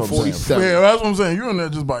God there. damn, and- 47. Yeah, that's what I'm saying. You're in there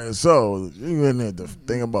just by yourself. You in there to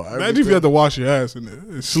think about everything. Imagine if you had to wash your ass in there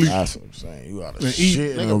and sleep. That's what I'm saying. You got to And eat.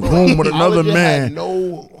 shit in Nigga, a bro, room with I another legit had man.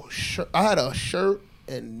 no shirt. I had a shirt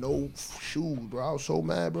and no shoes, bro. I was so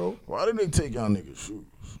mad, bro. Why did they take y'all niggas' shoes?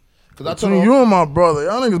 Because I told Between them, you and my brother,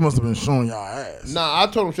 y'all niggas must have been showing y'all ass. nah, I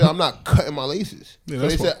told them, shit, I'm not cutting my laces. Yeah, so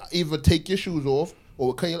they that's said, either take your shoes off or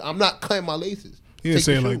we'll cut your, I'm not cutting my laces. He didn't Take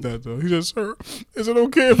say your it like shoes. that, though. He just, sir, is it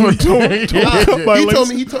okay if I don't Nah, cut my he told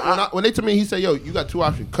laces? me, when they told me, he said, yo, you got 2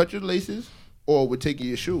 options. Cut your laces or we're taking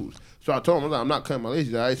your shoes. So I told him, I'm not cutting my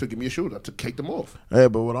laces. All right, so give me your shoes. I take them off. Hey,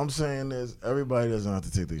 but what I'm saying is everybody doesn't have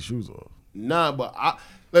to take their shoes off. Nah, but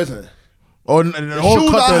listen, Or the all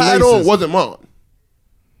shoes cut I their had laces. on wasn't mine.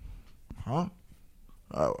 Huh?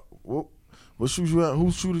 What shoes you had?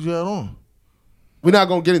 Whose shoe did you have on? We're not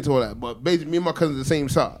going to get into all that, but basically me and my cousin are the same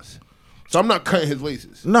size. So I'm not cutting his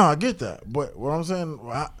laces. No, I get that. But what I'm saying,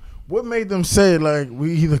 what made them say like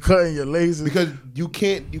we either cutting your laces? Because you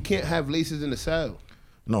can't have laces in the saddle.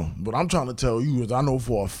 No, what I'm trying to tell you is I know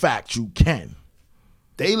for a fact you can.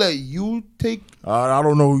 They let you take. I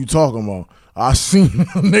don't know who you talking about. I seen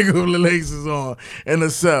a nigga with the laces on in the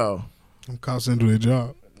cell. Them cops didn't do their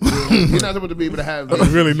job. You're not supposed to be able to have laces.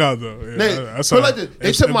 Really not, though. Yeah, They, that's so all like right. this, they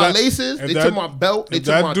If- took if my that- laces, if they that- took my belt, they if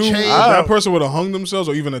took that my dude, chain. if that person would have hung themselves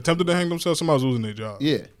or even attempted to hang themselves, somebody was losing their job.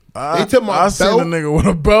 Yeah, They took my I seen a belt. nigga with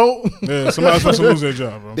a belt. Yeah, somebody's supposed to lose their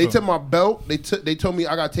job, bro. They took my belt. They told me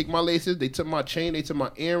I gotta take my laces. They took my chain. They took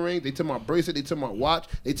my earring. They took my bracelet. They took my watch.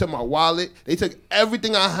 They took my wallet. They took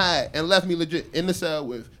everything I had and left me legit in the cell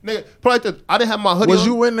with nigga. Probably I didn't have my hoodie. Was on.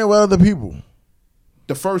 you in there with other people?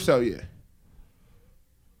 The first cell, yeah.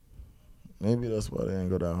 Maybe that's why they didn't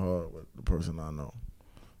go that hard with the person I know.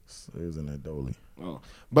 He was in there dolly. Oh.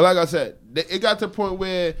 But like I said, it got to the point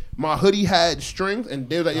where my hoodie had strings, and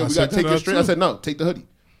they was like, "Yo, we gotta take your string." I said, "No, take the hoodie."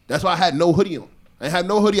 That's why I had no hoodie on. I had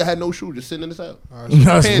no hoodie. I had no shoes. Just sitting in the cell.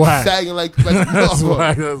 That's Pants why. sagging like That's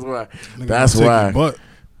why. That's why. That's why. But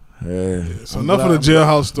Yeah. so enough of the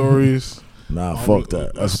jailhouse stories. Nah, fuck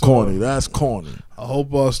that. That's corny. That's corny. I hope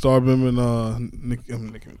Starbim and Nicki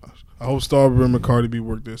Minaj. I hope Starbim and Cardi B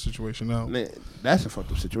work their situation out. Man, that's a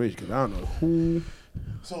fucked up situation because I don't know who.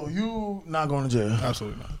 So you not going to jail?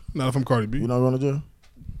 Absolutely not. Not if I'm Cardi B. You not going to jail?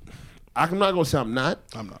 I'm not gonna say I'm not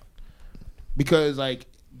I'm not. because like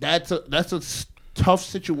that's a tough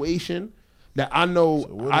situation that I know So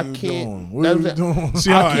what I are you can't. doing? What are you doing? See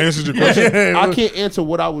how I answered your question? I can't answer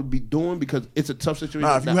what I would be doing because it's a tough situation.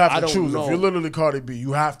 Nah, if you that I have to don't choose, know. if you're literally Cardi B,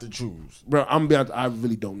 you have to choose. Bro, I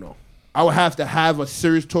really don't know. I would have to have a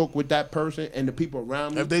serious talk with that person and the people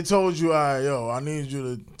around me. If they told you, all right, yo, I need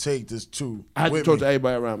you to take this too. I had to with talk me. to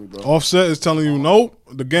everybody around me, bro. Offset is telling you no.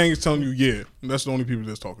 The gang is telling you yeah. And that's the only people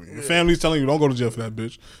that's talking to you. Your family's telling you don't go to jail for that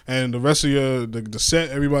bitch. And the rest of the set,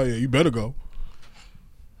 everybody, yeah, you better go.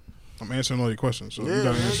 I'm answering all your questions. So you Yeah,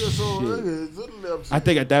 gotta nigga, answer. so nigga, it's literally up to I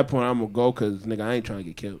think at that point I'm gonna go because nigga, I ain't trying to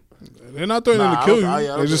get killed. They're not threatening Nah, to kill you. I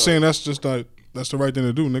don't They're just think- saying that's just like that's the right thing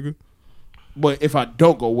to do, nigga. But if I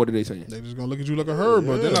don't go, what are they saying? They just gonna look at you like a herb,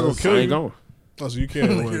 but they're not gonna that's- kill I you. ain't going. Oh, so you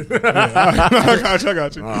can't. Wait. Yeah, I got you. I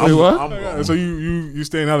got you. Wait, what? I'm going. So you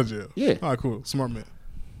staying out of jail? Yeah. All right, cool. Smart man.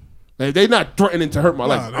 Like, they not threatening to hurt my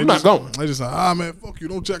life. Nah, they I'm not just- going. They just like, man, fuck you.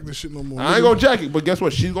 Don't check this shit no more. I ain't gonna jack it, but guess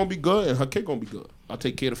what? She's gonna be good and her kid gonna be good. I'll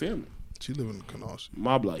take care of the family. She living in Canarsie.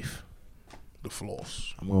 Mob life. The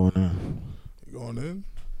floss. I'm going in. You going in?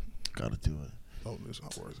 Gotta do it. Oh, it's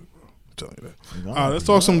not worth it, bro. I'm telling you that. You All gotta right, let's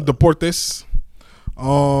do talk some deportes.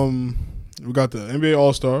 We got the NBA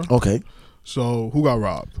All Star. Okay. So who got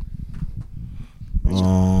robbed?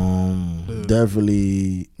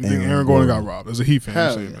 Definitely. You think Aaron Gordon got robbed? As a Heat fan, Hell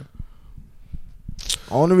I'm saying yeah. that.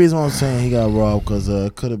 Only reason I'm saying he got robbed because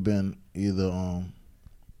it could have been either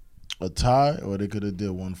a tie or they could have did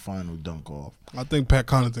one final dunk off. I think Pat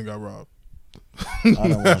Connaughton got robbed. I don't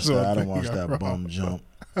watch That's what that. I think don't he watch got that robbed. bum jump.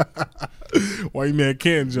 Why you man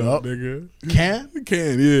can jump, Yup. nigga? Can? He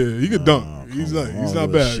can, yeah. He could dunk. Oh, He's come not. on. He's I don't not give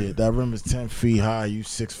a bad. Shit. That rim is 10 feet high. You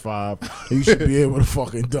 6'5". You should be able to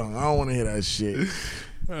fucking dunk. I don't want to hear that shit.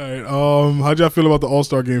 All right. How'd y'all feel about the All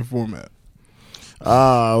Star game format?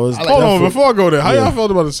 I was. I like Hold that on, for- before I go there, how Yeah. y'all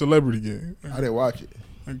felt about the celebrity game? I didn't watch it.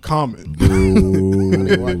 And comment.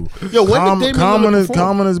 Boo. Yo, when did Damian Lillard perform?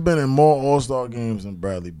 Common has been in more All-Star games than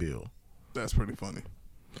Bradley Beal. That's pretty funny.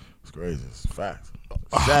 It's crazy. It's fact.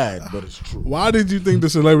 Sad, but it's true. Why did you think the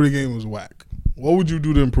celebrity game was whack? What would you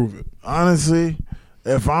do to improve it? Honestly,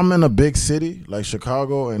 if I'm in a big city like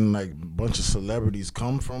Chicago and like a bunch of celebrities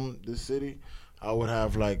come from this city, I would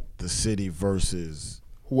have like the city versus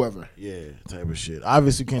Whoever. type of shit.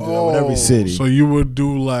 Obviously, you can't do that with every city. So you would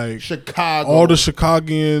do like Chicago. all the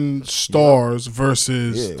Chicagoan stars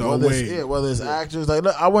versus the away. whether it's actors, like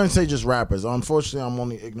look, I wouldn't say just rappers. Unfortunately, I'm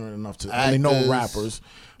only ignorant enough to only know Actors. rappers.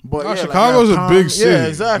 But Nah, yeah, Chicago's like, a big city. Yeah,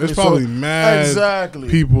 exactly. There's probably mad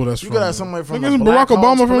people that's You from could have there. somebody from Nigga, the isn't Black Barack Obama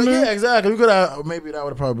Hawks, from but there? Yeah, exactly. You could have maybe that would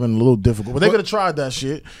have probably been a little difficult, but they What? could have tried that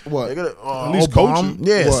shit. What? They could have At least Obama. coaching.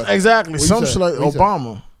 Yes, What? exactly. What you Some said? shit like What you said?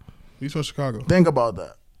 Obama. He's from Chicago. Think about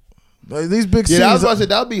that. Like, these big Yeah, cities. I was about to say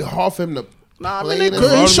that would be hard for him to Nah, I play. mean, they in could. it.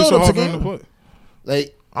 He Why was it showed so up hard to for him game. play?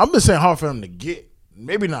 Like, I'm just saying hard for him to get.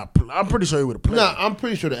 Maybe not. I'm pretty sure he would have played. nah, I'm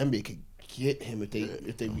pretty sure the NBA could get him if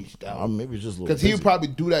they reached out. Maybe just a little. Because he would busy. probably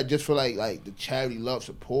do that just for like the charity love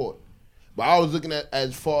support. But I was looking at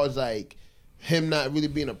as far as like him not really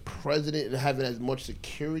being a president and having as much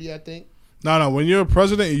security. I think. No. When you're a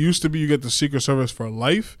president, it used to be you get the Secret Service for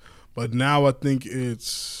life, but now I think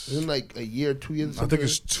it's. Isn't like a year, 2 years. Or I something? think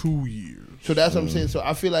it's 2 years. So that's what I'm saying. So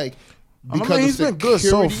I feel like I because mean, of he's been good so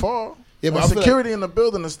security- far. Yeah, but And I feel like- security in the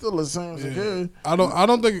building is still the same security. I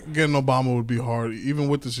don't think getting Obama would be hard, even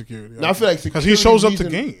with the security. No, I feel like because he shows up to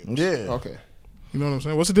security games. Yeah. Okay. You know what I'm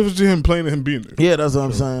saying? What's the difference between him playing and him being there? Yeah, that's what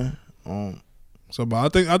I'm saying. So, but I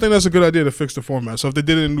think that's a good idea to fix the format. So if they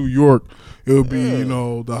did it in New York, it would be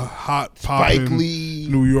the hot Spike popping Lee.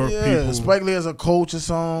 New York Yeah, people. Spike Lee as a coach or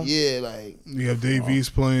something. Yeah, like. You have Dave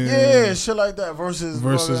East playing. Yeah, shit like that versus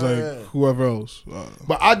versus like yeah. whoever else.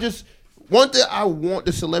 But I just One thing I want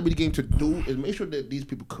the celebrity game to do is make sure that these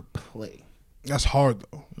people could play. That's hard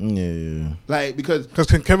though. Yeah. Like because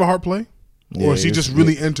can Kevin Hart play, or is he just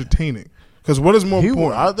really entertaining? Because what is more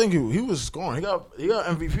important? I think he was scoring. He got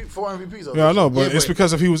MVP 4 MVPs. Yeah, I know, but it's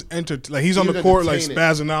because if he was like he's on the court like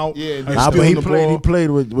spazzing out. Yeah, but he played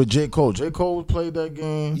with J. Cole. J. Cole played that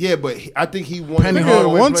game. Yeah, but I think he won.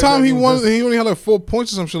 One time he won. He only had like 4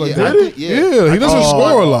 points or some shit like that. Yeah, he doesn't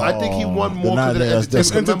score a lot. I think he won more because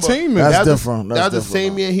it's entertainment. That's different. That was the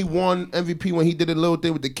same year he won MVP when he did a little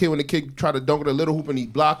thing with the kid when the kid tried to dunk with a little hoop and he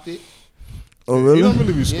blocked it. Oh really? He don't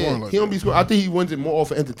really be scoring like he don't be scoring. I think he wins it more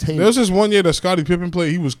off of entertainment. There was this one year that Scottie Pippen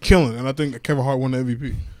played. He was killing, and I think Kevin Hart won the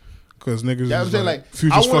MVP because niggas. That's what I'm saying.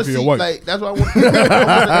 Future's fucking your wife. Like that's what I want.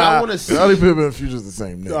 I want to see. Scottie Pippen and Future's the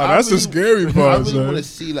same nigga. That's the scary part. I really want to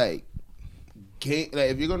see like game.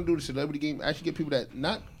 Like if you're gonna do the celebrity game, actually get people that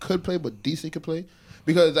not could play but decent could play.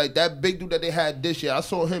 Because like that big dude that they had this year, I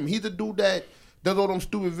saw him. He's the dude that does all them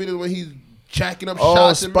stupid videos when he's jacking up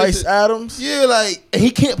shots. Spice Adams. Yeah, like and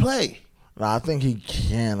he can't play. Nah, I think he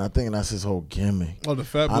can. I think that's his whole gimmick. Oh, the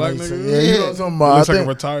fat black nigga? Yeah, you know what I'm talking about. Looks like a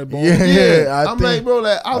retired ball. Yeah. I'm like, bro,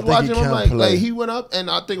 like I was watching him like he went up and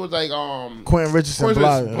I think it was like Quentin Richardson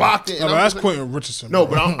blocked it. No, that's Quentin Richardson. No,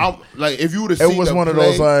 but I'm like if you would have seen it was one of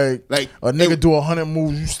play, those like a nigga do 100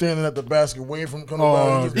 moves, you standing at the basket waiting for him to come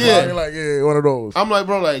back. Yeah, like one of those. I'm like,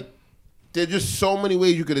 bro, like there's just so many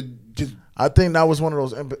ways you could have just. I think that was one of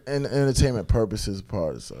those entertainment purposes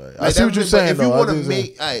parts. I see what you're saying. If you want to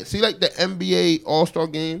make, see, like the NBA All-Star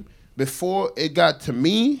Game. Before it got to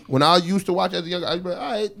me, when I used to watch as a young, I was like,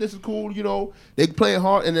 all right, this is cool, you know. They playing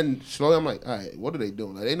hard, and then slowly I'm like, all right, what are they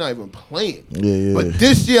doing? Like, they're not even playing. Yeah. But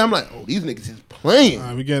this year, I'm like, oh, these niggas is playing. All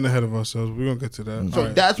right, we're getting ahead of ourselves. We're going to get to that.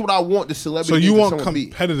 So that's what I want the celebrity. So you want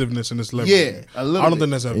competitiveness in this celebrity? Yeah, a little I don't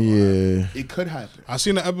think that's ever. Yeah. It could happen. I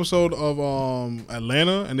seen an episode of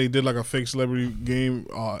Atlanta, and they did like a fake celebrity game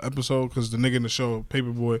episode because the nigga in the show,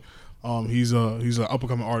 Paperboy, he's an up and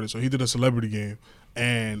coming artist, so he did a celebrity game,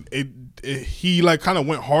 and he like kind of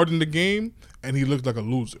went hard in the game, and he looked like a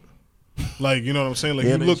loser. Like, you know what I'm saying? Like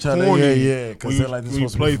he looked corny. Because when you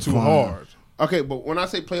play too hard. Okay, but when I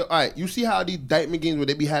say play, all right, you see how these Diamond games where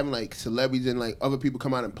they be having like celebrities and like other people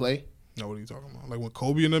come out and play? No, what are you talking about? Like when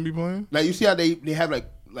Kobe and them be playing? Like you see how they have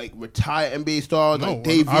like retired NBA stars like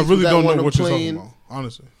Dave. I really don't know what you're talking about.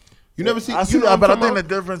 Honestly, you never see. I see that, but I think the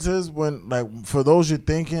difference is when like for those you're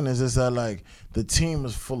thinking is just that like the team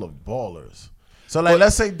is full of ballers. So like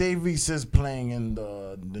let's say Dave East is playing in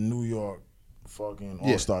the New York fucking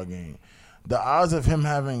All-Star game. The odds of him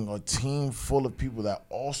having a team full of people that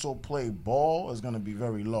also play ball is going to be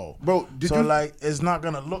very low. Bro, like it's not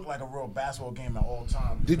going to look like a real basketball game at all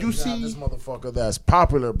times. Did you see this motherfucker that's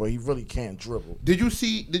popular but he really can't dribble? Did you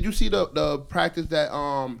see the practice that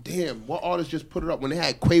damn, what artist just put it up when they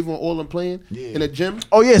had Quavo and all them playing in the gym?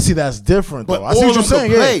 Oh yeah, see that's different though. But I see what you're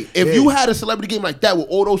saying. Yeah. If you had a celebrity game like that with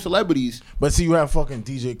all those celebrities, but see you have fucking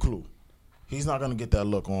DJ Clue. He's not gonna get that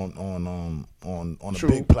look on a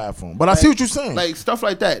big platform. But I see what you're saying. Like stuff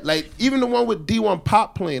like that. Like even the one with D1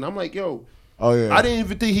 Pop playing. I'm like, yo. Oh yeah. I didn't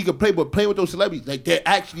even think he could play, but playing with those celebrities, like they're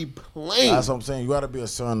actually playing. That's what I'm saying. You gotta be a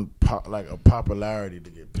certain a popularity to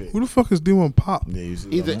get picked. Who the fuck is D1 Pop? Yeah, you see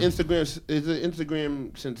he's an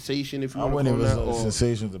Instagram sensation. If you want to call that, or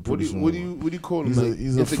sensation's a pretty what do you call him?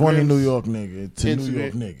 He's a funny New York nigga to New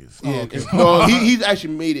York niggas. Yeah, no, he's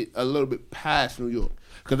actually made it a little bit past New York.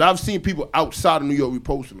 Because I've seen people outside of New York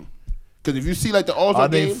reposting them. Because if you see like the All-Star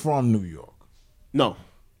game. Are they from New York? No.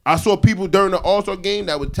 I saw people during the All-Star game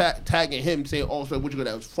that were tagging him saying All-Star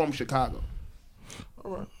that was from Chicago.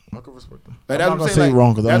 All right. I can respect that. Like, I'm not going to say it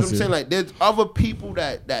wrong because that's what I'm saying. Like, there's other people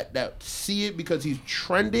that see it because he's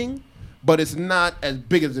trending, but it's not as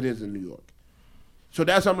big as it is in New York. So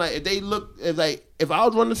that's why I'm like, if I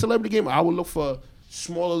was running a celebrity game, I would look for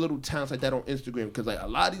smaller little towns like that on Instagram because like a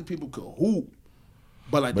lot of these people could hoop.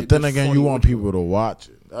 But then again, you want people to watch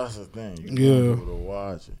it. That's the thing. You want people to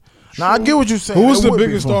watch it. Now, I get what you're saying. Who was the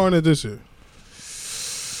biggest star in it this year?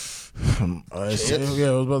 I was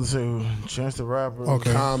about to say Chance the Rapper.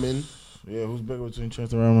 Okay. Common. Yeah, who's bigger between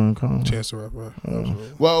Chance the Rapper and Common? Chance the Rapper.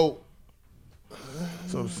 Well,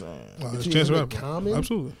 that's what I'm saying. It's Chance the Rapper. Common?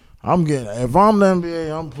 Absolutely. If I'm the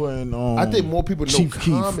NBA, I'm putting I think more people know Chief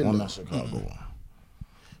Common Keef on that Chicago one.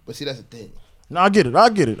 But see, that's the thing. No, I get it.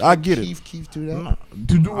 Keith do that? Nah, I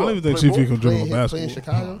don't even think Chief Keef can dribble basketball. Play in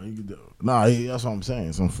Chicago? That's what I'm saying.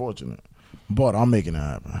 It's unfortunate. But I'm making it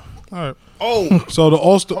happen. All right. Oh. So the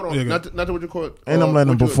All-Star. Hold on. Not to what you call it. And I'm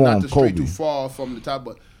letting him perform. Not to stray too far from the top,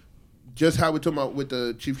 but just how we're talking about with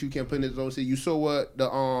the Chief Keef campaign in his own city. You saw what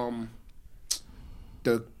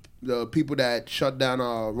the people that shut down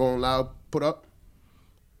Rolling Loud put up?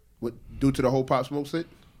 Due to the whole Pop Smoke shit?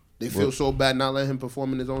 They feel so bad not letting him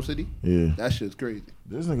perform in his own city? Yeah. That shit's crazy.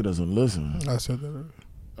 This nigga doesn't listen. I said that earlier.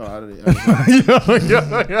 Oh, I didn't.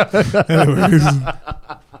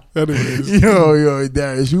 Anyways. Yo,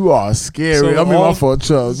 Darius, you are scary. So my fault,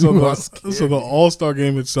 Chubbs. So the All-Star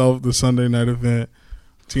game itself, the Sunday night event,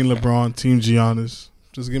 Team LeBron, Team Giannis.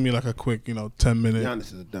 Just give me like a quick, 10-minute.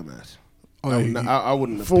 Giannis is a dumbass. Oh, I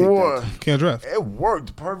wouldn't have For picked what? that. Can't draft. It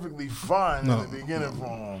worked perfectly fine No. in the beginning for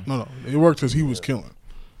him. No. It worked because he was killing.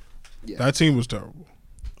 Yeah. That team was terrible.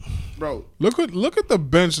 Bro, Look at the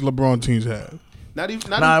bench LeBron teams had.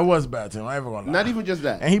 It was bad team. I ain't gonna lie. Not even just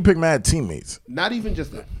that. And he picked mad teammates. Not even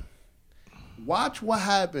just that. Watch what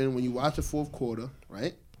happened when you watch the fourth quarter,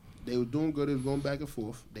 right? They were doing good. It was going back and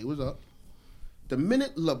forth. They was up. The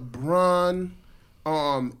minute LeBron,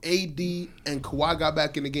 AD, and Kawhi got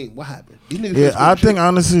back in the game, what happened? These niggas couldn't score I for think shit.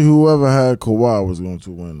 honestly, whoever had Kawhi was going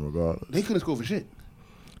to win regardless. They couldn't score for shit.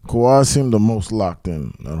 Kawhi seemed the most locked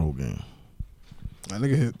in that whole game. That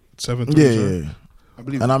nigga hit 7 threes. Yeah. I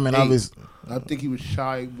believe. And I mean, 8. obviously, I think he was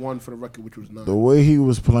shy one for the record, which was 9. the way he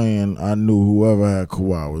was playing, I knew whoever had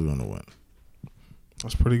Kawhi was going to win.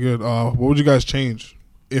 That's pretty good. What would you guys change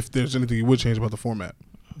if there's anything you would change about the format?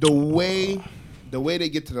 The way they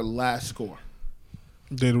get to the last score.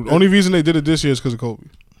 The only reason they did it this year is because of Kobe.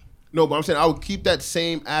 No, but I'm saying I would keep that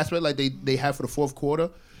same aspect like they had for the fourth quarter,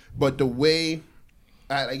 but the way,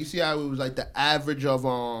 like you see how it was like the average of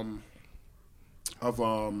But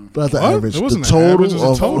the What? average, It the wasn't the total, average, it was of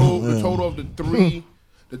the total. the total of the three,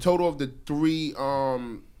 the total of the three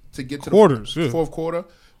to get to Quarters, the yeah. fourth quarter.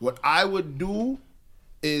 What I would do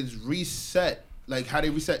is reset, like how they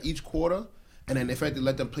reset each quarter, and then if I had to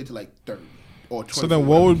let them play to like 30 or 20. So then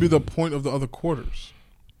what would be the point of the other quarters?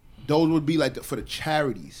 Those would be like for the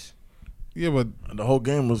charities. Yeah, but The whole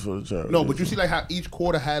game was for the charity. No, but you see like how each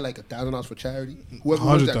quarter had like $1,000 for charity. Whoever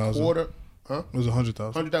wins that 100,000. quarter, huh? it was 100,000.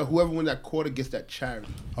 100,000. Whoever wins that quarter gets that charity.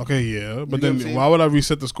 Okay, yeah. But get what I'm then saying? why would I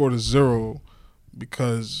reset the score to 0?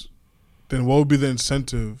 Because then what would be the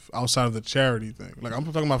incentive outside of the charity thing? Like I'm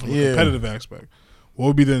talking about from a competitive aspect. What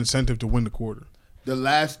would be the incentive to win the quarter? The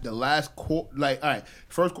last quarter, like all right,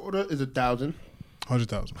 first quarter is 1,000,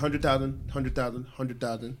 100,000. 100,000, 100,000,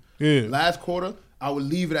 100,000. Yeah. Last quarter, I would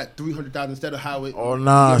leave it at 300,000 instead of how it. Oh, you know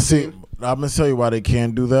nah. what I'm See, saying? I'm going to tell you why they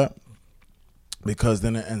can't do that. Because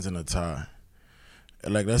then it ends in a tie.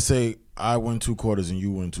 Like, let's say I win 2 quarters and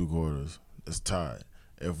you win 2 quarters. It's tied.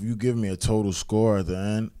 If you give me a total score at the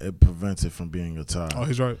end, it prevents it from being a tie. Oh,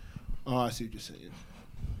 he's right. Oh, I see what you're saying.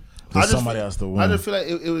 Because somebody has to win. I just feel like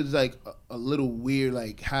it was like a little weird,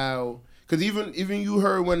 like how, because even you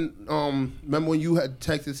heard when remember when you had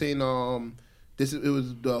texted saying it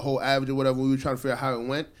was the whole average or whatever, we were trying to figure out how it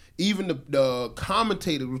went. Even the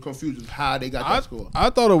commentators were confused with how they got that score. I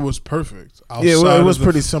thought it was perfect. Yeah, well, it was outside of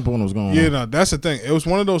pretty simple when it was going Yeah, on. no, that's the thing. It was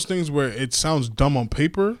one of those things where it sounds dumb on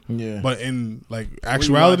paper, Yeah. but in like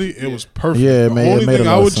actuality, watch, it yeah. was perfect. Yeah, the it only made a thing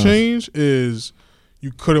lot I of would sense. change is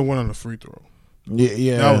you couldn't win on a free throw.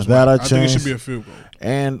 Yeah, That was that I I think it changed. should be a field goal.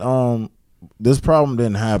 And this problem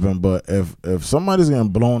didn't happen, but if somebody's getting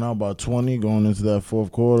blown out by 20 going into that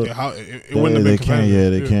fourth quarter, Yeah, it wouldn't have been they can't. Yeah,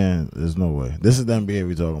 competitive. they can't. There's no way. This is the NBA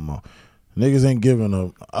we talking about. Niggas ain't giving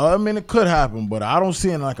up. I mean, it could happen, but I don't see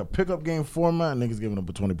it in like a pickup game format. Niggas giving up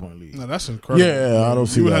a 20-point lead. No, that's incredible. Yeah, I don't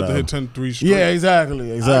see You would that have to hit happen. 10 threes straight. Yeah,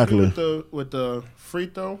 exactly. I agree with the free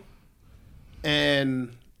throw,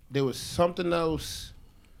 and there was something else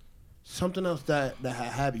that had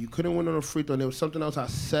happened. You couldn't win on a free throw. And there was something else I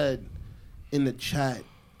said in the chat.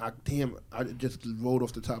 I just rolled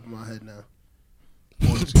off the top of my head now.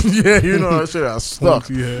 Yeah, you know that shit. I stuck.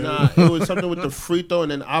 Yeah. Nah, it was something with the free throw,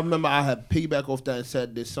 and then I remember I had piggyback off that and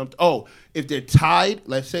said there's something. Oh, if they're tied,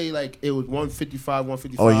 let's say like it was 155,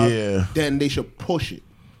 155. Oh, yeah. Then they should push it.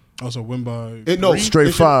 Also win by No, Straight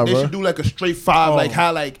they should, five, They right? should do like a straight 5, Oh. like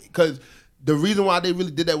how because the reason why they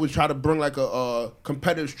really did that was try to bring like a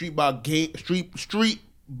competitive street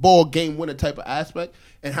ball game winner type of aspect.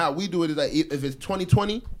 And how we do it is like if it's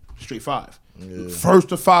 20-20, straight 5. Yeah. First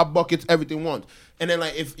to 5 buckets, everything once. And then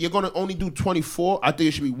like if you're gonna only do 24, I think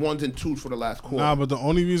it should be 1s and 2s for the last quarter. Nah, but the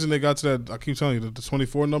only reason they got to that, I keep telling you, the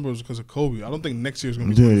 24 number was because of Kobe. I don't think next year's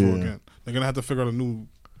going to be 24 Yeah. again. They're going to have to figure out a new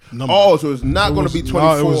number. Oh, so it's not It going was- to be 24.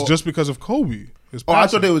 No, it was just because of Kobe. His I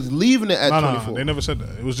passing. thought they was leaving it at No, 24. they never said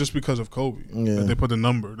that. It was just because of Kobe Yeah. that they put the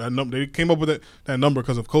number. That number, they came up with that number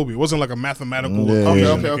because of Kobe. It wasn't like a mathematical Yeah.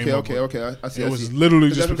 equation they came up Okay. with. I see. It I was see. literally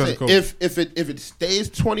That's just what I'm because of saying. Kobe. If it stays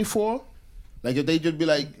 24, like if they just be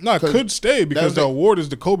like, No, it 'cause could stay because the that's- award is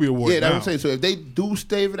the Kobe award. Yeah, that's what now. I'm saying. So if they do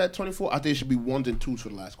stay with that 24, I think it should be 1s and 2s for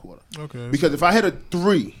the last quarter. Okay. Because if I hit a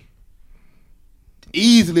 3,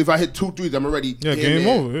 easily if I hit 2 threes, I'm already game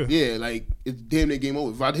over. Yeah, like it's damn near game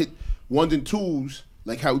over. If I hit 1s and 2s,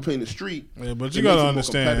 like how we play in the street. Yeah, but it you makes gotta it more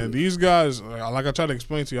understand competitive. these guys. Like I tried to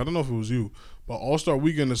explain to you, I don't know if it was you, but All-Star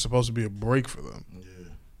Weekend is supposed to be a break for them. Yeah.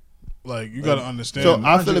 Like you gotta understand. So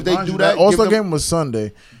I feel if they do that, All-Star give them- game was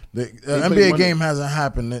Sunday. The play NBA Monday. game hasn't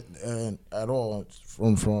happened at all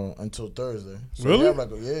from until Thursday. So Really?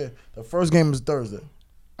 they have the first game is Thursday.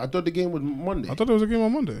 I thought the game was Monday. I thought there was a game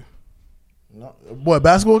on Monday. No, what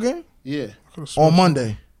basketball game Yeah. I could've sworn- on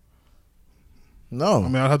Monday? No. I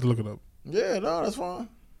mean, I'd have to look it up. Yeah, no, that's fine.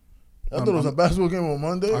 I thought it was a basketball game on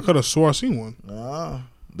Monday. I could have swore I seen one. Nah,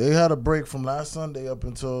 they had a break from last Sunday up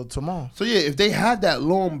until tomorrow. So yeah, if they had that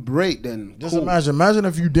long break, then Just cool. imagine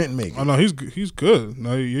if you didn't make Oh it. no, he's good.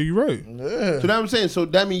 No, yeah, you're right. Yeah, So that I'm saying. So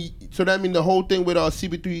that mean the whole thing with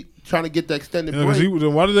CP3 trying to get the extended Yeah, break. because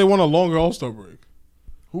why did they want a longer All-Star break?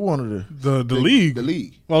 who wanted it? The league. The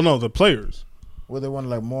league. Well, no, the players. Where they wanted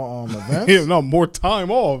like more events. Yeah, no, more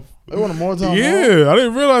time off. They wanted more time. Yeah, I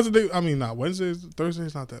didn't realize that they. I mean, not Wednesdays,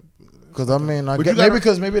 Thursdays, not that. Because I mean, But maybe you gotta-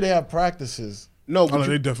 because maybe they have practices. No, Oh, but no, you,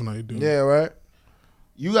 they definitely do. Yeah, right.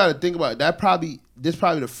 you got to think about it. This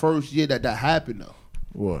probably the first year that happened though.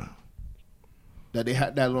 What? That they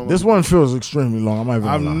had that long. This one feels extremely long. I might even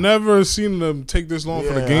I've lie. never seen them take this long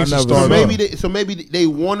for the Yeah, games I to never start. seen So up. maybe they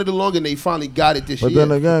wanted it long and they finally got it this But year.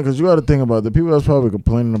 then again, because you got to think about it, the people that's probably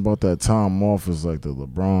complaining about that time off is like the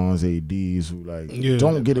LeBrons, ADs, who like Yeah.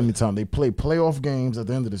 don't get any time. They play playoff games at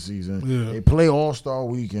the end of the season. Yeah. They play All-Star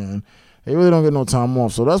Weekend. They really don't get no time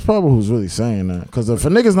off. So that's probably who's really saying that. Because if a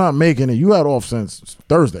nigga's not making it, you had off since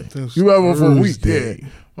Thursday. Since You had off for a week. Thursday.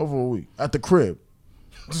 Yeah, over a week at the crib.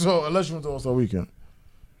 So unless you went to All-Star Weekend.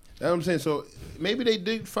 That's what I'm saying. So maybe they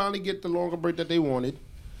did finally get the longer break that they wanted,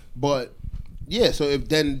 but yeah. So if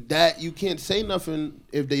then that you can't say nothing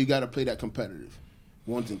if they got to play that competitive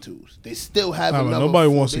 1s and 2s. They still have Nah, but another. nobody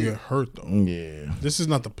 4 wants to days. get hurt though. Yeah. This is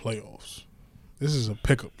not the playoffs. This is a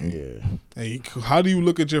pickup. Yeah. Hey, how do you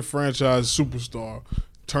look at your franchise superstar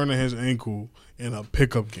turning his ankle in a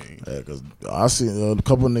pickup game? Yeah, because I seen a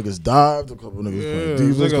couple of niggas dived, a couple of niggas Yeah, played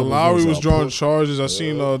this divas. nigga couple Lowry niggas was out drawing push. charges. I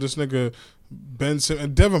seen this nigga Ben Simmons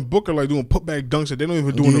and Devin Booker like doing putback dunks that they don't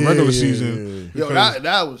even do in the regular season. Yo, because-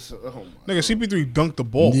 that was my Nigga, CP3 dunked the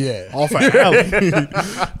ball off an alley.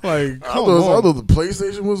 like, I come thought on. the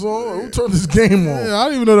PlayStation was on. Who turned this game on? Yeah, I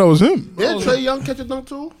didn't even know that was him. Did Trae Young catch a dunk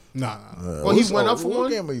too? Nah. Well, he went up for what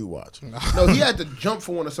one? game are you watching? No, he had to jump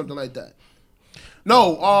for one or something like that.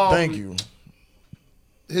 No, Thank you.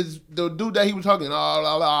 The dude that he was talking,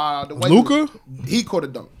 the white Luka? dude, he caught a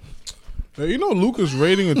dunk. Hey, you know Luka's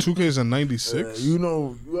rating in 2K is a 96? You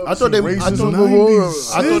know, you ever I thought seen they- I racism thought- before?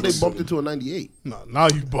 I thought they Six? bumped it to a 98. Nah, now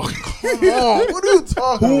you bugging. Come on, what are you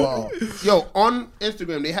talking about? Yo, on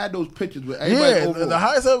Instagram they had those pictures with everybody Yeah, over. the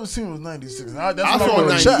highest I ever seen was 96. That's I what saw I'm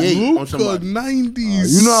gonna check. 98. on Luka somebody. 96.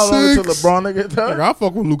 You know how long until LeBron to get Like, that? I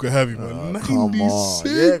fuck with Luka heavy, man. 96. Come on,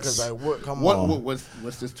 yeah, because like what? Come on.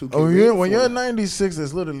 What's this 2K? Oh, rating when for? you're 96,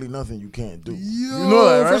 there's literally nothing you can't do. Yo, You know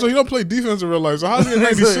that, right? First of all, you don't play defense in real life, so how's he at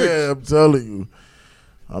 96? Yeah, I'm telling you.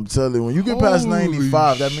 When you get past Holy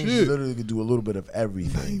 95, that means you shit. literally could do a little bit of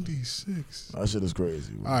everything. 96. That shit is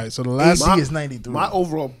crazy. All right, so the last. AC is 93. My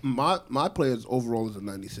overall, my players overall is a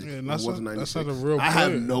 96. Yeah, It that's wasn't not- 96. that's not a real I have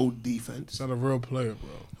player. no defense. It's not a real player, bro.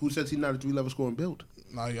 Who says he's not a 3-level scoring build?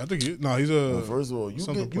 Nah, I think he's a. Well, first of all, you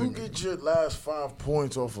something get your last 5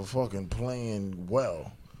 points off of fucking playing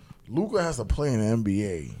well. Luka has to play in the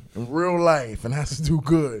NBA in real life and has to do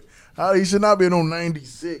good. He should not be no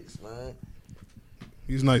 96, man.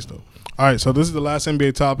 He's nice though. All right, so this is the last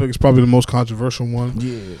NBA topic. It's probably the most controversial one.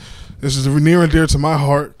 Yeah. This is near and dear to my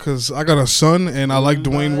heart because I got a son and I like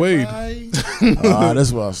Dwayne Wade.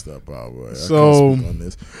 That's why I step out, boy. So- I can't speak on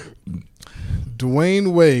this.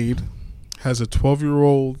 Dwayne Wade has a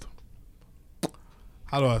 12-year-old.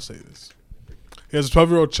 How do I say this? He has a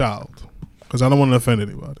 12-year-old child because I don't want to offend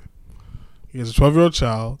anybody. He has a 12-year-old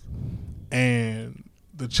child, and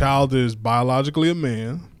the child is biologically a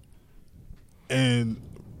man. And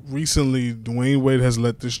recently, Dwayne Wade has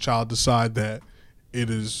let this child decide that it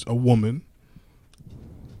is a woman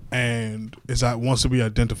and wants to be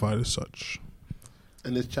identified as such.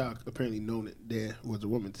 And this child apparently known that there was a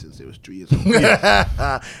woman since it was 3 years old.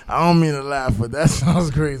 I don't mean to laugh, but that sounds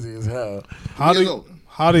crazy as hell. How Years do old.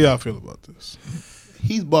 how do y'all feel about this?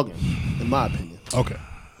 He's bugging, in my opinion. Okay.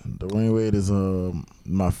 Dwayne Wade is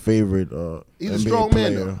my favorite He's a NBA strong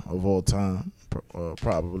man, player of all time,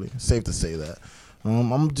 probably. Safe to say that.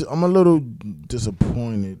 I'm a little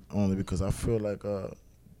disappointed only because I feel like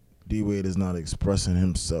D Wade is not expressing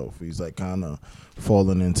himself. He's like kind of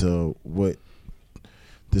falling into what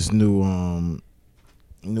this new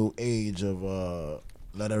new age of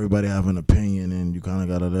let everybody have an opinion, and you kind of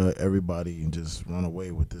gotta let everybody and just run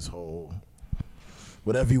away with this whole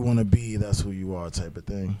whatever you want to be, that's who you are type of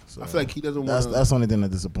thing. So I feel like he doesn't want. That's the only thing that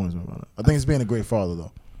disappoints me about it. I think it's being a great father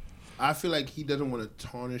though. I feel like he doesn't want to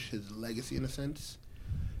tarnish his legacy in a sense,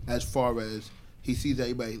 as far as he sees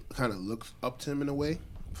everybody kind of looks up to him in a way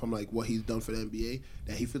from like what he's done for the NBA.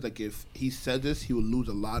 That he feels like if he said this, he would lose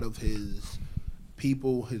a lot of his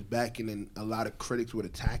people, his backing, and a lot of critics would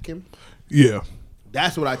attack him. Yeah.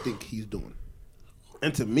 That's what I think he's doing.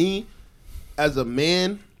 And to me, as a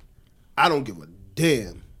man, I don't give a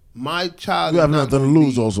damn. My child You is have not nothing to gonna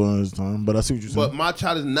lose be, also in this time, but I see what you're but saying. my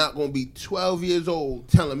child is not going to be 12 years old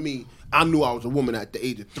telling me I knew I was a woman at the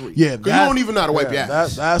age of 3. Yeah, because you don't even know how to wipe your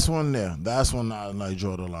ass. That's one there. That's when I like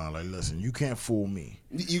draw the line. Like, listen, you can't fool me.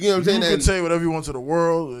 You get what I'm You saying? can And, say whatever you want to the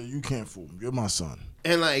world. You can't fool me. You're my son.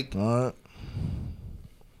 and like, All right.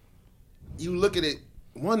 you look at it,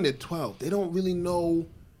 one, they're 12. They don't really know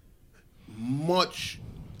much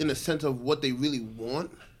in the sense of what they really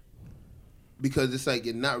want. Because it's like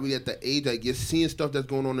you're not really at the age, like you're seeing stuff that's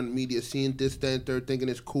going on in the media, seeing this, that, and third, thinking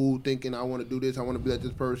it's cool, thinking I want to do this, I want to be like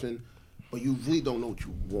this person, but you really don't know what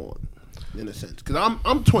you want, in a sense. Because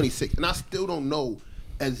I'm 26 and I still don't know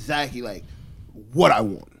exactly like what I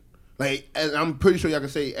want. Like, and I'm pretty sure y'all can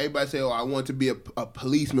say, everybody say, oh, I want to be a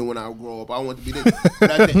policeman when I grow up. I want to be this.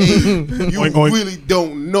 But at the age, you Oink, oink. really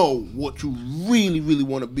don't know what you really, really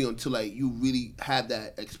want to be until like you really have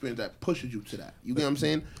that experience that pushes you to that. You get what I'm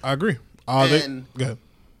saying? I agree. And- Go ahead.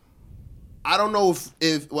 I don't know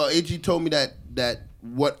if AG told me that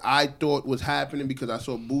what I thought was happening because I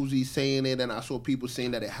saw Boozy saying it and I saw people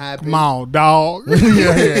saying that it happened. Come on, dog.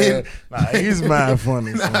 yeah. Nah, he's mad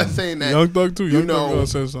funny. Not son. saying that. Young Thug too. You Young Thug know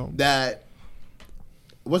said something. that.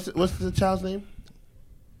 What's the child's name?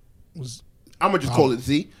 Was- I'm gonna just call it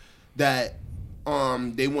Z. That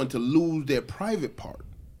they want to lose their private part.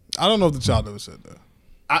 I don't know if the child ever said that.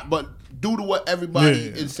 But due to what everybody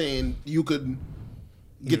Yeah. is saying, you could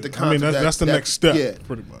get the I concept. mean, that's the next step, Yeah.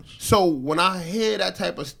 pretty much. So when I hear that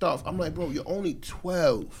type of stuff, I'm like, bro, you're only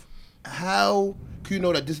 12. How can you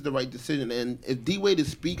know that this is the right decision? And if D-Wade is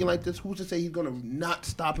speaking like this, who's to say he's gonna not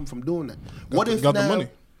stop him from doing that? What if got the now? money.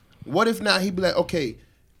 What if now he'd be like, okay,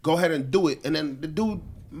 go ahead and do it, and then the dude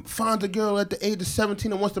finds a girl at the age of 17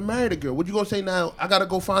 and wants to marry the girl? What you gonna say now? I gotta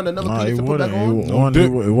go find another Nah, he penis to put back wouldn't.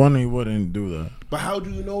 on. He wouldn't do that. But how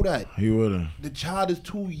do you know that? He wouldn't. The child is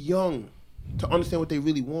too young to understand what they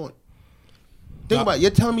really want. Think about it.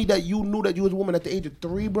 You're telling me that you knew that you was a woman at the age of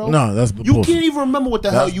 3, bro? No, that's You bullshit. can't even remember what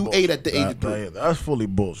the hell That's you bullshit. ate at the age of 3. That's fully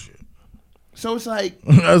bullshit. So it's like,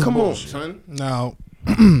 That's come bullshit. on, son. Now,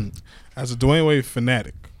 as a Dwayne Wade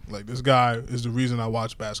fanatic, like this guy is the reason I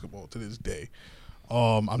watch basketball to this day.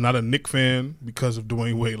 I'm not a Knick fan because of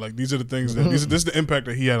Dwayne Wade. Like these are the things that this is the impact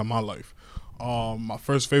that he had on my life. My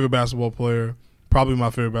first favorite basketball player, probably my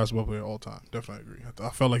favorite basketball player of all time. Definitely agree. I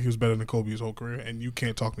felt like he was better than Kobe his whole career, and you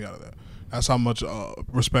can't talk me out of that. That's how much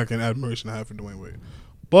respect and admiration I have for Dwayne Wade.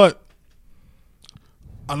 But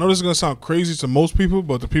I know this is gonna sound crazy to most people,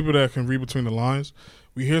 but the people that can read between the lines,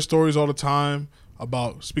 we hear stories all the time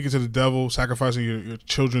about speaking to the devil, sacrificing your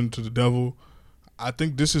children to the devil. I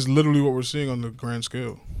think this is literally what we're seeing on the grand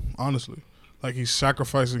scale, honestly. Like he's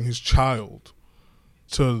sacrificing his child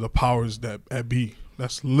to the powers that be.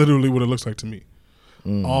 That's literally what it looks like to me.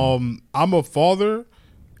 I'm a father,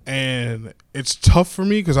 and it's tough for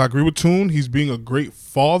me because I agree with Toon. He's being a great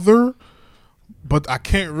father, but I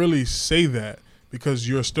can't really say that because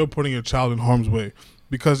you're still putting your child in harm's way.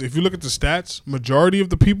 Because if you look at the stats, majority of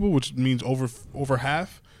the people, which means over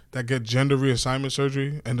half, that get gender reassignment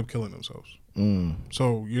surgery end up killing themselves.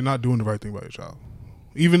 So you're not doing the right thing by your child.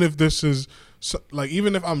 Even if this is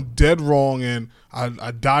even if I'm dead wrong and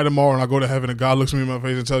I die tomorrow and I go to heaven and God looks me in my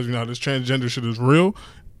face and tells me, this transgender shit is real,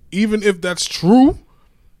 even if that's true,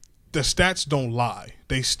 the stats don't lie.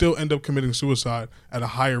 They still end up committing suicide at a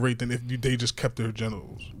higher rate than if they just kept their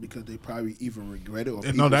genitals. Because they probably even regret it. Or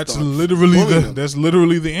No, people that's start literally bullying them. that's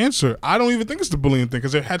literally the answer. I don't even think it's the bullying thing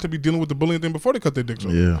because they had to be dealing with the bullying thing before they cut their dicks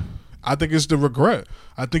off. Yeah. I think it's the regret.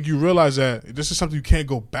 I think you realize that this is something you can't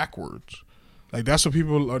go backwards. Like that's what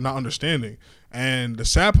people are not understanding. And the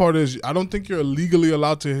sad part is I don't think you're legally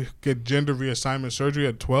allowed to get gender reassignment surgery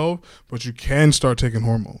at 12, but you can start taking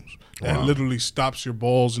hormones. That literally stops your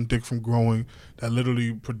balls and dick from growing. That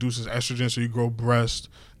literally produces estrogen so you grow breast.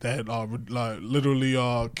 That literally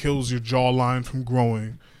kills your jawline from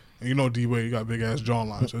growing. And you know D-Wade, you got big ass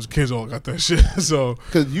jawline, so his kids all got that shit. So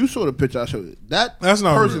Because you saw the picture I showed you. That's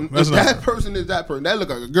not person, real. That's if not that real. person is that person, that look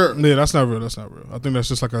like a girl. yeah, that's not real. That's not real. I think that's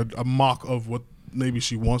just like a mock of what maybe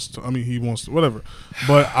she wants to. I mean, he wants to. Whatever.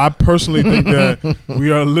 But I personally think that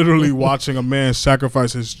we are literally watching a man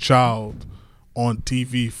sacrifice his child on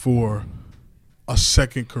TV for a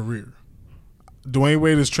second career. Dwayne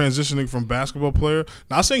Wade is transitioning from basketball player.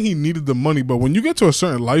 Not saying he needed the money, but when you get to a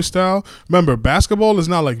certain lifestyle, remember, basketball is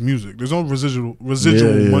not like music. There's no residual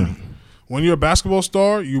money. When you're a basketball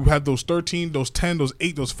star, you have those 13, those 10, those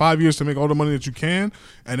 8, those 5 years to make all the money that you can,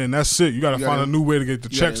 and then that's it. You got to find a new way to get the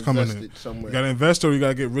checks coming in. You got to invest, or you got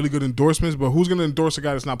to get really good endorsements, but who's going to endorse a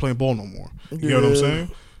guy that's not playing ball no more? You know what I'm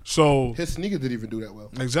saying? So his sneakers didn't even do that well.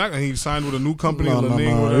 Exactly. He signed with a new company, No.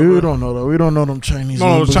 whatever. We don't know that. We don't know them Chinese.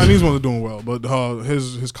 No, the Chinese ones are doing well, but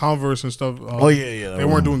his Converse and stuff. They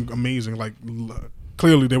weren't doing amazing. Like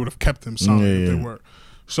clearly, they would have kept him signed if they were.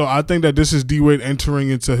 So I think that this is D Wade entering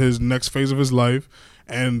into his next phase of his life,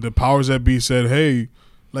 and the powers that be said, "Hey,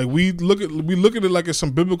 like we look at it like it's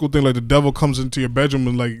some biblical thing, like the devil comes into your bedroom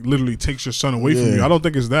and like literally takes your son away from you." I don't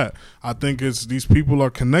think it's that. I think it's these people are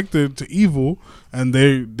connected to evil, and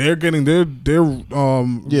they're getting their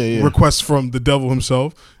requests from the devil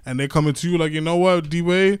himself, and they coming to you like, you know what, D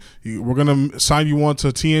Wade, we're gonna sign you on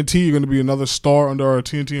to TNT. You're gonna be another star under our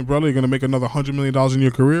TNT umbrella. You're gonna make another $100 million in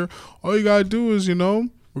your career. All you gotta do is,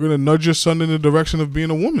 we're gonna nudge your son in the direction of being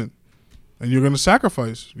a woman, and you're gonna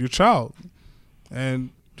sacrifice your child.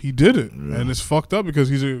 And he did it, and it's fucked up because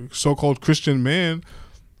he's a so-called Christian man,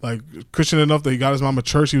 like Christian enough that he got his mom a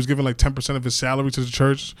church. He was giving like 10% of his salary to the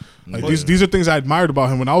church. Like these are things I admired about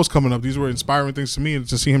him when I was coming up. These were inspiring things to me, and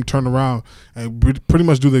to see him turn around and pretty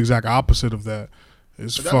much do the exact opposite of that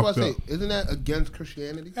is fucked up. Isn't that against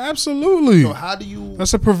Christianity? Absolutely. So how do you?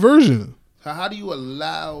 That's a perversion. So how do you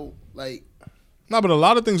allow like? No, but a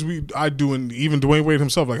lot of things I do, and even Dwayne Wade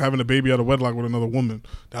himself, like having a baby out of wedlock with another woman,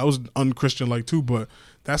 that was un-Christian like too, but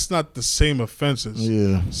that's not the same offense as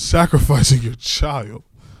sacrificing your child.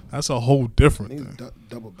 That's a whole different thing.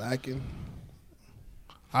 Double backing.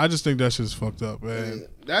 I just think that shit's fucked up, man.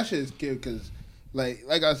 That shit's good because, like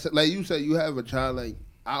I said, like you said, you have a child. Like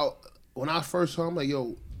when I first saw him, like,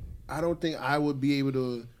 yo, I don't think I would be able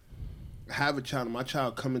to have a child. My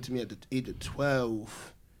child coming to me at the age of 12.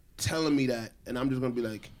 Telling me that, and I'm just gonna be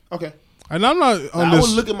like, okay. And I'm not on this. I this.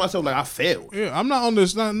 would look at myself like I failed. Yeah, I'm not on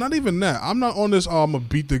this. Not even that. I'm not on this. Oh, I'm gonna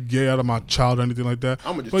beat the gay out of my child or anything like that.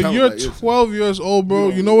 But you're 12 years old, bro.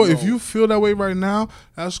 You know what? If you feel that way right now,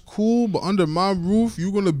 that's cool. But under my roof,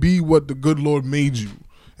 you're gonna be what the good Lord made you.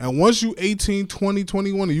 And once you 18, 20,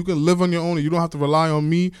 21, and you can live on your own, and you don't have to rely on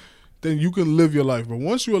me, then you can live your life. But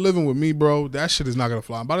once you are living with me, bro, that shit is not gonna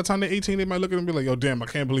fly. And by the time they're 18, they might look at it and be like, yo, damn, I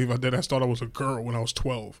can't believe I did. I thought I was a girl when I was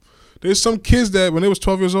 12. There's some kids that when they was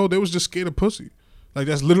 12 years old, they was just scared of pussy. Like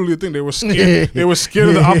that's literally the thing. They were scared. They were scared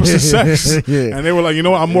of the opposite sex, and they were like, you know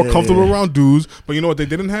what? I'm more comfortable around dudes. But you know what? They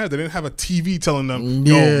didn't have. They didn't have a TV telling them,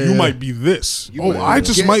 yo, you might be this. I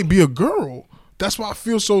just might be a girl. That's why I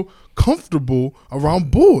feel so comfortable around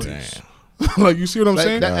boys. Damn. Like, you see what I'm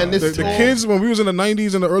saying? The kids, when we was in the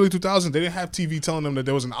 90s and the early 2000s, they didn't have TV telling them that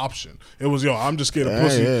there was an option. It was, yo, I'm just scared of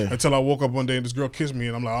pussy until I woke up one day and this girl kissed me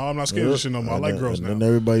and I'm like, oh, I'm not scared of this shit no more. I like girls now. And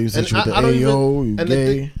everybody used to shoot the AO, you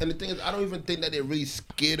gay. And the thing is, I don't even think that they're really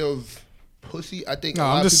scared of pussy. I think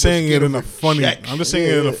I'm just saying it in a funny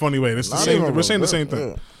way. It's the same. We're saying the same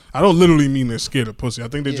thing. I don't literally mean they're scared of pussy. I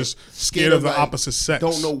think they're just scared of the opposite sex.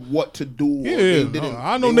 Don't know what to do. Yeah,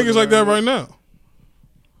 I know niggas like that right now.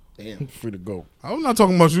 Damn. Free to go. I'm not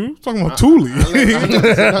talking about you. I'm talking about Thule.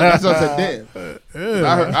 That's what I said.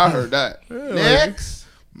 Damn. I heard that. Next.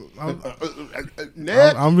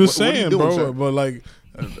 I'm just saying, bro. But like,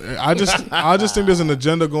 I just think there's an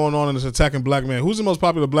agenda going on and it's attacking black men. Who's the most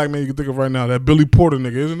popular black man you can think of right now? That Billy Porter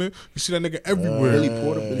nigga, isn't it? You see that nigga everywhere. Billy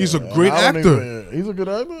Porter. He's a great actor. He's a good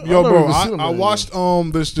actor. Yo, bro, I watched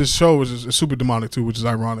this show, which is super demonic too, which is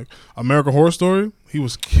ironic. American Horror Story. He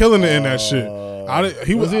was killing it in that shit.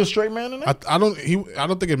 Was he a straight man in that? I don't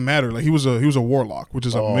think it mattered. Like he was a warlock, which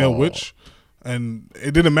is a male witch, and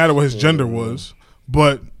it didn't matter what his gender was.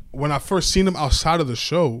 But when I first seen him outside of the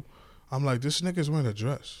show, I'm like, this nigga's wearing a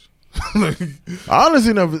dress. Like, I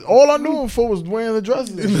honestly never. All I knew him for was wearing the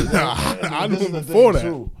dresses. I knew him before that.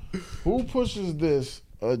 Too. Who pushes this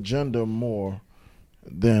agenda more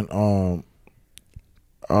than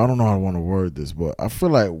I don't know how I want to word this, but I feel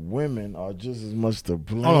like women are just as much to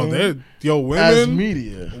blame. Women as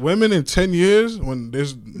media. Women in 10 years, when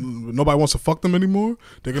there's nobody wants to fuck them anymore,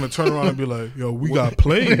 they're gonna turn around and be like, "Yo, we got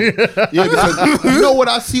played." Yeah, because you know what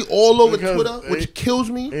I see all over Twitter, which kills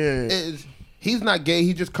me, is He's not gay.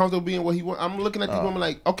 He just comfortable being what he wants. I'm looking at these women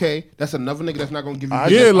like, okay, that's another nigga that's not gonna give you. I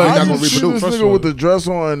Yeah, like, I not gonna just see reproduce. this nigga with the dress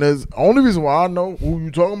on. And there's only reason why I know who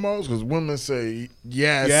you talking about is because women say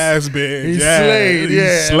yes, Yes, bitch. he's yes. slayed, yeah,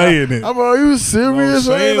 He's slaying it. I'm like, are you serious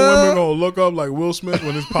right Saying now? women gonna look up like Will Smith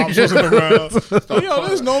when his pops wasn't around. Yo,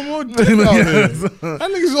 there's no more dick out there.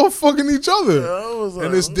 That niggas all fucking each other, I was like,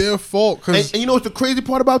 and it's their fault. Cause And you know what's the crazy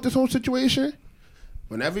part about this whole situation?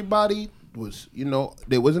 When everybody was,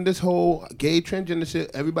 there wasn't this whole gay transgender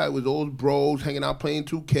shit. Everybody was old bros hanging out playing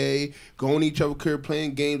 2K, going to each other's crib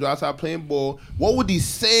playing games, outside playing ball. What would these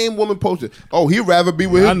same women post? Oh, he'd rather be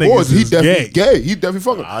with Y'all his boys. niggas He is definitely gay. gay. He definitely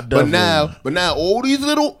fucking. But now all these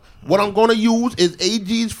little, what I'm gonna use is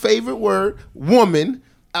AG's favorite word, woman,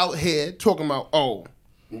 out here talking about, oh,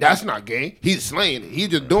 that's not gay. He's slaying it. He's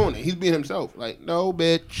just doing it. He's being himself. Like, no,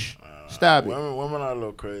 bitch. Stop it. Women are a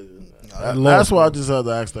little crazy. love That's why I them. just had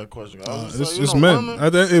to ask that question. I was just like, It's you know, men.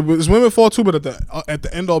 women- It's women fault too, but at the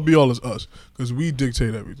end all be all is us because we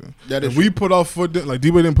dictate everything. That is if we put our foot down, like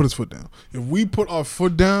D-Boy didn't put his foot down. If we put our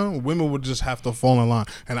foot down, women would just have to fall in line.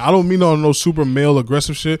 And I don't mean on no super male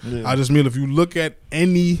aggressive shit. Yeah. I just mean if you look at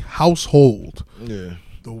any household, Yeah,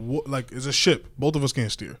 it's a ship. Both of us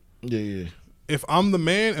can't steer. yeah. If I'm the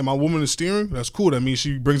man and my woman is steering, that's cool. That means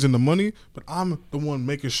she brings in the money, but I'm the one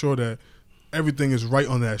making sure that everything is right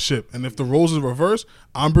on that ship. And if the roles is reversed,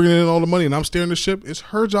 I'm bringing in all the money and I'm steering the ship. It's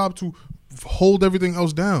her job to hold everything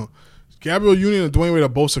else down. Gabrielle Union and Dwayne Wade are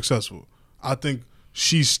both successful. I think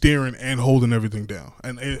she's steering and holding everything down.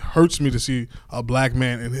 And it hurts me to see a black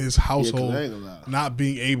man in his household I ain't gonna lie. not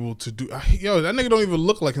being able to do. Yo, that nigga don't even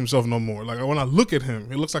look like himself no more. Like when I look at him,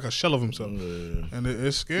 he looks like a shell of himself. And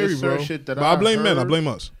it's scary, There's bro. certain shit that But I blame men. I heard. blame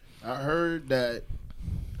us. I heard that,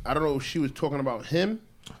 I don't know if she was talking about him.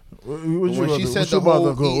 What But you when about she to- said what the you about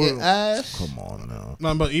to whole go? eating ass. Come on now.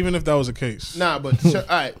 No, but even if that was the case, Nah, but all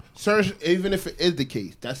right, sir, even if it is the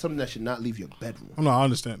case, that's something that should not leave your bedroom, no, I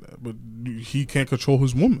understand that, but he can't control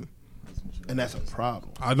his woman. and that's a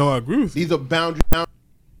problem. I know, I agree with you. These are boundaries.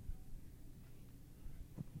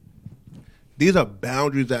 These are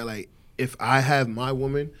boundaries that, like, if I have my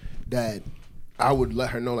woman, that I would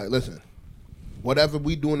let her know, like, listen, whatever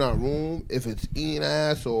we do in our room, if it's eating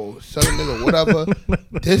ass or settling or whatever,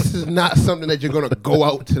 this is not something that you're gonna go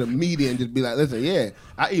out to the media and just be like, listen, yeah,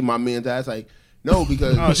 I eat my man's ass. Like, no,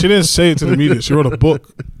 because No, she didn't say it to the media. She wrote a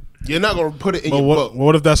book. you're not gonna put it in But your book.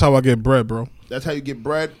 what if that's how I get bread, bro? That's how you get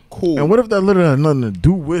bread. Cool. And what if that literally had nothing to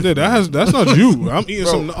do with Yeah, it? that's not you. I'm eating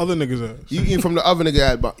Bro. some other niggas ass. You eating from the oven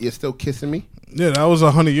ass, but you're still kissing me? Yeah, that was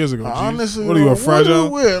 100 years ago. G. Honestly, what are you, a fragile?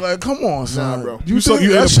 Like, come on, son. bro. You think ate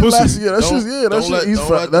a that shit pussy. lasts? Yeah, that Don't- shit. Yeah, that don't shit. let- eats don't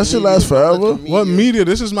for- let that the shit media- lasts don't let forever. the What media?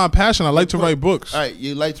 This is my passion. I like to write books. All right,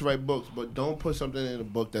 you like to write books, but don't put something in a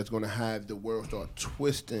book that's going to have the world start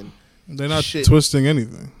twisting. They're not Shit. twisting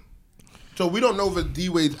anything. So we don't know if it's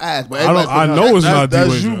D-Wade's ass, but I don't- everybody I put- know it's not That's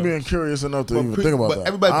D-Wade's you ass. being curious enough to but even pre- think about but that.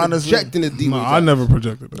 everybody Honestly, projecting it's D-Wade's No, ass. I never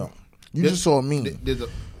projected that. No. You just saw a meme. There's a,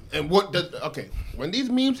 and what does, okay, when these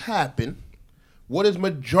memes happen, what is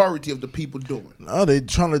majority of the people doing? No, they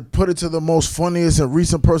trying to put it to the most funniest and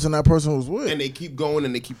recent person that person was with. And they keep going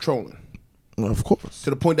and they keep trolling Well, of course. to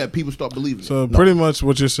the point that people start believing it. So pretty much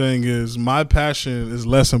what you're saying is my passion is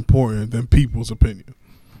less important than people's opinion.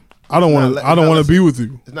 I don't want It's to. not I don't want less- to be with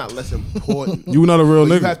you. It's not less important. You not a real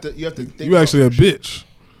But nigga. you have to think You actually a about shit. bitch.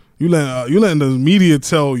 You letting the media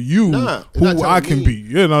tell you Nah, it's who not telling I can me. be.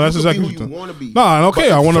 Yeah, no, that's You can exactly be what who you're you want to be. Nah, okay,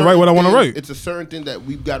 But I it's want to write what I want to certain write. things- It's a certain thing that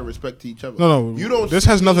we've got to respect to each other. No, You don't. this see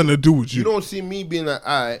has me- nothing to do with you. You don't see me being like,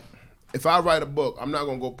 all right, if I write a book, I'm not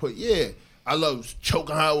gonna go put, I love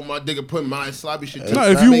choking high with my dick and putting my sloppy shit. to No,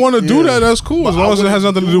 it. if you want to do yeah. that, that's cool. But As I long as it has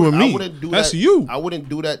wouldn't nothing to do with I me. wouldn't do That's that. you. I wouldn't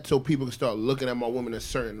do that so people can start looking at my woman in a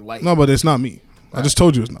certain light. No, but it's not me. I just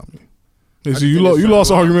told you it's not me. Yeah, I see, just you think it's lost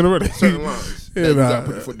the certain argument lines. already. Certain lines. Yeah, that you nah. gotta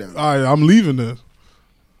put your foot down. All right, I'm leaving this.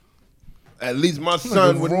 At least my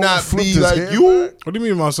son would Rome not flipped be his like head you. back. What do you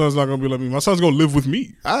mean my son's not gonna be like me? My son's gonna live with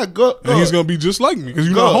me, I good. and he's gonna be just like me because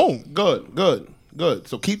you're not home. Good.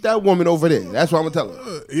 So keep that woman over there. That's what I'm gonna tell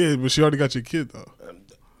her. Yeah, but she already got your kid though.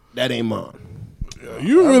 That ain't mine.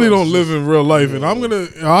 You really don't live in real life, and I'm gonna.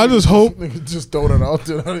 I just hope. Nigga just throw that out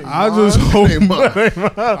there. That ain't I mine. just hope. Ain't mine.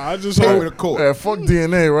 I just Take me to hope. court. Yeah, fuck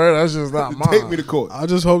DNA, right? That's just not mine. Take me to court. I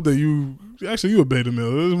just hope that you. Actually, you a beta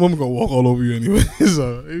male. This woman gonna walk all over you anyway.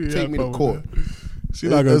 So Take me to court. She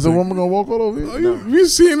not gonna. Is a take- woman gonna walk all over Oh, you? you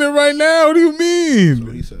seeing it right now? What do you That's what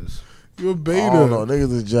he mean? says. You a beta. I don't know.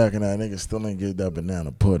 Niggas is jacking that. Niggas still ain't get that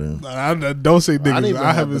banana pudding. I don't say niggas. I didn't even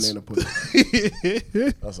have haven't. banana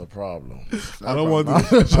pudding. That's a problem. I don't want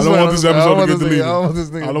this. I don't want this episode to get deleted.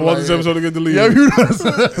 I don't want this episode to get deleted. Yeah, you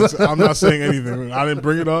know. I'm not saying anything. I didn't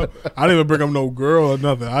bring it up. I didn't even bring up no girl or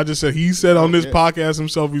nothing. I just said he said on this podcast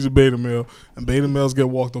himself he's a beta male, and beta males get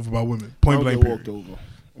walked over by women. Point blank. Walked over.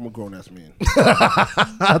 I'm a grown ass man.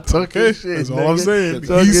 I took his shit. That's all I'm saying.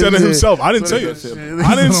 Took He his said it shit. himself. I didn't say it.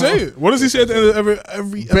 I didn't say it. What does he say at the end of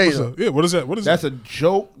every episode? Yeah, what is that? What is That's that? a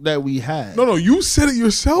joke that we had. No, you said it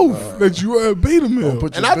yourself that you are a beta male.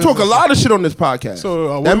 put And I talk a lot of shit on this podcast. So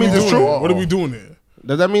what that are we means it's doing? true. What are we doing there?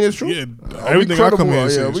 Does that mean it's true? Yeah, everything I come here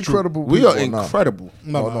and say is we true. credible. We are people now. incredible.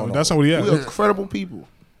 No, that's not what he We are asked. credible people.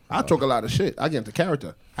 I talk a lot of shit. I get into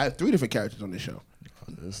character. I have 3 different characters on this show.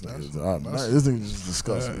 This nigga just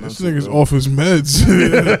disgusting. This nigga's off his meds.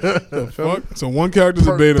 The fuck? So one character's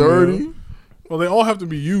a beta 30. male. Well, they all have to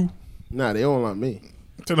be you. Nah, they all not me.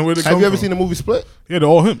 Tell them where they Have come you ever from. seen the movie Split? Yeah, they're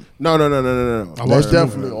all him. No. I That's watched the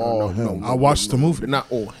definitely movie. all him. I watched the movie. They're not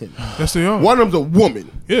all him. Yes, they are. One of them's a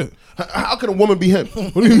woman. Yeah. How can a woman be him?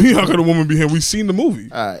 What do you mean? How could a woman be him? We've seen the movie.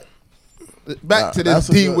 All right. Back to That's this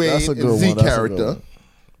a D good- Wade that's a and good Z one. That's a good character. one.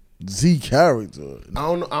 Z character. I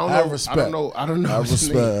don't know. Have respect. I don't know. I don't know Have his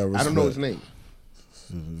respect, name. have I don't know his respect.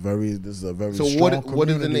 name. This is a very So strong what is the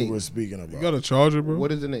community name? we're speaking about. You got a charger, bro?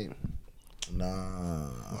 What is the name? Nah.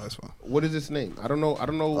 Oh, that's fine. What is his name? I don't know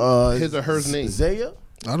his or her name. Zaya?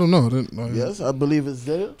 I don't know. I didn't know. Yes, I believe it's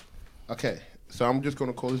Zaya. Okay, so I'm just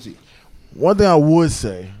gonna call it Z. One thing I would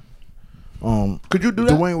say, Could you do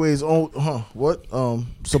that? Dwayne Wade's own,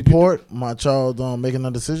 support my child making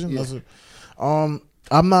that decision. Yeah. That's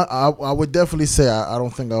I'm not. I would definitely say I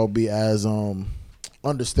don't think I'll be as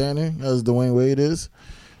understanding as Dwayne Wade is.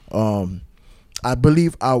 I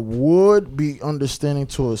believe I would be understanding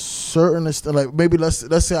to a certain extent. Like maybe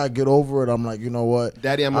let's say I get over it. I'm like, you know what,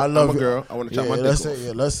 Daddy, I'm I a love you. girl. I want to chop my dick let's off.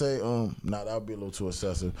 say let's say that would be a little too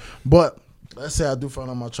excessive. But let's say I do find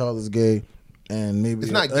out my child is gay, and maybe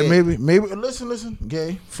It's not and gay. maybe listen,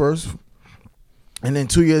 gay first. And then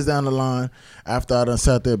 2 years down the line, after I done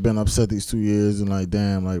sat there, been upset these 2 years, and like,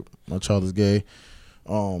 damn, like my child is gay.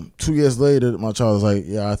 2 years later, my child is like,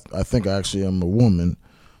 yeah, I think I actually am a woman.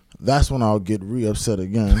 That's when I'll get re-upset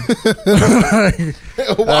again.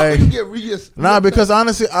 Why would you get re-upset? Nah, because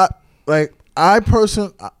honestly,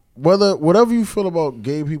 whatever you feel about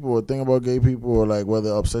gay people or think about gay people or like whether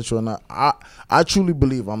it upsets you or not, I truly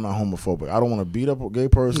believe I'm not homophobic. I don't want to beat up a gay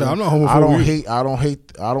person. No, I'm not homophobic. I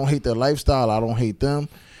don't hate their lifestyle. I don't hate them.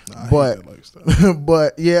 I hate but that lifestyle.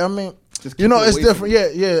 but yeah, I mean, Just you keep know, it it's away from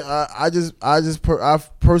different. Yeah. I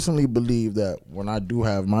personally believe that when I do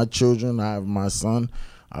have my children, I have my son.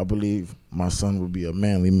 I believe my son will be a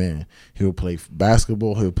manly man. He'll play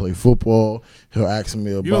basketball. He'll play football. He'll ask me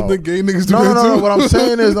about. You don't think gay niggas do No, that no, too? no. What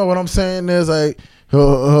I'm saying is like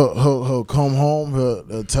he'll come home.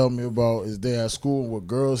 He'll tell me about his day at school, what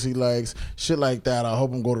girls he likes, shit like that. I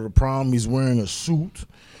hope him go to the prom. He's wearing a suit.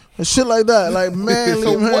 And shit like that, like manly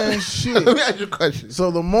So man what- shit. Let me ask you a question.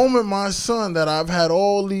 So the moment my son, that I've had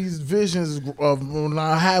all these visions of when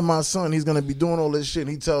I had my son, he's gonna be doing all this shit.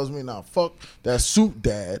 And he tells me, "Nah, fuck that suit,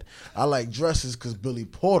 Dad. I like dresses because Billy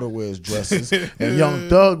Porter wears dresses and Young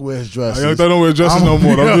Thug wears dresses." Young Thug don't wear dresses no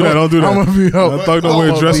more. Don't do that. Don't do that. I'm gonna be Young Thug don't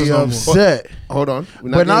wear dresses no more. upset. Hold on.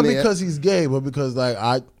 We're But not getting there because he's gay, but because like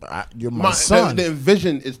you're my yet. son. The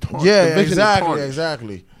vision is tarnished. Yeah, The vision is exactly, tarnished.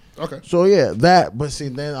 exactly. Okay. So yeah, that. But see,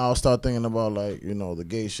 then I'll start thinking about like the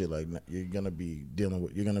gay shit. Like you're gonna be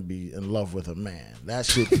in love with a man. That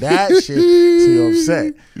shit makes you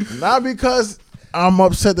upset. Not because I'm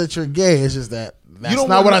upset that you're gay. It's just that's don't not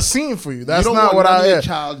want what no- I seen for you. That's you don't not want what none of I. your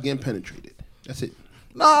child getting penetrated. That's it.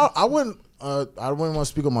 No, I wouldn't. I wouldn't want to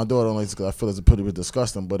speak on my daughter unless because I feel it's a pretty bit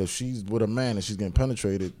disgusting. But if she's with a man and she's getting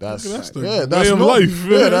penetrated, that's the that's way of normal. life.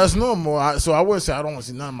 Yeah, that's normal. So I wouldn't say I don't want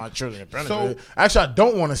to see none of my children get penetrated. Actually, I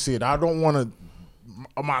don't want to see it. I don't want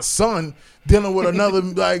my son dealing with another.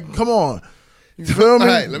 Like, come on, you feel me?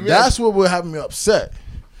 All right, let me That's what would have me upset.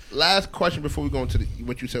 Last question before we go into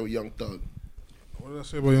what you said with Young Thug. What did I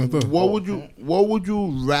say about Young Thug? What would you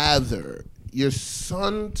rather? Your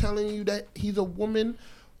son telling you that he's a woman,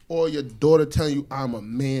 or your daughter telling you I'm a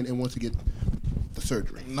man and wants to get the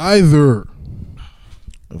surgery? Neither.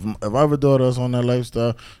 If I have a daughter that's on that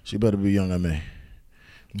lifestyle, she better be younger than me.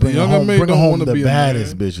 Bring Young her home, M.A. bring her don't home wanna the be a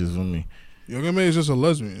baddest man. bitches for me. Young M.A. is just a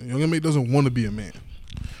lesbian. Young M.A. doesn't want to be a man.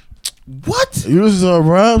 What? You listen to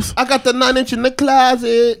raps? I got the 9-inch in the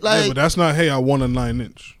closet. Yeah, Like, but that's not, hey, I want a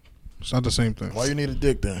 9-inch. It's not the same thing. Why you need a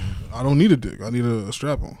dick then? I don't need a dick. I need a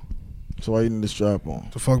strap on So why you need a strap on?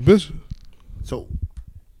 to fuck bitches. so.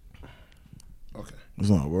 Okay. It's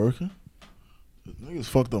not working. Niggas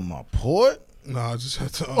fucked up my port. Nah, I just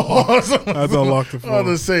had to unlock the phone. I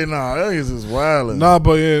was to say, nah, niggas is wildin'. Nah,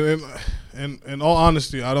 but yeah, and in all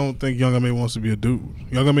honesty, I don't think Young M.A wants to be a dude.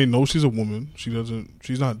 Young M.A knows she's a woman.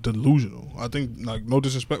 She's not delusional. I think, like, no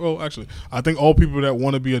disrespect. Well, actually, I think all people that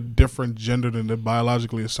want to be a different gender than they're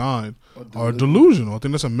biologically assigned are delusional. I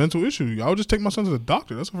think that's a mental issue. I would just take my son to the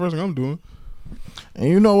doctor. That's the first thing I'm doing. And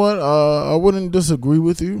you know what? I wouldn't disagree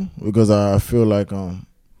with you because I feel like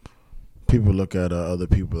people look at other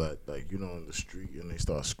people that, like, you know, in the street and they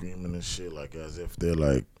start screaming and shit like as if they're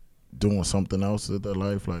like doing something else with their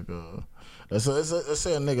life. Like, let's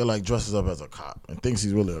say a nigga like dresses up as a cop and thinks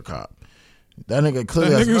he's really a cop. That nigga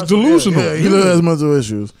clearly has nigga's delusional. Yeah, he clearly has mental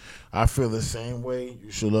issues. I feel the same way you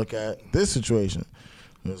should look at this situation.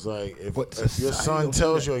 It's like if your son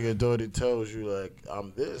tells you or your daughter tells you like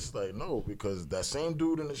I'm this, like no, because that same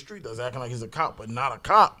dude in the street that's acting like he's a cop but not a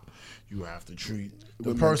cop, you have to treat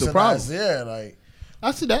the person as like.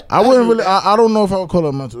 I see that. I wouldn't really. I don't know if I would call it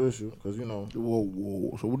a mental issue because you know.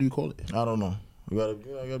 Whoa. So what do you call it? I don't know. You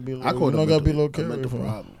gotta be. I call it a little careful. mental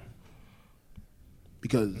problem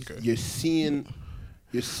because you're seeing.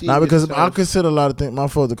 Nah, because I consider a lot of things. My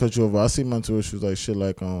fault to cut you over. I see mental issues like shit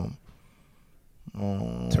like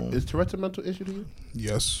is Tourette's a mental issue to you?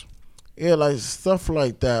 Yes. Yeah, like stuff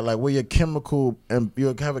like that, like where your chemical and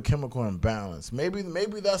you have a chemical imbalance. Maybe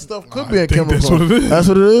that stuff could be a chemical. That's what it is. That's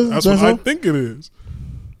what it is. That's what I think it is.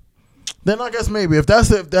 Then I guess maybe if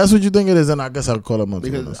that's what you think it is, then I guess I'll call it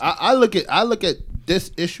mental illness. Because I look at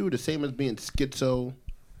this issue the same as being schizo,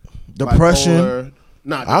 depression. Bipolar.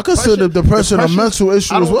 Nah, I consider depression a mental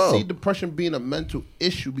issue as well. I don't see depression being a mental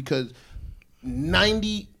issue because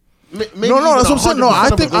 90. No, that's what I'm saying. No, I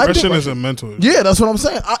think depression is a mental issue. Yeah, that's what I'm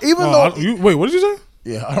saying. Wait, what did you say?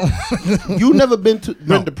 Yeah, I don't. You never been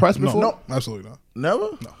depressed before? No, absolutely not.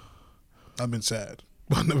 Never? No. I've been sad,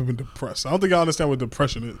 but I've never been depressed. I don't think I understand what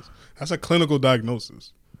depression is. That's a clinical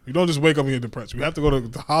diagnosis. You don't just wake up and get depressed. You have to go to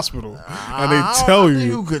the hospital and they tell you.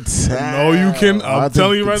 You could tell. No, you can. I'm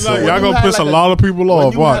telling you right now, y'all gonna piss a lot of people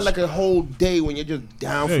off. You had like a whole day when you're just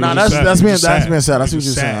down. Yeah, nah, that's being sad. That's what you're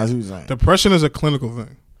saying. Depression is a clinical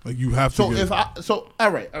thing. Like you have to. All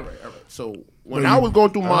right. So when I was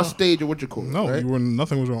going through my stage of what you call it, right?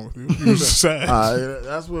 Nothing was wrong with you. You were sad.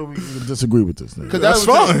 That's where we disagree with this. Because that's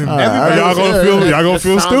fine. Y'all gonna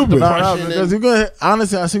feel stupid. Because you're gonna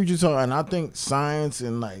honestly, I see what you're talking, and I think science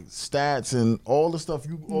and like stats and all the stuff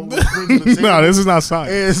you always bring to the table. No, this is not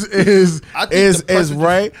science. Is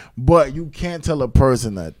right, but you can't tell a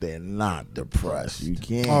person that they're not depressed. You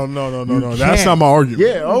can't. Oh no. That's not my argument.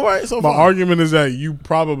 Yeah, all right. So my argument is that you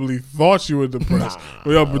probably thought you were depressed.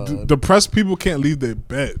 But depressed people can't leave their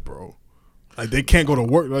bed, bro. Like they can't go to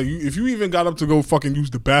work. Like if you even got up to go fucking use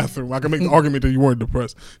the bathroom, I can make the argument that you weren't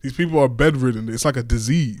depressed. These people are bedridden. It's like a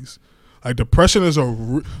disease. Like depression is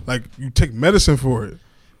like you take medicine for it.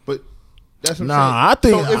 But that's what I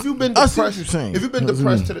think. So if you've been depressed,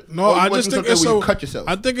 I just think it's so. Cut yourself.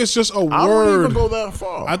 I think it's just a word. I don't even go that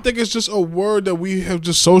far. I think it's just a word that we have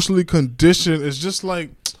just socially conditioned. It's just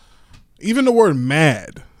like even the word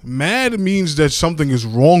mad. Mad means that something is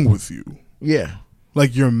wrong with you. Yeah.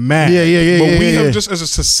 Like you're mad. Yeah. But we have just as a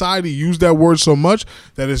society used that word so much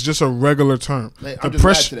that it's just a regular term.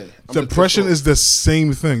 Depression is the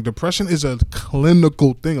same thing. Depression is a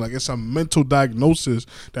clinical thing. Like it's a mental diagnosis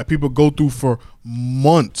that people go through for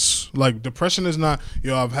months. Like depression is not,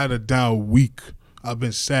 I've had a down week. I've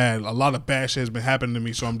been sad. A lot of bad shit has been happening to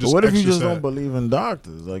me, so I'm just. But what if you just sad. don't believe in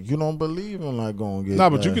doctors? Like you don't believe in like going get.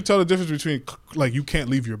 But you can tell the difference between like you can't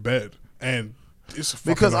leave your bed and it's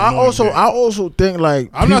because I also think like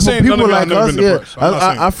I'm not saying people like us. Yeah,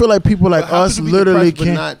 I feel like people like us literally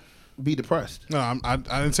can't not be depressed. No, I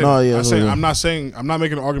didn't say. I'm not saying. I'm not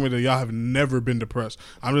making an argument that y'all have never been depressed.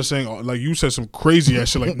 I'm just saying, like you said, some crazy ass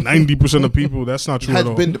shit. Like 90% of people, that's not true at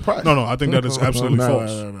all. Has been depressed. No, I think that is absolutely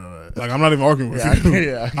false. Like I'm not even arguing with you.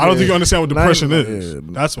 I don't think you understand what depression is.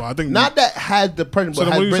 That's why I think not that has depression, but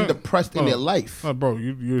has been depressed in their life. No, bro,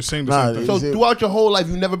 you're saying the same thing. So throughout your whole life,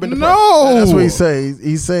 you've never been depressed. No, that's what he's saying.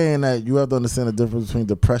 He's saying that you have to understand the difference between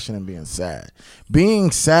depression and being sad. Being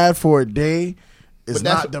sad for a day is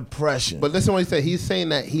not depression. But listen to what he said. He's saying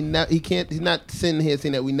that he's not sitting here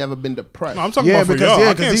saying that we never been depressed. No, I'm talking about for y'all.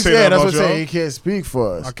 I can't say that that's about what y'all. Saying. He can't speak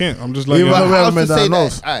for us. I can't. I'm just letting you know.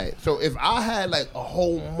 All right. So if I had like a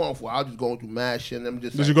whole month where I was just going through mad shit and I'm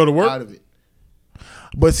just Did you go to work? Out of it.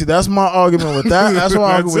 But see, that's my argument with that. That's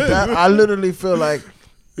why I argue with that. I literally feel like.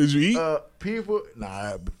 Did you eat? People,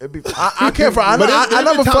 I can't. I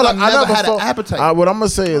never felt like I never had an appetite. What I'm gonna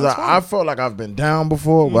say is I felt like I've been down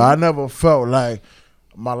before, but I never felt like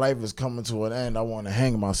my life is coming to an end. I want to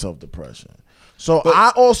hang myself depression. So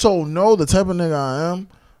I also know the type of nigga I am.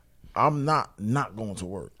 I'm not going to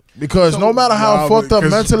work. Because no matter how fucked up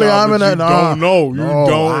mentally I'm in that, you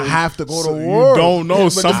don't. I have to go to work. You don't know. Yeah,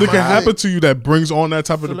 something can happen to you that brings on that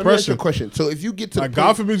type of Let me ask you depression. a question. So if you get to Like,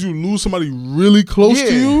 God forbid you lose somebody really close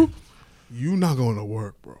to you not going to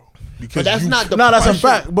work, bro. Because but that's not the that's a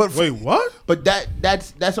fact. But wait, what? But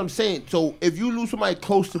that's what I'm saying. So if you lose somebody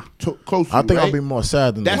close to I think right? I'll be more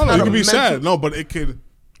sad than That's that. No, not you a can be mental- sad. No, but it could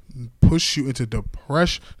push you into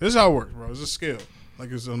depression. This is how it works, bro. It's a scale.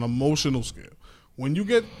 Like, it's an emotional scale. When you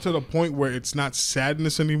get to the point where it's not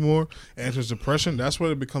sadness anymore and it's depression, that's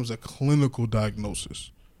where it becomes a clinical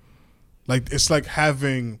diagnosis. Like, it's like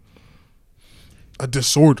having a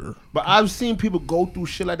disorder. But I've seen people go through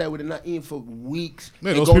shit like that where they're not eating for weeks.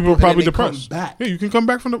 Yeah, They those go people through are it and probably then they come depressed. back. Yeah, you can come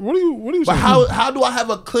back from the. What are you But saying? how do I have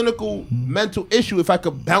a clinical mental issue if I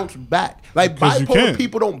could bounce back? Like, Because you bipolar can.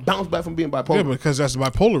 people don't bounce back from being bipolar. Yeah, because that's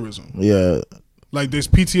bipolarism. Yeah. Like, there's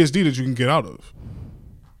PTSD that you can get out of.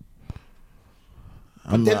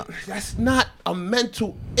 That's not a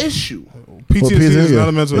mental issue. PTSD is not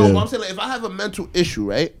a mental No, issue. but I'm saying, like, if I have a mental issue,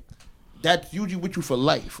 right, that's usually with you for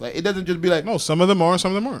life. Like, it doesn't just be like, No, some of them are,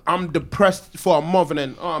 some of them aren't. I'm depressed for a month and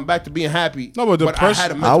then I'm back to being happy. No, but depression- I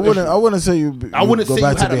had a I mental wouldn't. issue. I wouldn't say you. I wouldn't go say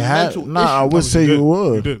back you had to a be happy. mental Nah, I issue. would say did. you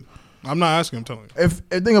would. You did. I'm not asking. I'm telling you. If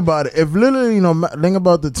think about it, if literally, think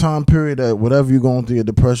about the time period that whatever you're going through, your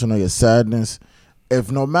depression or your sadness, if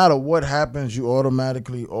no matter what happens, you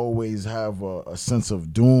automatically always have a sense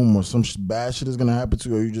of doom or some bad shit is gonna happen to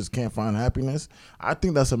you, or you just can't find happiness. I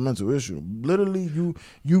think that's a mental issue. Literally,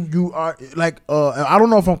 you are like, I don't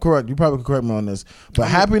know if I'm correct. You probably can correct me on this, but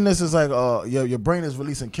happiness is like, your brain is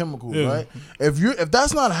releasing chemicals, Yeah. right? If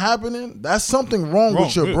that's not happening, that's something wrong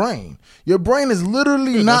with your yeah. brain. Your brain is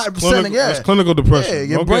literally Yeah, not that's sending. That's clinical depression. Yeah,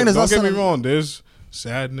 your brain is don't not get me sending. wrong. There's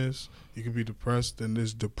sadness. You can be depressed. Then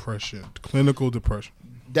there's depression. Clinical depression.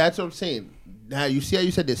 That's what I'm saying. Now, you see how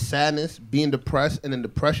you said there's sadness, being depressed, and then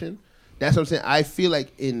depression? That's what I'm saying. I feel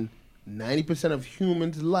like in 90% of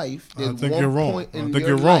humans' life, there's think one you're wrong. point I in think your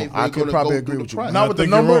you're wrong. life where I you're could gonna probably go agree through with you. depression. Not with the think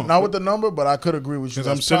you're number, wrong. not with the number, but I could agree with you. Because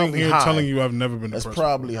I'm That's sitting probably here high. telling you I've never been That's depressed.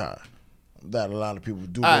 probably high. That a lot of people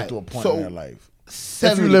do go Alright, through a point so in their life. If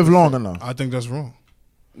 70%. you live long enough. I think that's wrong.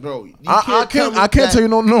 Bro, you I tell me can't that- tell you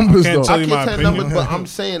no numbers I can't though. tell I you can't my tell opinion. numbers, but I'm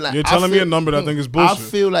saying, like, You're I telling me feel- a number that I think is bullshit. I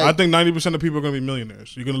feel like I think 90% of people are going to be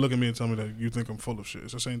millionaires. You're going to look at me and tell me that you think I'm full of shit.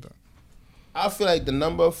 It's the same thing. I feel like the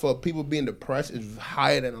number for people being depressed is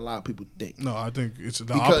higher than a lot of people think. No, I think it's the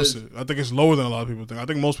Because- opposite. I think it's lower than a lot of people think. I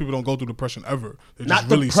think most people don't go through depression ever. They're Not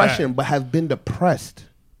just really depression, sad. but have been depressed.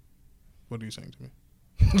 What are you saying to me?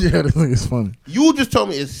 Yeah, this thing is funny. You just told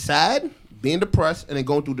me it's sad, being depressed, and then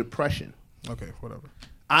going through depression. Okay, whatever.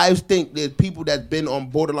 I think there's people that's been on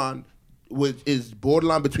borderline, which is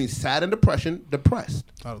borderline between sad and depression, depressed.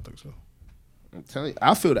 I don't think so. I'm telling you,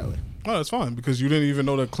 I feel that way. No, that's fine because you didn't even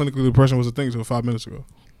know that clinical depression was a thing until 5 minutes ago.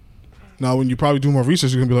 Now, when you probably do more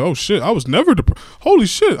research, you're going to be like, oh, shit, I was never depressed. Holy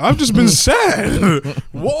shit, I've just been sad.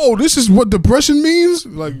 Whoa, this is what depression means?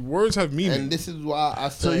 Like, words have meaning. And this is why I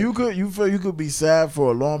So said you feel you could be sad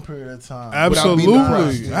for a long period of time. Absolutely.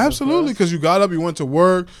 depressed. Absolutely. Because you got up, you went to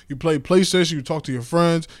work, you played PlayStation, you talked to your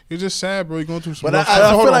friends. You're just sad, bro. You're going through some But rough I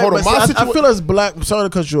stuff. hold feel on, like, hold on. but My see, I feel as black. I'm sorry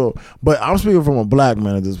to cut you off, but I'm speaking from a black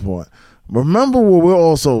man at this point. Remember what we're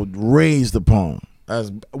also raised upon as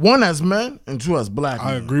men and two as black men.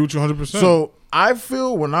 I agree with you 100%. So I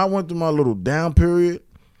feel when I went through my little down period,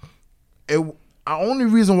 the only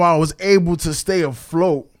reason why I was able to stay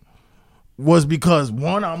afloat was because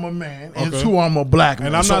one, I'm a man, and Okay. two, I'm a black man.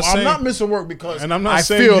 And I'm so not saying- I'm not missing work because and I'm not I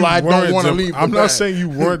saying feel you I don't weren't want to de- leave. I'm for not that. saying you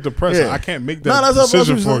weren't depressed. Yeah. I can't make No, that that's what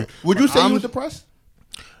decision I'm for saying. you. would you say I'm- you were depressed?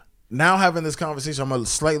 Now having this conversation, I'm a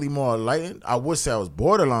slightly more enlightened. I would say I was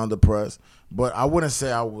borderline depressed, but I wouldn't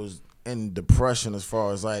say I was in depression as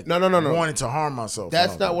far as like No. wanting to harm myself.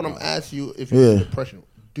 That's No, not what no. I'm asking you. If you're Yeah. in depression,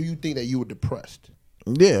 do you think that you were depressed?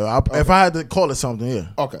 Yeah, if I had to call it something, yeah.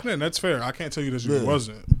 Okay. Man, that's fair. I can't tell you that you Yeah.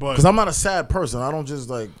 wasn't. But Because I'm not a sad person. I don't just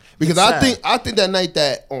like Because get I sad. think that night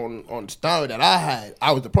that on Story that I had,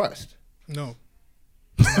 I was depressed. no.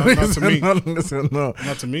 Not to me. Listen, no.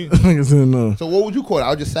 Not to me. Listen, no. So what would you call it? I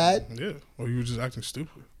was just sad. Yeah. Or you were just acting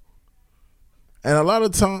stupid. And a lot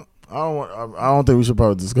of time, I don't think we should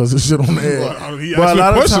probably discuss this shit on the air. Well, he But asked me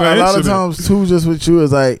a question, I a lot of answered it. times too, just with you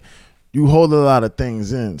is like you hold a lot of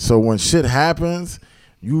things in. So when shit happens,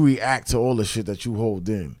 you react to all the shit that you hold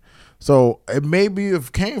in. So it maybe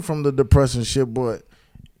it came from the depression shit, but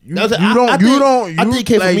you don't. I think it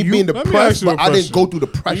came from me being let me depressed, ask you a but I didn't go question. through Do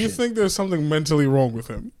depression. you think there's something mentally wrong with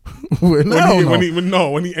him when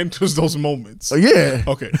when he enters those moments? Yeah.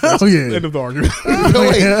 Okay. Hell yeah. End of the argument.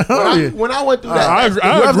 When I went through that, I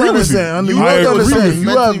agree with you. I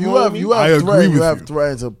agree. You I have agree threats. with You have you.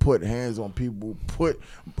 threats to put hands on people. Put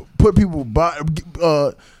people.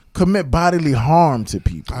 Commit bodily harm to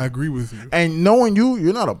people. I agree with you. And knowing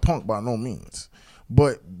you're not a punk by no means.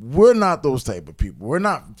 But we're not those type of people. We're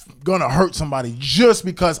not gonna hurt somebody just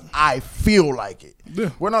because I feel like it.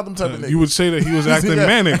 Yeah. We're not them type of niggas. You would say that he was acting Yeah.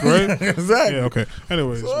 manic, right? Exactly. Yeah, okay.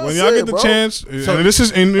 Anyways, So when I y'all said, get the bro. chance, So- and this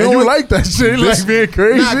is, and you And know you what? like that shit, This- like being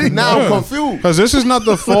crazy. now I'm confused. Because this is not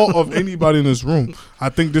the fault of anybody in this room. I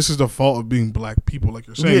think this is the fault of being black people, like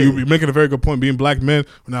you're saying. Yeah. You're making a very good point. Being black men,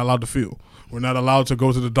 we're not allowed to feel. We're not allowed to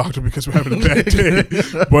go to the doctor because we're having a bad day.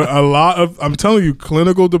 But I'm telling you,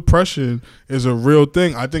 clinical depression is a real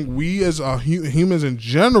thing. I think we as humans in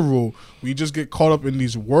general, we just get caught up in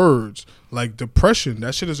these words like depression.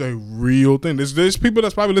 That shit is a real thing. There's people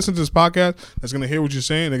that's probably listening to this podcast that's gonna hear what you're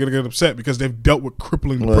saying. They're gonna get upset because they've dealt with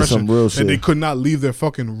crippling Well, that's depression some real and shit. they could not leave their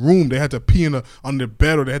fucking room. They had to pee on their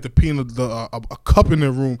bed, or they had to pee in a cup in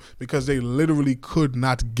their room because they literally could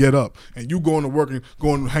not get up. And you going to work and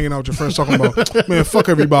going hanging out with your friends talking about, man, fuck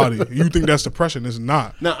everybody. You think that's depression? It's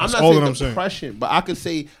not. Now, I'm That's not all saying that I'm saying. depression, but I could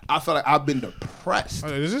say I feel like I've been depressed.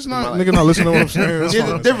 Is this in my not life. nigga not listening to what I'm saying? That's There's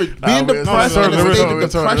fine. a difference. Nah, Being it's depressed not- and it's a state not- of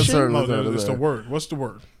it's not- depression. No, it's the word. What's the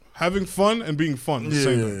word? Having fun and being fun. It's the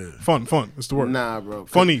same thing. Fun. It's the word. Nah, bro.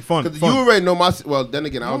 Funny. Because you already know my. Well, then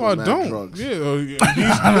again, I was No, I on mad don't. drugs.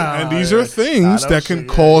 Yeah, and these are things that can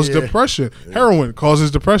cause depression. Heroin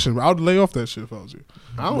causes depression. I would lay off that shit if I was you.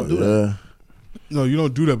 I don't do that. No, you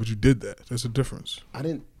don't do that, but you did that. There's a difference. I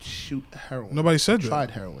didn't shoot heroin. Nobody said I that.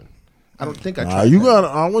 tried heroin. I don't think I Nah, tried. you heroin.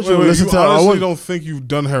 got. I want you Wait, to listen you to. I honestly want, don't think you've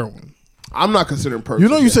done heroin. I'm not considering perks. you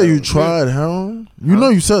know, you as said you heroin. tried heroin. You know,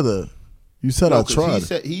 you said that. You said No, I 'cause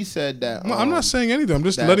tried. He said that. No, I'm not saying anything. I'm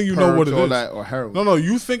just that letting you know what it perks or is. that or heroin. No,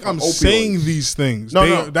 you think I'm Opioids. saying these things.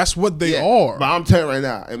 No. That's what they Yeah, are. But I'm telling you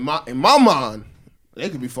right now, in my mind, they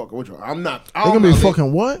could be fucking with you. I'm not. They can be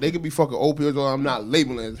fucking what? They could be fucking opioids, or I'm not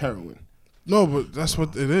labeling it as heroin. No, but that's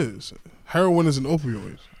what it is. Heroin is an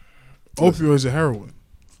opioid. Opioids are heroin.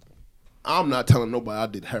 I'm not telling nobody I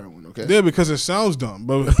did heroin. Okay. Yeah, because it sounds dumb,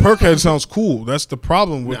 but Perkhead sounds cool. That's the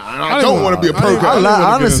problem with. Nah, I don't wanna be a Perkhead.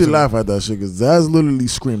 I honestly laugh at that shit because that's literally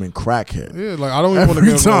screaming crackhead. Yeah, like I don't even want to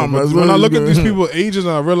Every get time, involved. But that's when I look at literally- these people's ages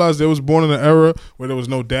and I realize they was born in an era where there was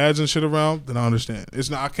no dads and shit around, then I understand.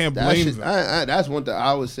 It's not. I can't That blame shit, them. that's one thing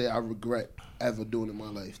I would say I regret ever doing in my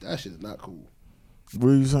life. That shit is not cool. What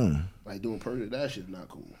are you saying? Like doing purge, that shit is not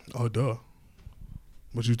cool. Oh, duh.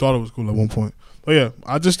 But you thought it was cool at one point. But yeah,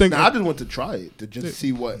 I just think Now, I just want to try it to just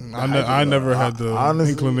see what. I never had the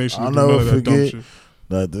Honestly, inclination to I'll do none never of that dumb forget shit.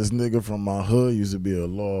 that this nigga from my hood used to be a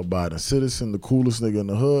law-abiding citizen, the coolest nigga in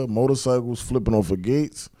the hood, motorcycles, flipping over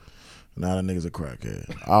gates. Now that nigga's a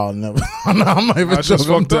crackhead. I'll never. I'm not even I just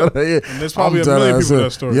joking. I'm fucked up. telling you. And there's probably I'm a million telling people you.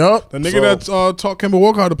 that story. Yup. The nigga that taught Kemba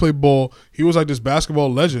Walker how to play ball, he was like this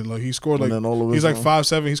basketball legend. Like he scored And like then all of a he's like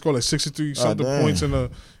sudden- 5'7". He scored like 63 something damn. points in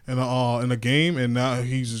a game, and now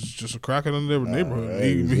he's just a crackhead in their neighborhood.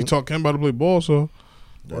 He taught Kemba how to play ball, so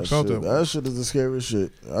works out that way. That shit is the scariest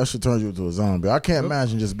shit. That shit turns you into a zombie. I can't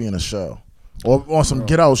imagine just being a shell or on some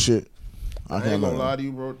get out shit. I I can't ain't gonna imagine. lie to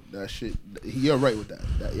you, bro. That shit, you're right with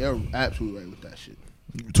that. You're absolutely right with that shit.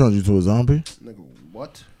 Turns you to a zombie. Nigga,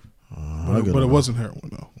 what? But it wasn't heroin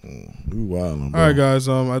though. You wildin', bro. All right, guys.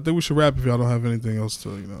 I think we should wrap if y'all don't have anything else to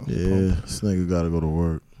Yeah, this nigga gotta go to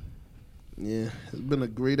work. Yeah, it's been a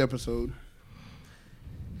great episode.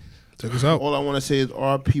 Take us out. All I want to say is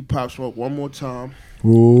RP Pop Smoke one more time.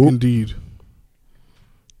 Ooh. Indeed.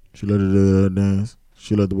 She let it dance.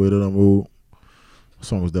 She let the way that I move. The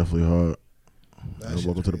song was definitely hard.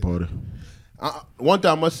 Welcome to the party. One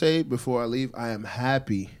thing I must say before I leave, I am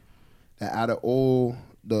happy that out of all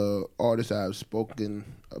the artists I've spoken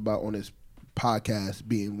about on this podcast,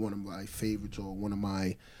 being one of my favorites or one of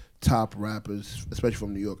my top rappers, especially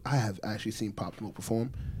from New York, I have actually seen Pop Smoke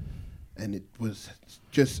perform. And it was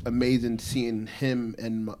just amazing seeing him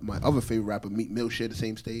and my other favorite rapper, Meek Mill, share the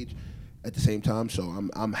same stage at the same time. So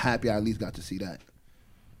I'm happy I at least got to see that.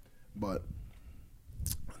 But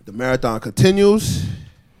the marathon continues.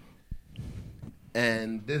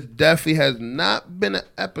 And this definitely has not been an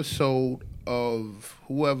episode of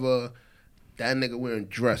whoever that nigga wearing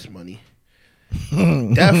dress money.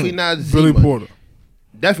 Definitely not Z Billy money. Porter.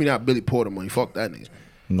 Definitely not Billy Porter money. Fuck that nigga.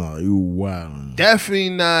 No, you wildin'. Definitely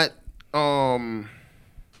not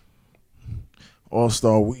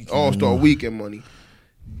All-Star Weekend. All-Star Weekend money.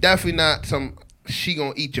 Definitely not some she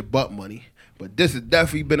gonna eat your butt money. But this has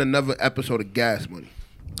definitely been another episode of Gas Money.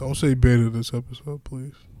 Don't say beta this episode,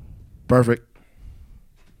 please. Perfect.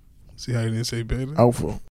 See how you didn't say beta? Alpha.